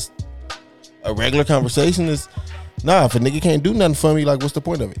anybody. It's just a regular conversation. Is if a nigga can't do nothing for me, like, what's the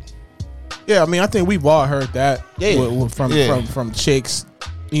point of it? Yeah, I mean, I think we've all heard that from chicks,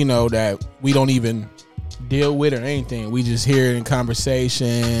 you know, that we don't even deal with or anything. We just hear it in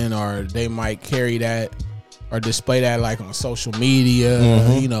conversation, or they might carry that or display that like on social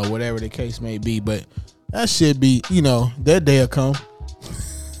media, you know, whatever the case may be. But that should be, you know, that day will come.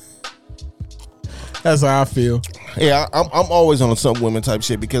 That's how I feel. Yeah, I'm always on some women type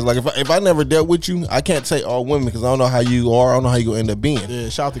shit, because like if I never dealt with you, I can't say all women because I don't know how you are. I don't know how you gonna end up being. Yeah,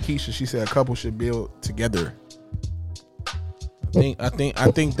 shout out to Keisha. She said a couple should build together. I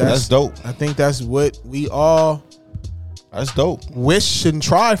think that's dope. I think that's what we all wish and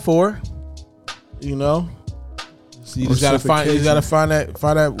try for. You know, so you just gotta find that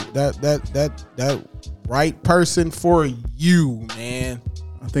right person for you, man.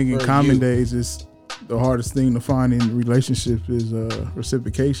 I think in common days, it's the hardest thing to find in relationships is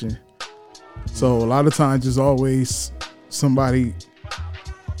reciprocation. So a lot of times, it's always somebody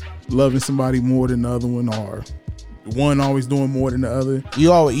loving somebody more than the other one, or one always doing more than the other.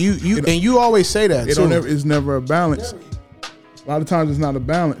 You always say that. It's never a balance. A lot of times, it's not a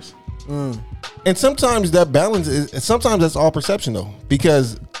balance. And sometimes that balance is. Sometimes that's all perception though,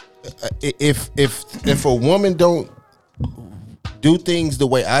 because if a woman don't do things the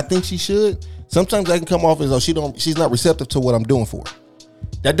way I think she should, sometimes that can come off as though she's not receptive to what I'm doing for her.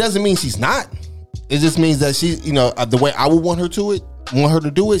 That doesn't mean she's not. It just means that she, you know, the way I would want her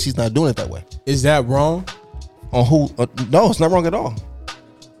to do it, she's not doing it that way. Is that wrong? On who? No, it's not wrong at all.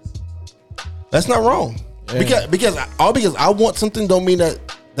 That's not wrong. Yeah. Because I want something don't mean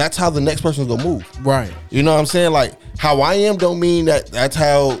that's how the next person's gonna move. Right. You know what I'm saying? Like, how I am don't mean that's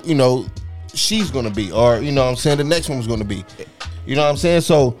how, you know, she's gonna be, or, you know what I'm saying, the next one's gonna be. You know what I'm saying?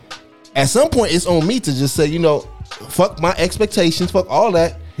 So at some point it's on me to just say, you know, fuck my expectations, fuck all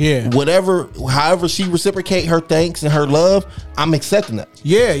that. Yeah. Whatever, however she reciprocate her thanks and her love, I'm accepting that.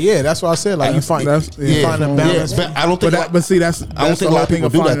 Yeah. That's what I said. Like, you find a balance. But I don't think. But see, that's I don't think a lot of people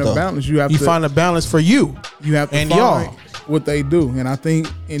do that though. Balance. You find a balance for you. You have to and find y'all what they do, and I think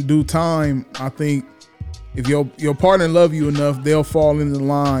in due time, I think if your partner love you enough, they'll fall in the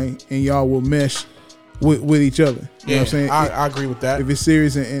line, and y'all will mesh with each other. You know what I'm saying? I agree with that. If it's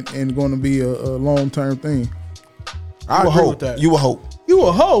serious and going to be a long term thing, I agree with that. You will hope. You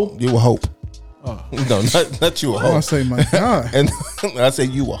will hope. You will hope. Oh. No, not you will hope. I say, my God. And I say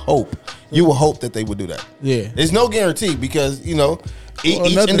you will hope. You will hope that they would do that. Yeah. There's no guarantee, because, you know,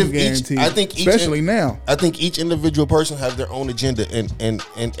 especially now. I think each individual person have their own agenda in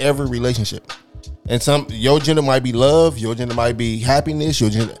every relationship. And your agenda might be love, your agenda might be happiness, your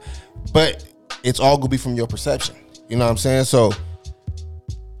agenda, but it's all gonna be from your perception. You know what I'm saying? So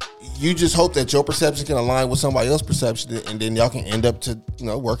you just hope that your perception can align with somebody else's perception, and then y'all can end up to, you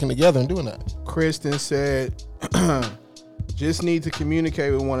know, working together and doing that. Kristen said, just need to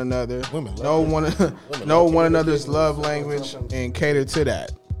communicate with one another. Women know one another's love language and cater to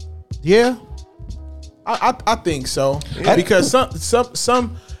that. Yeah, I think so. Yeah. Because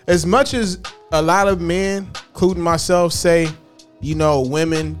some as much as a lot of men, including myself, say, you know,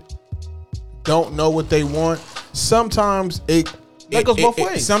 women don't know what they want. Sometimes that goes both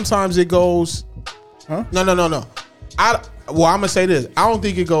ways. Sometimes it goes, huh? No. I'm gonna say this. I don't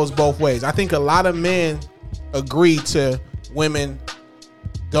think it goes both ways. I think a lot of men agree to women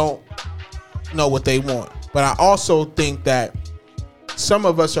don't know what they want. But I also think that some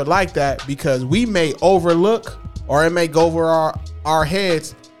of us are like that because we may overlook, or it may go over our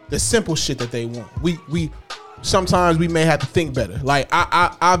heads, the simple shit that they want. sometimes we may have to think better. Like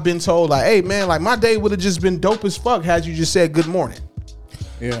I've been told, like, hey man, like my day would have just been dope as fuck had you just said good morning.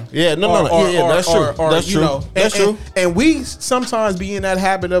 Yeah. Yeah, no. That's true. That's you true. know, That's true. And we sometimes be in that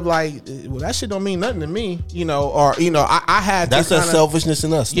habit of like, well, that shit don't mean nothing to me, you know, or you know, I had That's to a selfishness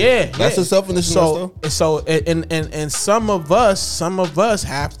in us. Yeah, That's a selfishness in us. So and some of us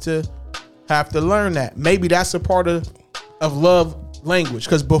have to learn that. Maybe that's a part of love language,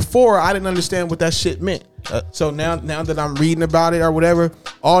 because before I didn't understand what that shit meant. So now that I'm reading about it or whatever,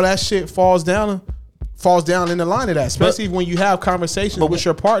 all that shit falls down in the line of that, especially when you have conversations with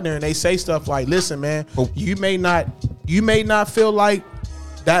your partner and they say stuff like, listen man, you may not feel like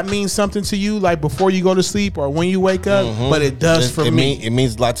that means something to you like before you go to sleep or when you wake up, but it does for me. It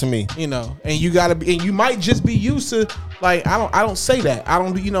means a lot to me, you know, and you gotta be, and you might just be used to like, I don't say that, I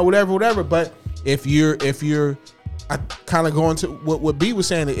don't, you know, whatever, but if you're I kind of going to what B was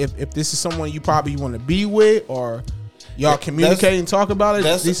saying, if this is someone you probably want to be with or y'all communicate and talk about it,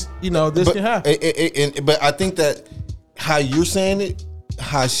 this can happen. But I think that how you're saying it,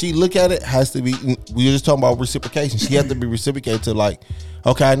 how she look at it has to be, we were just talking about reciprocation. She has to be reciprocated to like,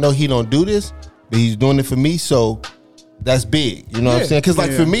 okay, I know he don't do this, but he's doing it for me, so that's big. You know what I'm saying? Because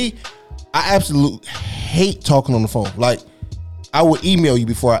like for me, I absolutely hate talking on the phone. Like I would email you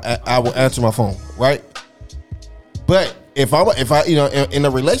before I would answer my phone, right? But if I you know in a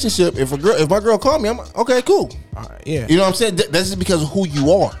relationship, if my girl called me, I'm like, okay, cool. Yeah. You know what I'm saying? That's just because of who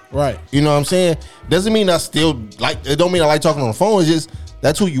you are. Right. You know what I'm saying? Doesn't mean I still like, it don't mean I like talking on the phone. It's just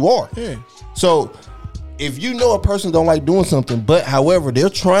that's who you are. Yeah. So if you know a person don't like doing something, but however they're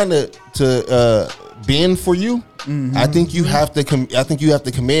trying to bend for you, I think you have to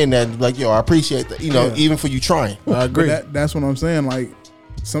command that, like, yo, I appreciate that, you know, even for you trying. I agree. That's what I'm saying. Like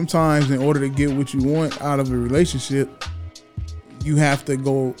sometimes in order to get what you want out of a relationship, you have to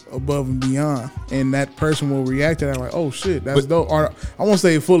go above and beyond, and that person will react to that like, oh shit, that's dope. Or I won't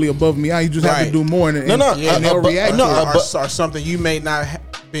say fully above and beyond. You just have to do more, and they'll react to it. Or something you may not have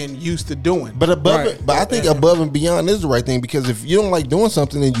been used to doing. But I think above and beyond is the right thing, because if you don't like doing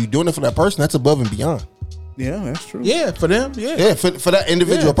something and you're doing it for that person, that's above and beyond. Yeah, that's true. Yeah, for them. Yeah, yeah, for that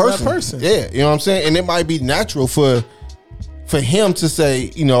individual person. Yeah, you know what I'm saying. And it might be natural for him to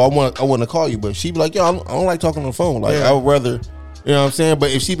say, you know, I want to call you, but she'd be like, yo, I don't like talking on the phone. Like I would rather, you know what I'm saying.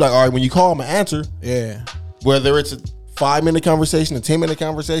 But if she'd be like, all right, when you call, I'm gonna answer. Yeah. Whether it's a 5-minute conversation, a 10-minute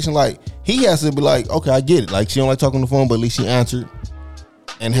conversation, like he has to be like, okay, I get it. Like she don't like talking on the phone, but at least she answered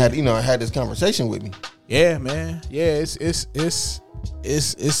and had this conversation with me. Yeah, man. Yeah, it's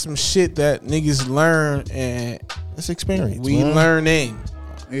some shit that niggas learn, and it's experience. We learning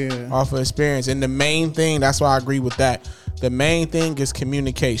Yeah. off of experience. And the main thing, that's why I agree with that. The main thing is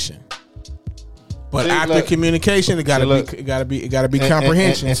communication. But after communication, it gotta be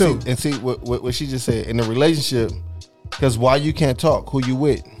comprehension too. And see what she just said in the relationship, because why you can't talk, who you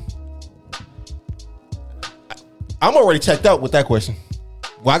with? I'm already checked out with that question.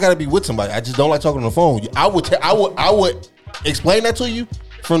 Well, I gotta be with somebody. I just don't like talking on the phone. I would explain that to you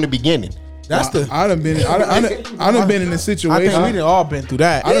from the beginning. That's I done been in a situation. I think we done all been through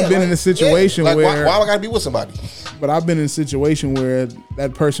that. I done been in a situation like, where why I gotta be with somebody? But I've been in a situation where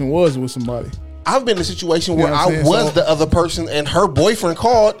that person was with somebody. I've been in a situation where I was the other person and her boyfriend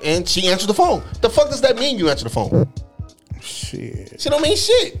called and she answered the phone. The fuck does that mean, you answer the phone? Shit. She don't mean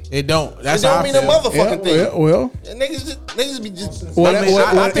shit. It don't. That's it don't mean a motherfucking thing. Yeah, well, niggas be just.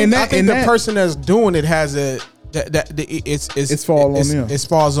 I think the person that's doing it has it falls on them. It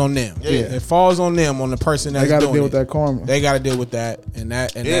falls on them. Yeah. It falls on them, on the person that's doing it. They got to deal it. with that karma. They got to deal with that and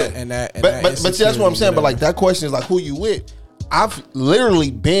that. But see, that's what I'm saying. But like that question is like, who you with? I've literally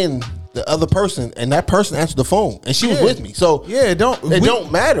been the other person, and that person answered the phone, and she was with me. So it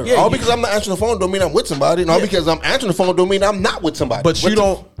don't matter. All because I'm not answering the phone don't mean I'm with somebody, and all because I'm answering the phone don't mean I'm not with somebody. But you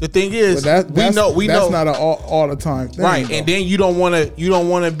don't. The thing is, we know that's not an all the time thing, right? though. And then you don't want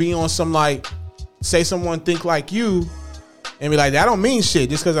to be on some like, say someone think like you, and be like, that don't mean shit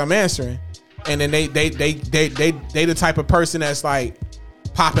just because I'm answering, and then they the type of person that's like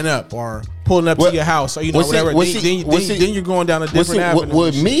popping up or pulling up to your house, or whatever. Then you're going down a different avenue.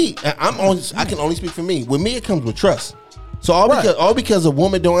 With me, I can only speak for me. With me, it comes with trust. So all because a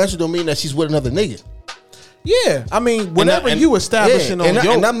woman don't answer don't mean that she's with another nigga. Yeah, I mean, whatever you establishing on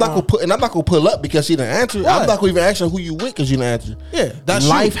your, and I'm not gonna pull up because she didn't answer. I'm not gonna even ask her who you with because you didn't answer. Yeah, that's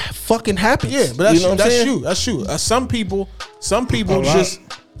life fucking happens. Yeah, but that's you. Some people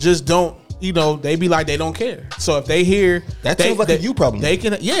just don't. You know, they be like, they don't care. So if they hear sounds like a you problem. They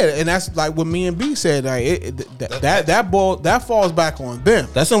can, and that's like what me and B said. Like that falls back on them.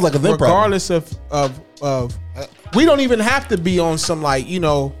 That sounds like a them regardless problem. of we don't even have to be on some like, you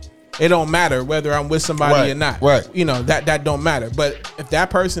know, it don't matter whether I'm with somebody or not. Right. You know, that don't matter. But if that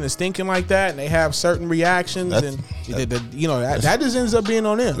person is thinking like that and they have certain reactions, that just ends up being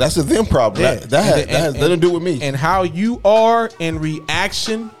on them. That's a them problem. Yeah. That has nothing to do with me. And how you are in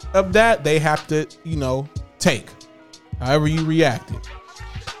reaction of that, they have to, take. However you reacted.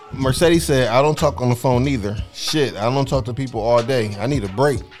 Mercedes said, I don't talk on the phone neither. Shit, I don't talk to people all day. I need a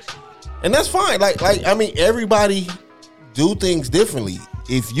break. And that's fine. Like I mean, everybody do things differently.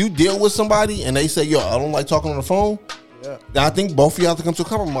 If you deal with somebody and they say, yo, I don't like talking on the phone, then I think both of you have to come to a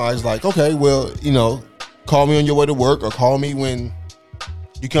compromise. Like, okay, well, call me on your way to work or call me when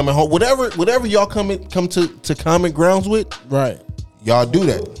you coming home. Whatever y'all come to common grounds with, right? Y'all do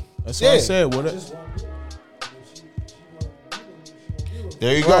that. That's what I said.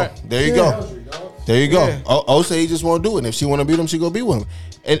 There you go. There you go. There you go. O say he just want to do it. And if she want to be with him, she gonna be with him.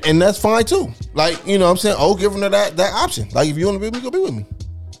 And that's fine too. Like, what I'm saying? O giving her that option. Like, if you want to be with me, go be with me.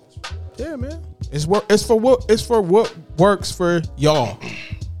 Yeah, man. It's for what works for y'all.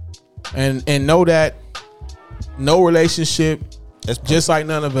 And know that no relationship, just like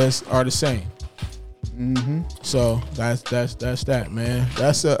none of us, are the same. Mm-hmm. So that's that, man.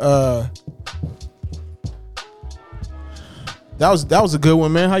 That's that was a good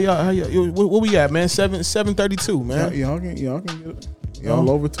one, man. How y'all what we at, man? 7:32, man. Y'all can get it. Y'all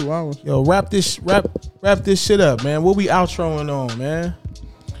over 2 hours. Yo, wrap this shit up, man. What we outroing on, man?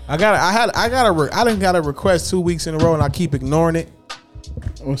 I done got a request 2 weeks in a row and I keep ignoring it.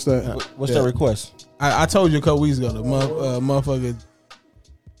 What's that? What's that request? I told you a couple weeks ago the motherfucker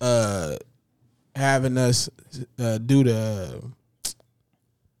having us do the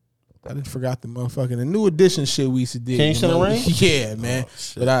I just forgot the motherfucking the new edition shit we used to do. Can you send a ring? Yeah, man.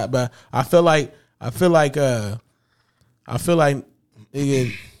 But I feel like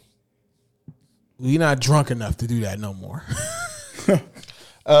nigga, we not drunk enough to do that no more.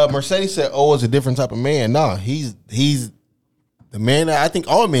 Mercedes said, "Oh, is a different type of man." Nah, he's the man that I think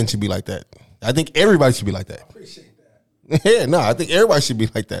all men should be like that. I think everybody should be like that. I appreciate that. Yeah, no, I think everybody should be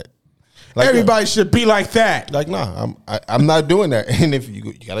like that. Like, everybody should be like that. Like, nah, I'm not doing that. And if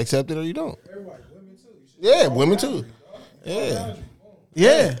you gotta accept it or you don't. Women too. Yeah, women too. Yeah.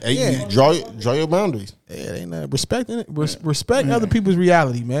 Yeah. Hey, you draw your boundaries. Yeah, ain't nothing. Respect other people's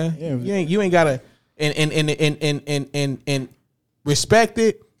reality, man. Yeah. You ain't gotta and respect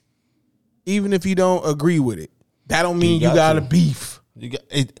it, even if you don't agree with it. That don't mean you gotta beef.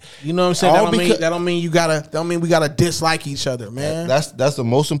 You know what I'm saying? That don't mean we gotta dislike each other, man. That's the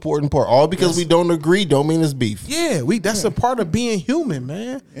most important part. All because we don't agree don't mean it's beef. Yeah, that's a part of being human,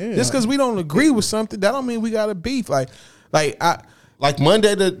 man. Yeah. Just because we don't agree with something, that don't mean we gotta beef. Like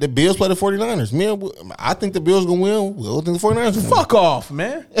Monday, the Bills play the 49ers. I think the Bills gonna win. We'll think the 49ers gonna win. Fuck off,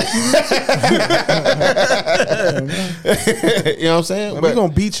 man. You know what I'm saying? We're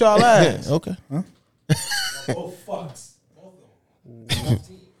gonna beat y'all ass. Okay. Huh? Both fucks.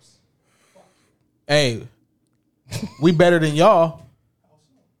 Hey, we better than y'all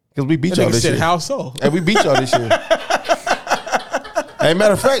because we beat y'all this year. How so? Hey, we beat y'all this year. Hey,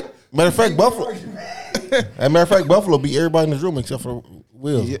 matter of fact, Buffalo. Buffalo beat everybody in this room except for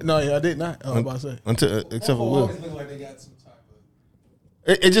Will. Yeah, no, I did not. I was about to say except for Will.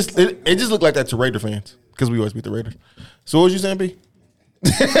 It just looked like that to Raider fans because we always beat the Raiders. So what was you saying, B?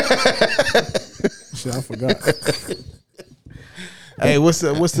 Shit, I forgot. Hey, what's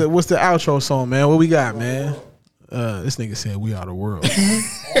the outro song, man? What we got, man? This nigga said we are the world.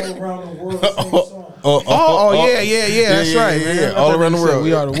 All around the world. Yeah. That's right, man. Yeah. All around the world.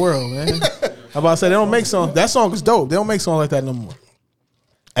 We are the world, man. How about I say they don't make songs? That song is dope. They don't make songs like that no more.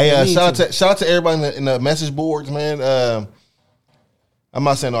 Hey, shout out to everybody in the message boards, man. I'm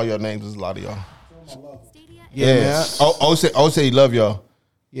not saying all your names. There's a lot of y'all. Yeah. Oh, say he love y'all.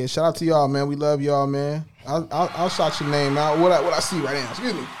 Yeah, shout out to y'all, man. We love y'all, man. I'll shout your name out. What I see right now?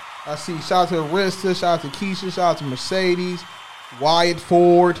 Excuse me. I see. Shout out to Arista. Shout out to Keisha. Shout out to Mercedes. Wyatt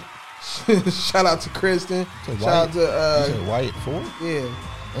Ford. Shout out to Kristen. Shout out to Wyatt Ford. Yeah.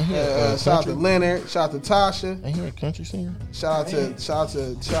 Shout out to Leonard. Shout out to Tasha. Ain't he a country singer? Shout out to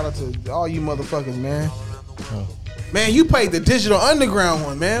all you motherfuckers, man. Oh. Man, you played the Digital Underground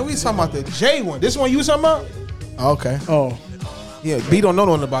one, man. We talking about the J one. This one you was talking about? Okay. Oh. Yeah, B don't know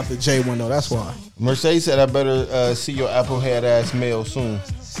nothing about the J one though. That's why. Mercedes said I better see your apple head ass mail soon.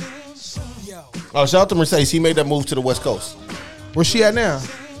 Oh, shout out to Mercedes. He made that move to the West Coast. Where's she at now?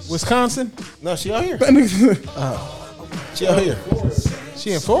 Wisconsin? No, she out here. She out here.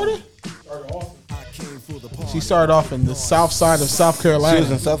 She in Florida? She started off in the south side of South Carolina. She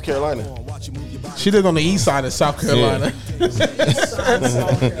was in South Carolina. She lived on the east side of South Carolina. Yeah.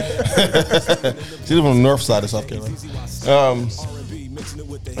 She lived on the north side of South Carolina.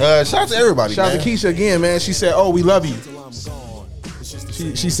 Shout out to everybody. Shout out to Keisha again, man. She said, "Oh, we love you."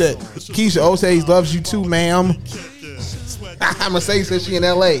 She said, "Keisha, Osage loves you too, ma'am." Mercedes said she in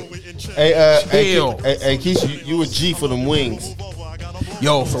L.A. Hey, Keisha, you a G for them wings.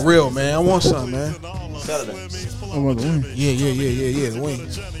 Yo, for real, man. I want some, man. Saturday. I want the wings. Yeah, the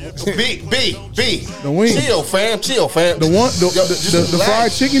wings. B. The wings. Chill, fam. The one, the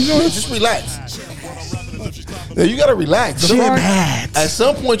fried chicken joint. Just relax. Yeah, you gotta relax. At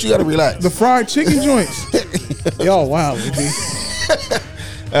some point, you gotta relax. The fried chicken joints. Yo, wow,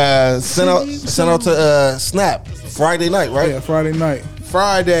 sent out to Snap Friday night, right? Yeah, Friday night.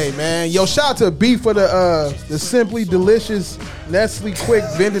 Friday, man. Yo, shout out to B for the Simply Delicious Nestle Quick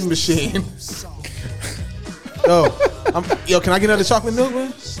vending machine. Yo, can I get another chocolate milk,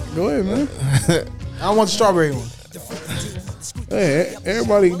 man? Go ahead, man. I don't want the strawberry one. Hey,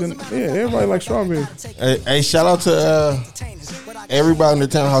 everybody likes strawberry. Hey, shout out to everybody in the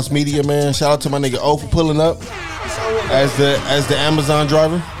Townhouse Media, man. Shout out to my nigga O for pulling up as the Amazon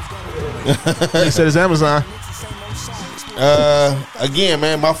driver. He said it's Amazon. Again,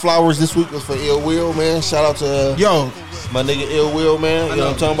 man, my flowers this week was for Ill Will, man. Shout out to my nigga Ill Will, man. You know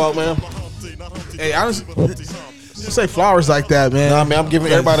what I'm talking about, man? Hey, honestly, don't say flowers like that, man. Nah, man, I'm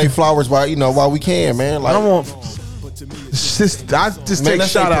giving everybody flowers while we can, man. Like, I don't want. I just take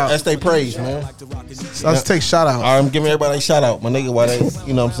shout out. That's they praise, man. I just take shout out. I'm giving everybody a shout out, my nigga. While they,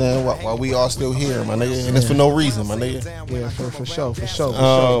 you know what I'm saying? While we all still here, my nigga, and it's for no reason, my nigga. Yeah, for sure, man.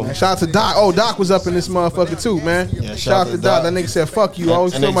 Shout out to Doc. Oh, Doc was up in this motherfucker too, man. Yeah, shout out to Doc. That nigga said, "Fuck you."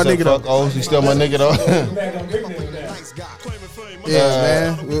 Always still my nigga though. Oh, you still my nigga though.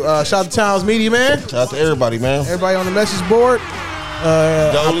 Yeah, man. Shout out to Towns Media, man. Shout out to everybody, man. Everybody on the message board.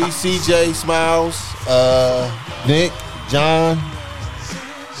 Dolly, CJ, Smiles, Nick, John,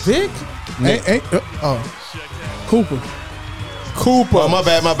 Vic, Cooper. Oh, my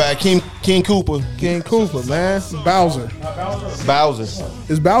bad. King Cooper. King Cooper, man. Bowser.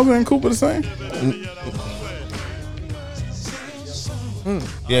 Is Bowser and Cooper the same?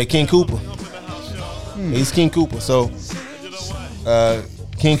 Yeah, King Cooper. He's King Cooper. So,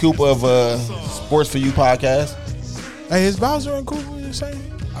 King Cooper of Sports for You podcast. Hey, is Bowser and Cooper the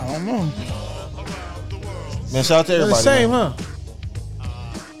same? I don't know. Man, shout out to everybody. They're the same, man.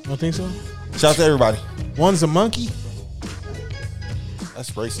 huh? You don't think so? Shout out to everybody. One's a monkey.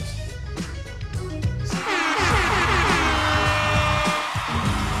 That's racist.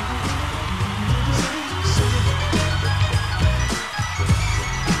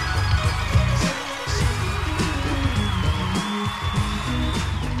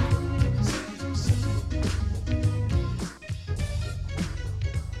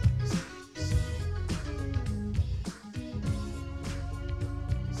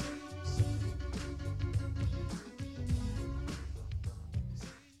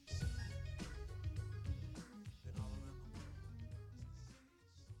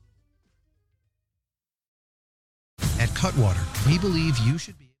 At Cutwater, we believe you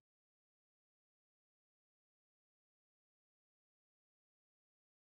should be